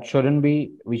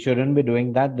 We shouldn't be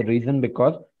doing that. The reason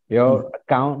because your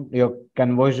account, your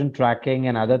conversion tracking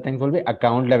and other things will be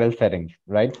account level settings,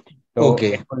 right? So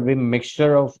Okay. it will be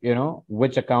mixture of,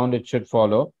 which account it should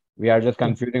follow. We are just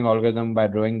confusing algorithm by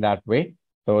doing that way.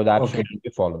 So that Okay. shouldn't be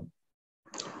followed.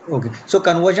 Okay. So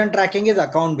conversion tracking is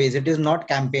account based. It is not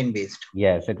campaign based.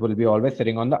 Yes, it will be always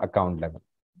sitting on the account level.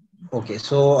 Okay.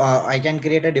 So I can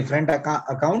create a different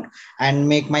account and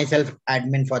make myself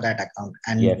admin for that account.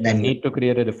 And Yes, you then need to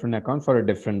create a different account for a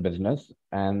different business,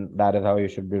 and that is how you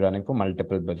should be running for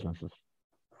multiple businesses.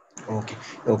 Okay.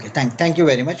 Okay. Thank you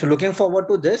very much. Looking forward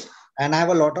to this. And I have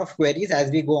a lot of queries as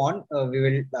we go on. We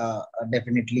will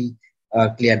definitely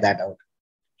clear that out.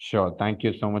 Sure. Thank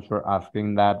you so much for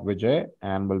asking that, Vijay,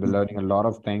 and we'll be learning a lot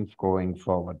of things going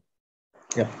forward.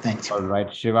 Yep. Thanks. All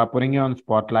right, Shiva, putting you on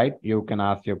spotlight, you can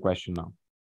ask your question now.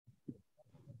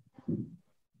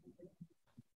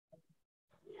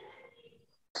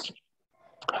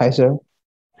 Hi, sir.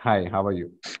 Hi, how are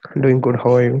you? Doing good.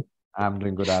 How are you? I'm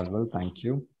doing good as well. Thank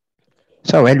you.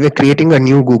 So, while we're creating a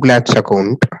new Google Ads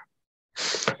account,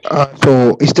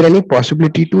 so is there any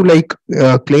possibility to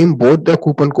claim both the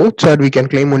coupon codes, or we can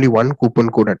claim only one coupon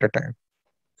code at a time?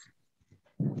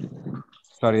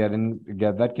 Sorry, I didn't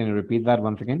get that. Can you repeat that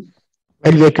once again?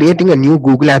 While we're creating a new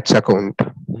Google Ads account,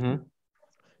 Mm-hmm.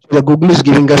 the Google is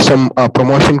giving us some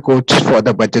promotion codes for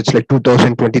the budgets like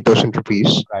 2,000, 20,000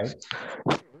 rupees. Right. Is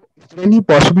there any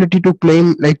possibility to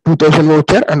claim like 2,000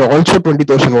 voucher and also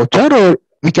 20,000 voucher, or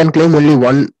we can claim only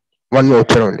one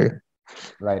voucher only?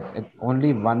 Right. It's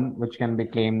only one which can be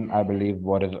claimed, I believe,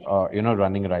 what is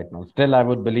running right now. Still, I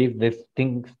would believe this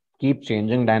things keep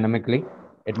changing dynamically.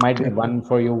 It might be one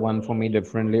for you, one for me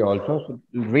differently also. So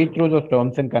read through those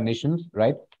terms and conditions,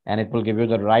 right? And it will give you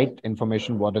the right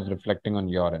information what is reflecting on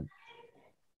your end.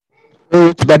 So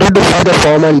it's better to fill the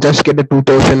form and just get the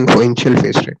 2,000 for initial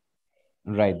phase, right?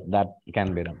 Right. That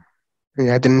can be done.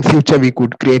 Yeah, then in future we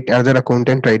could create another account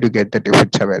and try to get that if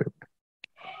it's available.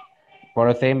 For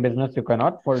a same business, you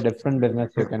cannot. For a different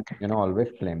business, you can, always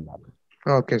claim that.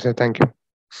 Okay, sir. Thank you.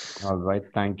 All right.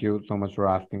 Thank you so much for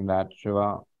asking that,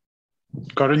 Shiva.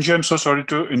 Karan Ji, I'm so sorry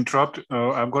to interrupt.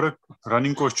 I've got a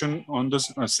running question on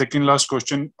this second last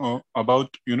question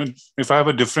about, if I have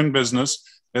a different business,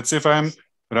 let's say if I'm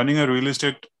running a real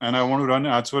estate and I want to run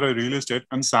ads for a real estate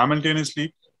and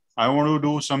simultaneously I want to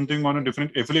do something on a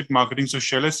different affiliate marketing. So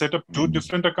shall I set up two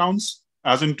different accounts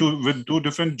as in with two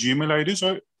different Gmail IDs,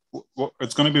 or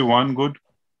it's going to be one good?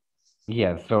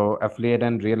 Yes. So affiliate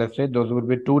and real estate, those would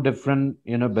be two different,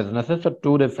 businesses. So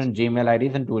two different Gmail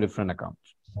IDs and two different accounts.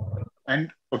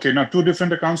 And okay, now two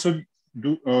different accounts. So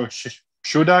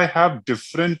should I have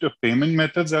different payment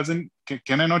methods? As in,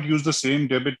 can I not use the same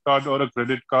debit card or a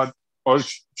credit card, or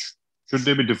should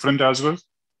they be different as well?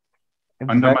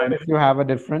 It's better if you have a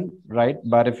different, right?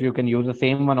 But if you can use the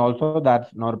same one also,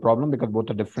 that's not a problem because both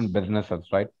are different businesses,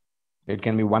 right? It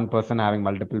can be one person having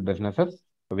multiple businesses,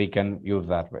 so we can use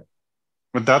that way.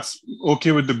 But that's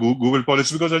okay with the Google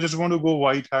policy, because I just want to go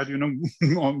white hat, be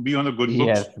on the good books.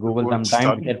 Yes, Google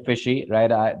sometimes get fishy, right?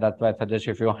 That's why I suggest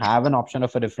if you have an option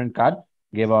of a different card,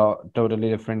 give a totally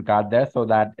different card there so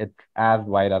that it's as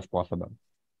wide as possible.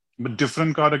 But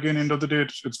different card again, end of the day,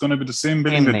 it's going to be the same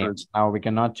billing address. Now we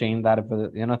cannot change that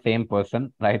if same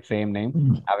person, right? Same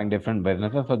name, having different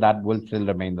businesses, so that will still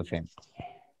remain the same.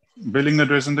 Billing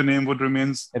address and the name would remain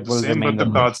the same, but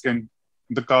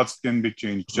the cards can be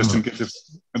changed just in case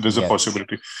if there's a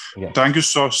possibility. Yes. Thank you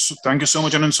so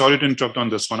much, and I'm sorry to interrupt on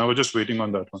this one. I was just waiting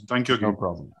on that one. Thank you again. No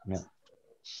problem. Yeah.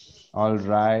 All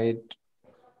right.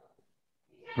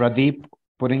 Pradeep,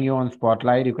 putting you on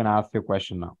spotlight, you can ask your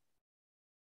question now.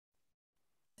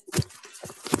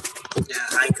 Yeah,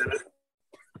 hi, Karan.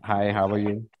 Hi, how are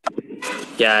you?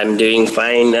 Yeah, I'm doing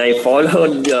fine. I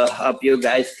followed up you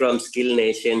guys from Skill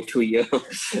Nation to you.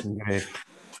 Great.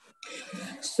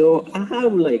 So I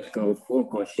have four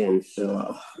questions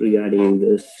regarding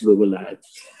this Google Ads.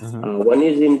 One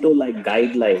is into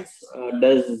guidelines.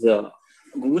 Does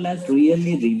Google Ads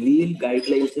really reveal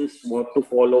guidelines as what to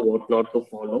follow, what not to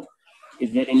follow?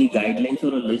 Is there any guidelines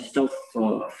or a list of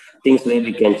things where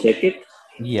we can check it?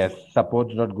 Yes,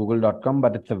 support.google.com,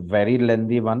 but it's a very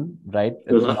lengthy one, right?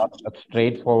 It's not a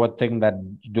straightforward thing that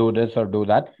do this or do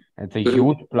that. It's a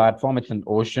huge platform. It's an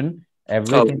ocean.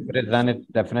 Everything that is done,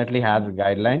 it definitely has a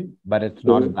guideline, but it's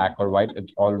not black or white.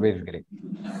 It's always gray.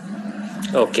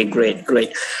 Okay, great.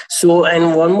 So,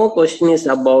 and one more question is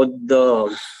about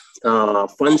the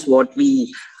funds what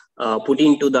we put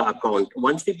into the account.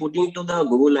 Once we put into the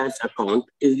Google Ads account,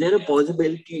 is there a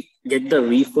possibility to get the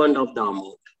refund of the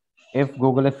amount? if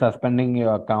Google is suspending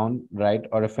your account, right,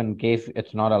 or if in case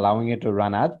it's not allowing you to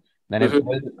run ads, then it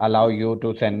will allow you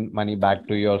to send money back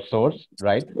to your source,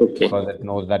 right? Okay. Because it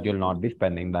knows that you'll not be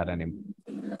spending that anymore.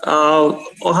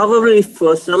 However, if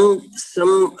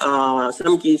some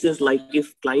cases, like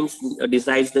if clients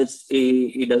decides that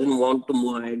he doesn't want to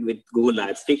move ahead with Google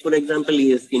Ads, take for example,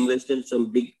 he has invested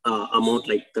some big amount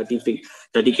like 30K,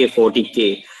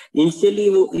 40K.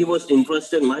 Initially, he was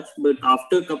interested much, but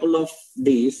after a couple of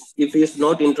days, if he is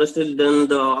not interested, then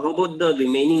how about the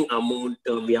remaining amount?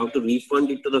 We have to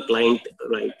refund it to the client,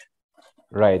 right?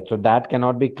 Right. So that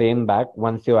cannot be claimed back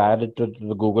once you add it to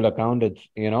the Google account. It's,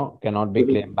 cannot be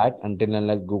claimed back until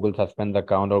unless Google suspends the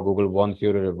account or Google wants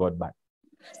you to revert back.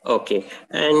 Okay.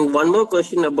 And one more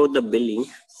question about the billing.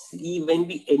 See, when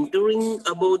we entering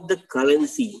about the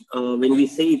currency, when we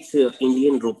say it's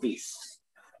Indian rupees,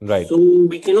 right? So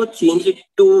we cannot change it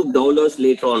to dollars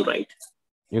later on, right?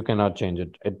 You cannot change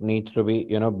it. It needs to be,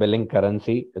 billing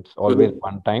currency. It's always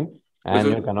one time, and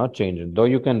you cannot change it. Though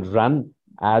you can run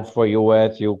ads for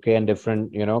US, UK, and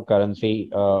different, currency,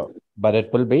 but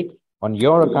it will be on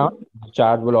your account. The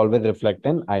charge will always reflect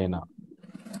in INR.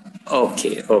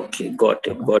 Okay, got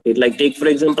it. Like, take for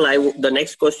example, the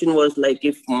next question was like,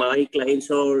 if my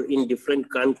clients are in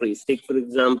different countries, take for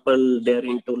example, they're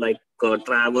into like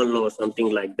travel or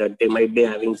something like that. They might be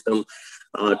having some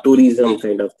tourism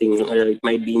kind of thing. It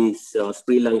might be in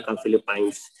Sri Lanka,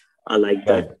 Philippines, like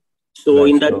that. So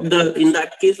in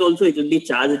that case also, it will be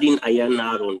charged in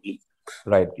INR only.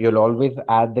 Right. You'll always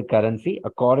add the currency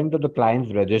according to the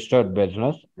client's registered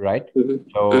business, right?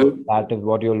 So that is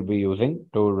what you'll be using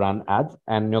to run ads,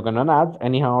 and you can run ads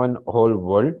anyhow in whole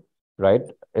world, right?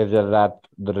 It's just that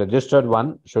the registered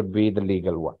one should be the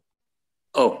legal one.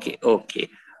 Okay.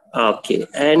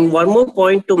 And one more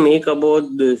point to make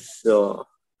about this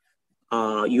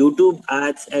YouTube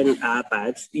ads and app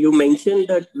ads. You mentioned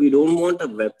that we don't want a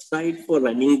website for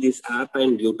running this app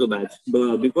and YouTube ads,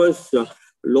 because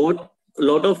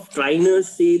lot of trainers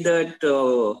say that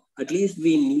at least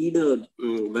we need a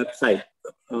website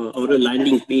or a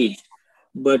landing page.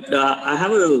 But I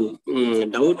have a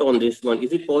doubt on this one.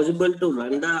 Is it possible to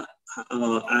run the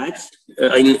ads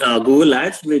in Google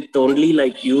Ads with only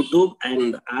like YouTube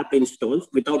and app installs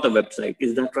without a website?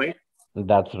 Is that right?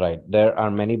 That's right. There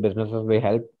are many businesses we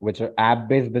help, which are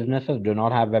app-based businesses, do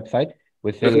not have website.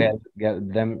 We still help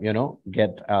get them,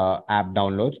 get app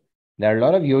downloads. There are a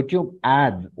lot of YouTube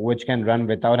ads which can run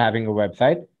without having a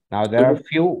website. Now there are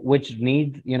few which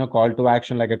need, call to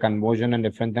action like a conversion and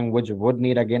different thing, which would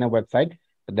need again a website.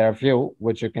 But there are few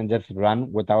which you can just run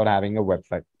without having a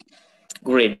website.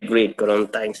 Great, Karan.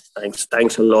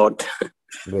 Thanks a lot.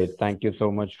 Great. Thank you so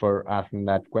much for asking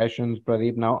that questions,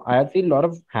 Pradeep. Now, I see a lot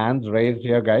of hands raised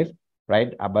here, guys,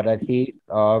 right? But I see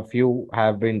a few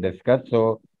have been discussed.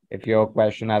 So if your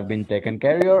question has been taken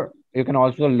care of, you can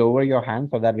also lower your hand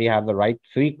so that we have the right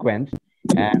sequence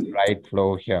and right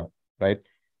flow here, right?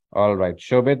 All right.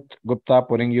 Shobit Gupta,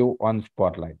 putting you on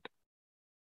spotlight.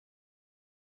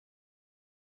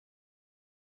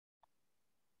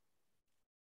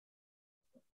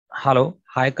 Hello.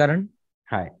 Hi, Karan.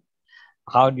 Hi.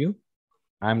 How are you?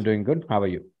 I'm doing good. How are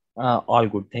you? All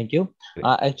good. Thank you.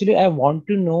 Actually, I want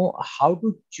to know how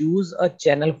to choose a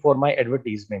channel for my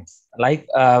advertisements. Like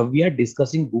we are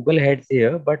discussing Google Ads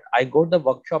here, but I got the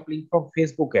workshop link from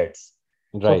Facebook Ads.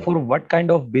 Right. So for what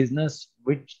kind of business,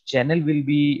 which channel will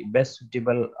be best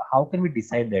suitable? How can we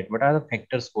decide that? What are the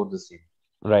factors for the same?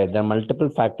 Right. There are multiple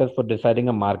factors for deciding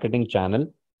a marketing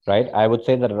channel, right? I would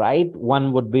say the right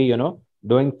one would be,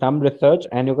 doing some research,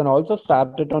 and you can also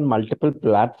start it on multiple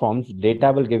platforms.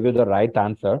 Data will give you the right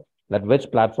answer that which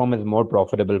platform is more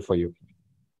profitable for you.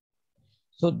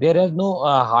 So there is no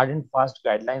hard and fast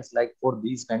guidelines like for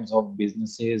these kinds of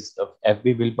businesses,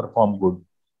 FB will perform good.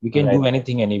 We can do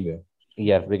anything anywhere.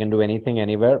 Yes, we can do anything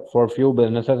anywhere. For few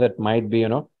businesses, it might be,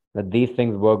 that these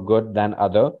things work good than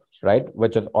other, right?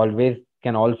 Which is always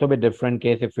can also be different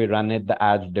case if we run it the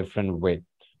ads different way,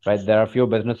 right? There are few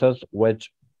businesses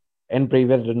which in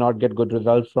previous did not get good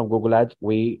results from Google Ads.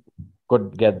 We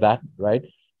could get that, right?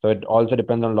 So it also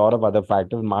depends on a lot of other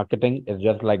factors. Marketing is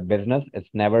just like business. It's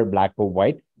never black or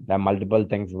white. There are multiple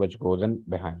things which goes in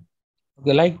behind.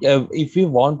 Okay, like if we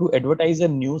want to advertise a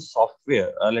new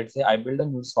software, let's say I build a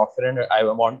new software and I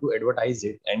want to advertise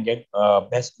it and get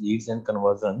best leads and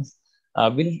conversions.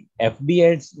 Will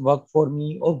FB ads work for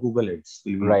me or Google ads?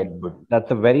 Will right. Good.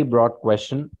 That's a very broad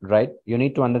question, right? You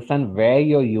need to understand where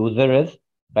your user is,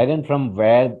 right? And from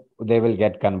where they will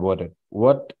get converted.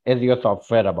 What is your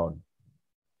software about?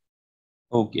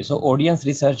 Okay, so audience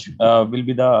research will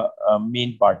be the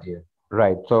main part here.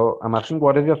 Right. So I'm asking,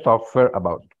 what is your software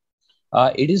about?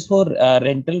 It is for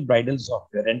rental bridal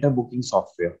software, rental booking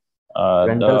software.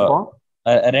 Rental The for?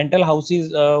 rental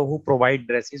houses who provide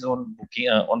dresses on booking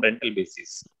on rental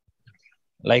basis,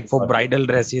 like for Got you. bridal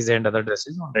dresses and other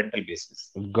dresses on rental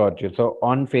basis. Got you. So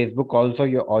on Facebook also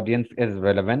your audience is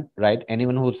relevant, right?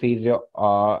 Anyone who sees your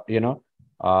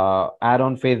ad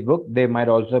on Facebook, they might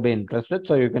also be interested.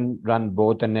 So you can run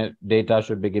both and data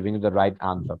should be giving you the right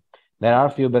answer. There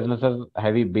are few businesses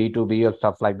heavy B2B or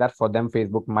stuff like that. For them,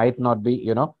 Facebook might not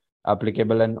be,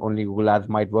 applicable and only Google ads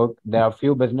might work. There are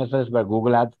few businesses where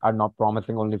Google ads are not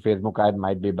promising, only Facebook ad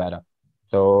might be better.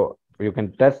 So you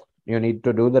can test, you need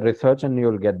to do the research and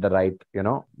you'll get the right,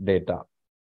 data.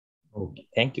 Okay,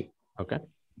 thank you. Okay.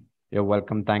 You're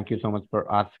welcome. Thank you so much for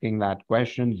asking that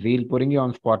question. Zeel, putting you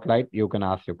on spotlight, you can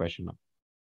ask your question now.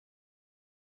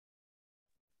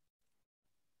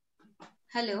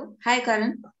 Hello. Hi,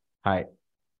 Karan. Hi.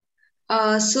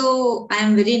 So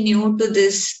I'm very new to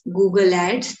this Google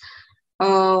Ads,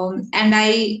 and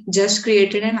I just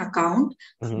created an account.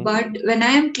 But when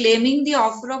I am claiming the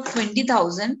offer of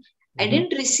 20,000, I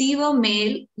didn't receive a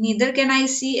mail. Neither can I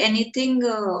see anything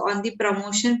on the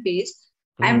promotion page.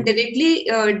 I'm directly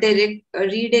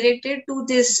redirected to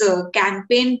this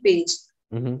campaign page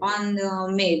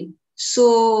on mail.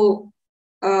 So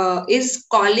is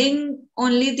calling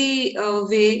only the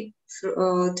way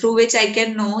through which I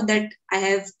can know that I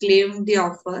have claimed the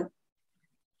offer?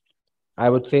 I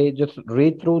would say just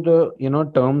read through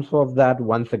the, terms of that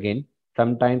once again.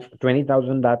 Sometimes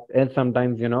 20,000, that is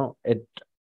sometimes, it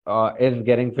is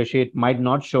getting fishy. It might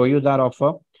not show you that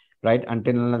offer, right?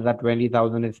 Until unless that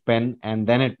 20,000 is spent, and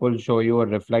then it will show you or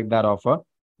reflect that offer.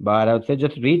 But I would say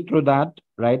just read through that,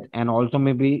 right? And also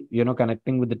maybe,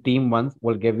 connecting with the team once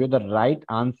will give you the right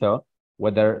answer,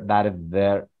 whether that is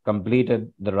there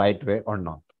completed the right way or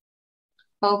not.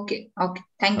 Okay.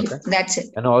 Thank you. Okay. That's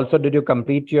it. And also, did you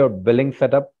complete your billing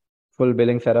setup? Full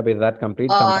billing setup, is that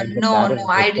complete? Sometimes if No, that is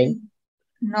I missing. didn't.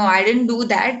 No, I didn't do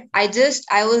that. I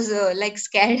was like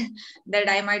scared that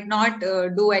I might not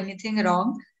do anything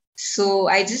wrong. So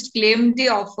I just claimed the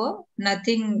offer.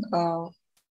 Nothing,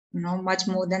 much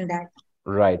more than that.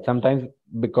 Right. Sometimes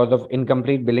because of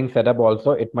incomplete billing setup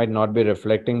also, it might not be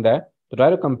reflecting there. So try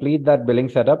to complete that billing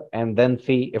setup and then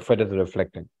see if it is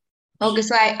reflecting. Okay,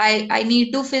 so I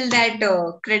need to fill that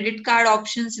credit card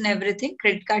options and everything,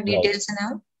 credit card details and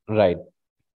all. Right.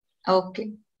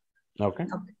 Okay. Okay.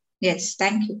 Yes,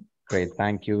 thank you. Great.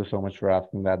 Thank you so much for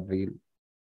asking that, Zeel.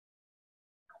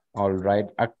 All right.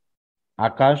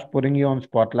 Akash, putting you on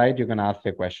spotlight, you can ask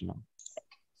your question now.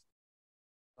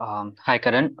 Hi,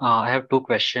 Karan. I have two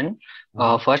questions.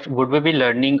 First, would we be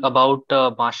learning about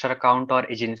master account or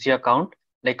agency account,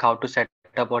 like how to set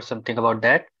up or something about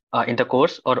that in the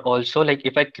course? Or also, like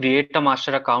if I create a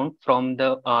master account from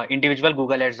the individual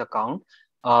Google Ads account,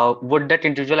 would that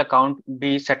individual account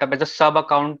be set up as a sub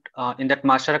account in that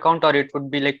master account, or it would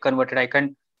be like converted?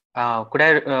 Could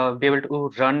I be able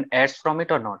to run ads from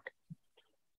it or not?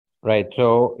 Right.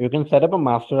 So you can set up a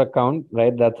master account,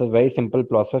 right? That's a very simple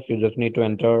process. You just need to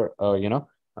enter,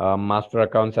 master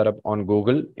account setup on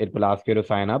Google. It will ask you to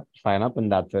sign up,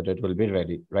 and that's it. It will be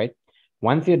ready, right?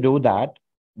 Once you do that,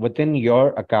 within your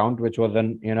account, which was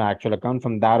an, actual account,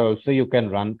 from that also you can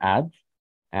run ads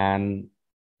and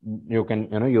you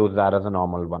can, use that as a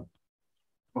normal one.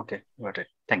 Okay, got it.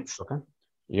 Thanks. Okay.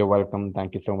 You're welcome.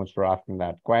 Thank you so much for asking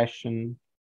that question.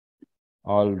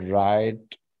 All right.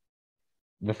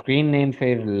 The screen name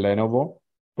says Lenovo.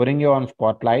 Putting you on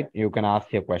spotlight, you can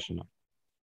ask your question now.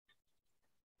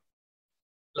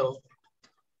 Hello.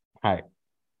 Hi.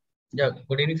 Yeah,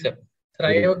 good evening, sir. Sir,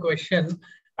 I have a question.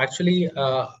 Actually,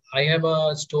 I have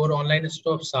a store, online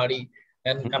store of sari,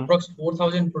 and approx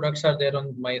 4,000 products are there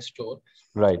on my store.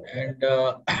 Right. And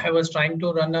I was trying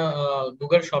to run a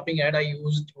Google shopping ad. I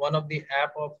used one of the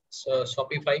app of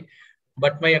Shopify,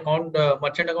 but my account,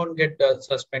 merchant account, get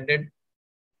suspended.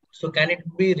 So can it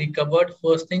be recovered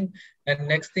first thing? And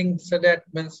next thing, so that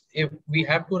means if we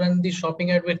have to run the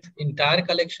shopping ad with entire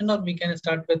collection, or we can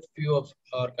start with few of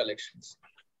our collections.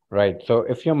 Right. So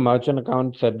if your merchant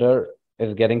account setter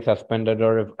is getting suspended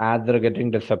or if ads are getting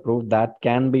disapproved, that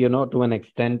can be, to an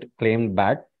extent claimed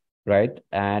back, right?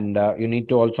 And you need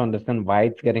to also understand why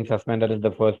it's getting suspended in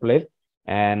the first place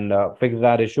and fix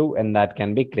that issue, and that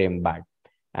can be claimed back.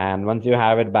 And once you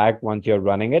have it back, once you're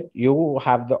running it, you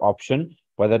have the option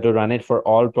whether to run it for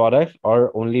all products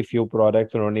or only few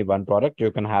products or only one product.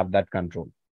 You can have that control.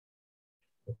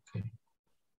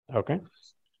 Okay.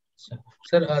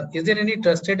 Sir, is there any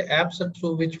trusted apps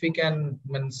through which we can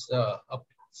run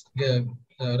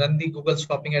the Google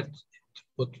shopping at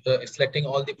selecting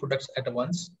all the products at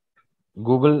once?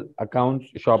 Google accounts,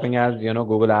 shopping ads,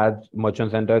 Google Ads,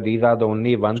 Merchant Center, these are the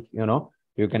only ones,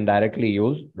 you can directly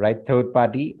use, right? Third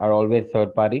party are always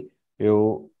third party.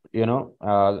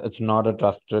 It's not a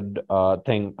trusted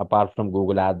thing apart from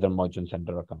Google Ads and Merchant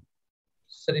Center account.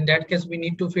 So in that case, we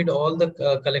need to feed all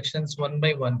the collections one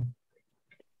by one.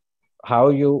 How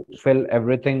you fill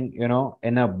everything,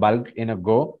 in a bulk, in a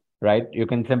go, right? You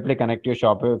can simply connect your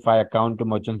Shopify account to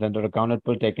Merchant Center account. It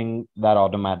will taking that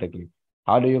automatically.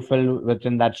 How do you fill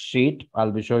within that sheet?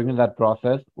 I'll be showing you that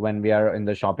process when we are in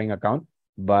the shopping account.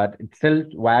 But it's still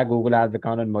via Google Ads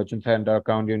account and Merchant Center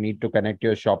account, you need to connect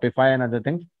your Shopify and other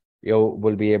things. You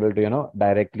will be able to,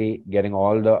 directly getting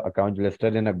all the accounts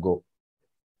listed in a go.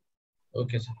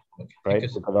 Okay, sir. Okay. Right?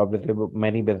 Because obviously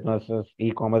many businesses,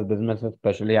 e-commerce businesses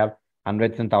especially, have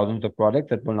hundreds and thousands of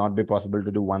products. It will not be possible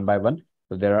to do one by one.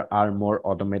 So there are more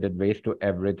automated ways to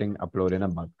everything upload in a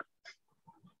bulk.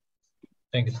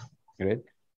 Thank you. Great.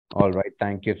 All right.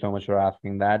 Thank you so much for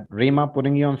asking that. Rima,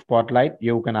 putting you on spotlight,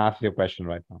 you can ask your question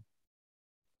right now.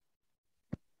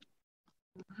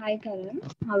 Hi, Karan.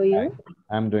 How are you?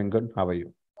 I'm doing good. How are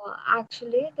you?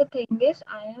 Actually, the thing is,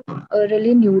 I am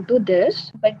really new to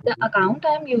this, but the account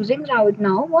I'm using right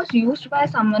now was used by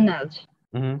someone else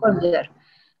earlier.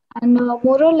 And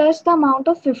more or less, the amount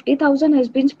of 50,000 has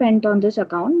been spent on this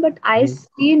account, but I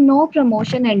see no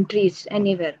promotion entries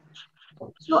anywhere.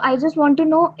 So I just want to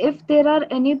know if there are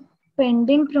any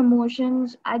pending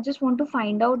promotions. I just want to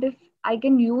find out if I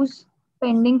can use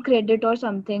pending credit or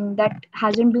something that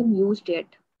hasn't been used yet.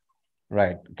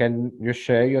 Right. Can you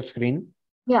share your screen?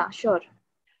 Yeah, sure.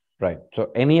 Right.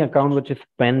 So any account which is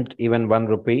spent even 1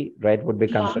 rupee, right, would be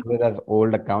considered as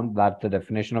old account. That's the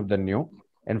definition of the new.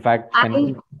 In fact,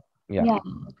 spending, Yeah.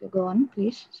 Okay, go on,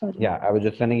 please. Sorry. yeah, I was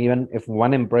just saying, even if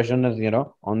one impression is,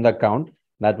 on the account,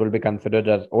 that will be considered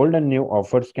as old, and new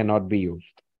offers cannot be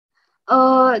used.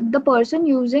 The person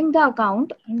using the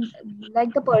account,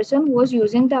 like the person who was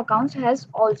using the accounts, has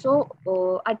also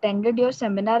attended your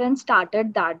seminar and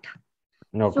started that.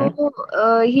 Okay.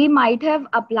 So he might have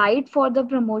applied for the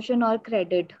promotion or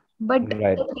credit, but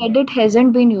Right. the credit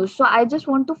hasn't been used. So I just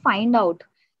want to find out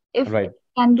if Right. it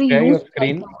can be Share your used like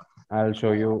screen. that. I'll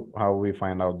show you how we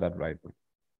find out that right now.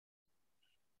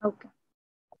 Okay.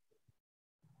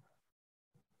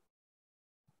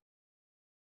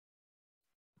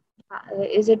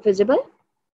 Is it visible?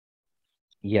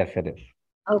 Yes, it is.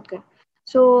 Okay.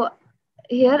 So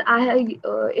here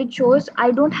it shows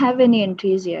I don't have any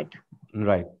entries yet.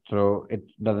 Right. So it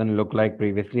doesn't look like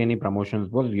previously any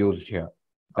promotions was used here.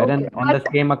 Right. Okay, And on the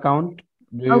same account,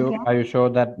 Okay. are you sure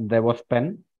that there was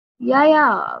pen?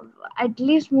 Yeah. At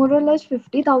least more or less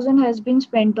 50,000 has been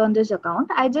spent on this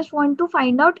account. I just want to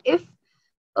find out if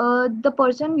the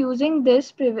person using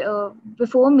this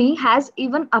before me has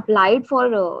even applied for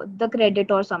the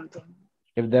credit or something.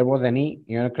 If there was any,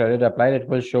 credit applied, it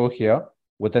will show here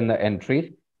within the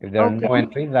entries. If there are no Okay.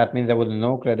 entries, that means there was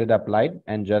no credit applied,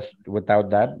 and just without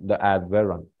that, the ads were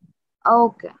run.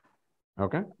 Okay.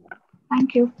 Okay.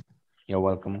 Thank you. You're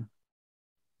welcome.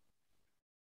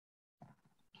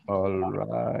 All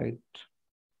right.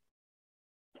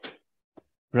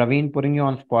 Praveen, putting you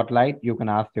on spotlight, you can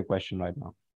ask your question right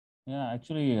now. Yeah,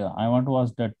 actually, I want to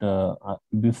ask that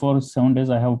before 7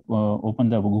 days, I have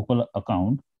opened the Google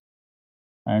account.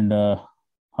 And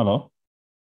hello?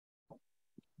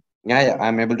 Yeah,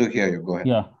 I'm able to hear you. Go ahead.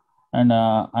 Yeah. And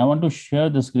I want to share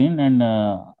the screen, and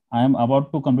I am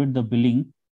about to complete the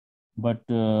billing. But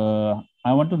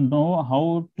I want to know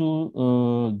how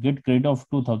to get credit of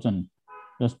 2,000.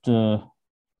 Just you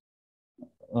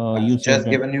said Just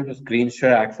that. given you the screen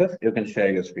share access, you can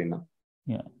share your screen now.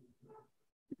 Yeah.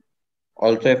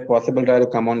 Also, if possible, try to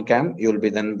come on cam. You'll be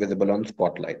then visible on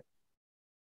spotlight.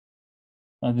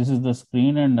 This is the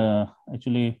screen, and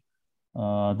actually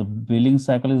the billing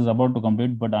cycle is about to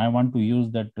complete, but I want to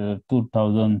use that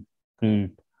 2,000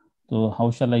 credit. So how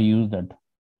shall I use that?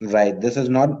 Right. This is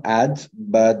not ads,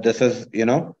 but this is,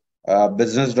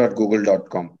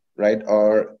 business.google.com, right?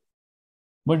 Or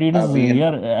But it is we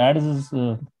here, ads is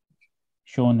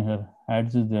shown here.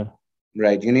 Ads is there.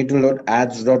 right. You need to load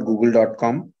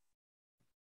ads.google.com.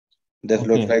 This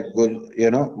looks Okay. like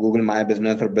Google My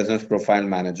Business or Business Profile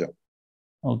Manager.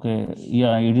 Okay.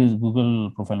 Yeah, it is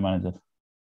Google Profile Manager.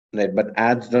 Right. But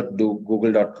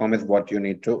ads.google.com is what you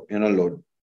need to, load.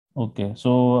 Okay.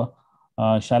 So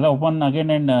shall I open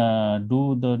again and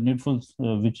do the needful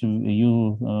which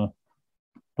you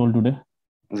told today?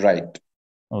 Right.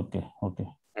 Okay. Okay.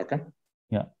 Okay.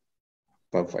 Yeah.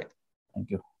 Perfect.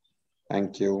 Thank you.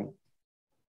 Thank you.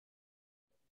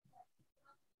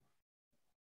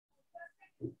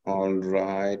 All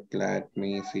right. Let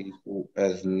me see who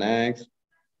is next.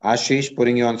 Ashish,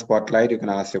 putting you on spotlight, you can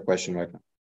ask your question right now.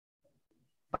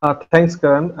 Thanks,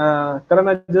 Karan. Karan,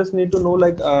 I just need to know,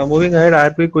 like, moving ahead,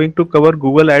 are we going to cover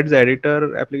Google Ads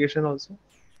editor application also?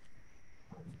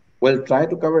 We'll try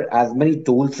to cover as many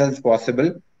tools as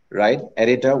possible, right?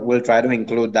 Editor, we'll try to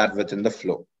include that within the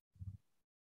flow.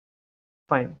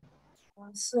 Fine.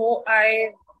 So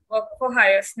I work for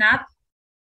Hire Snap.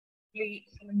 We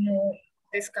know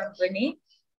this company.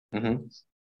 Mm-hmm.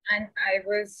 And I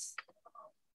was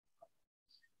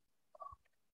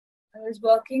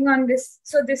working on this.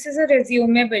 So this is a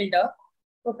resume builder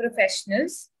for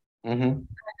professionals. Mm-hmm.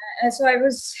 So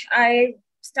I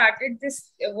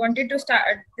wanted to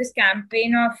start this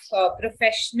campaign of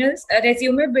professionals, a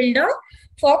resume builder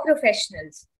for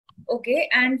professionals. Okay,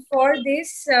 and for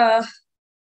this,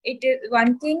 it is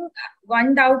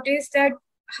one doubt is that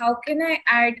how can I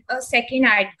add a second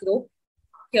ad group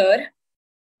here?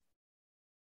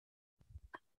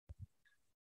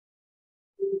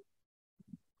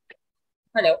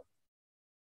 Hello.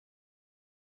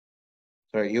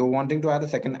 So you're wanting to add a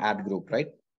second ad group, right?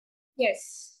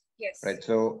 Yes. Yes. Right.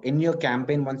 So in your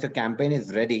campaign, once your campaign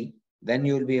is ready, then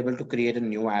you'll be able to create a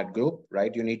new ad group,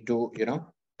 right? You need to,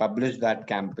 publish that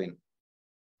campaign.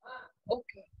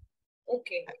 Okay.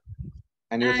 Okay.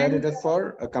 And you said it is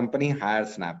for a company Hire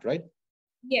Snap, right?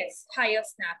 Yes, Hire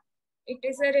Snap. It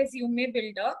is a resume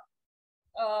builder,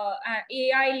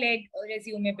 AI-led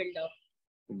resume builder.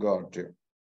 Got you.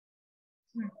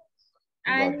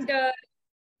 And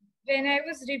when I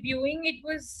was reviewing, it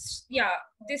was,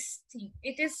 this thing.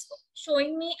 It is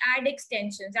showing me ad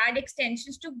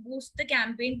extensions to boost the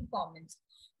campaign performance.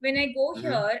 When I go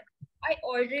here, I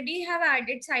already have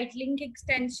added site link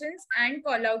extensions and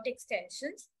call out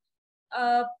extensions.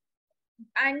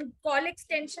 And call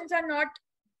extensions are not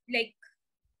like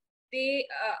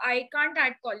I can't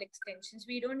add call extensions.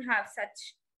 We don't have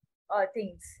such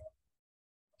things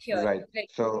here. Right.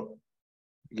 So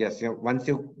yes, once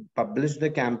you publish the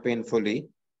campaign fully,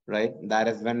 right, that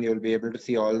is when you'll be able to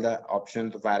see all the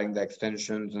options of adding the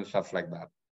extensions and stuff like that.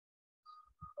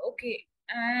 Okay.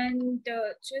 And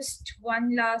just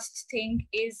one last thing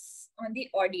is on the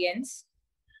audience,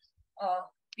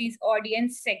 these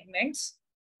audience segments.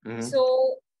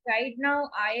 So right now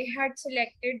I had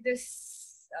selected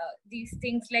these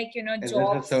things like, Is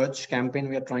jobs. this a search campaign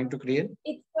we are trying to create?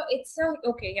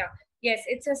 Yes,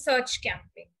 it's a search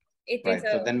campaign. Right.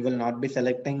 So then we'll not be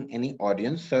selecting any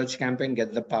audience. Search campaign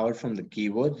gets the power from the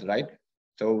keywords, right?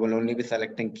 So we'll only be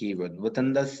selecting keywords.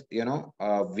 Within this,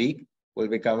 week, we'll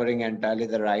be covering entirely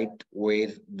the right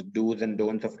ways, the do's and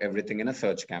don'ts of everything in a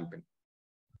search campaign.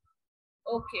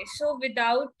 Okay. So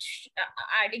without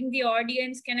adding the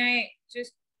audience, can I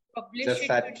just publish Just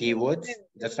it? add keywords,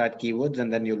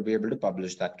 and then you'll be able to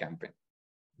publish that campaign.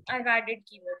 I've added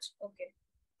keywords. Okay.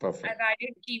 Perfect. I've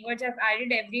added keywords. I've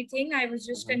added everything. I was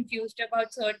just confused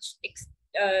about search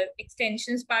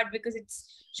extensions part because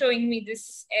it's showing me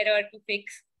this error to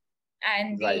fix.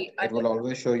 And right. It will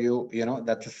always show you,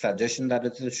 that's a suggestion that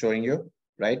it is showing you,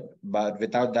 right? But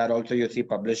without that also you see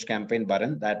publish campaign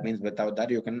button. That means without that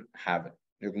you can have it.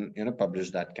 You can, publish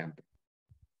that campaign.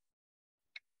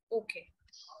 Okay.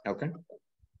 Okay.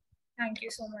 Thank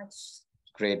you so much.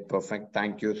 Great. Perfect.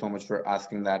 Thank you so much for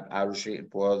asking that, Arushi.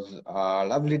 It was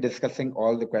lovely discussing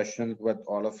all the questions with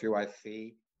all of you. I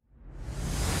see.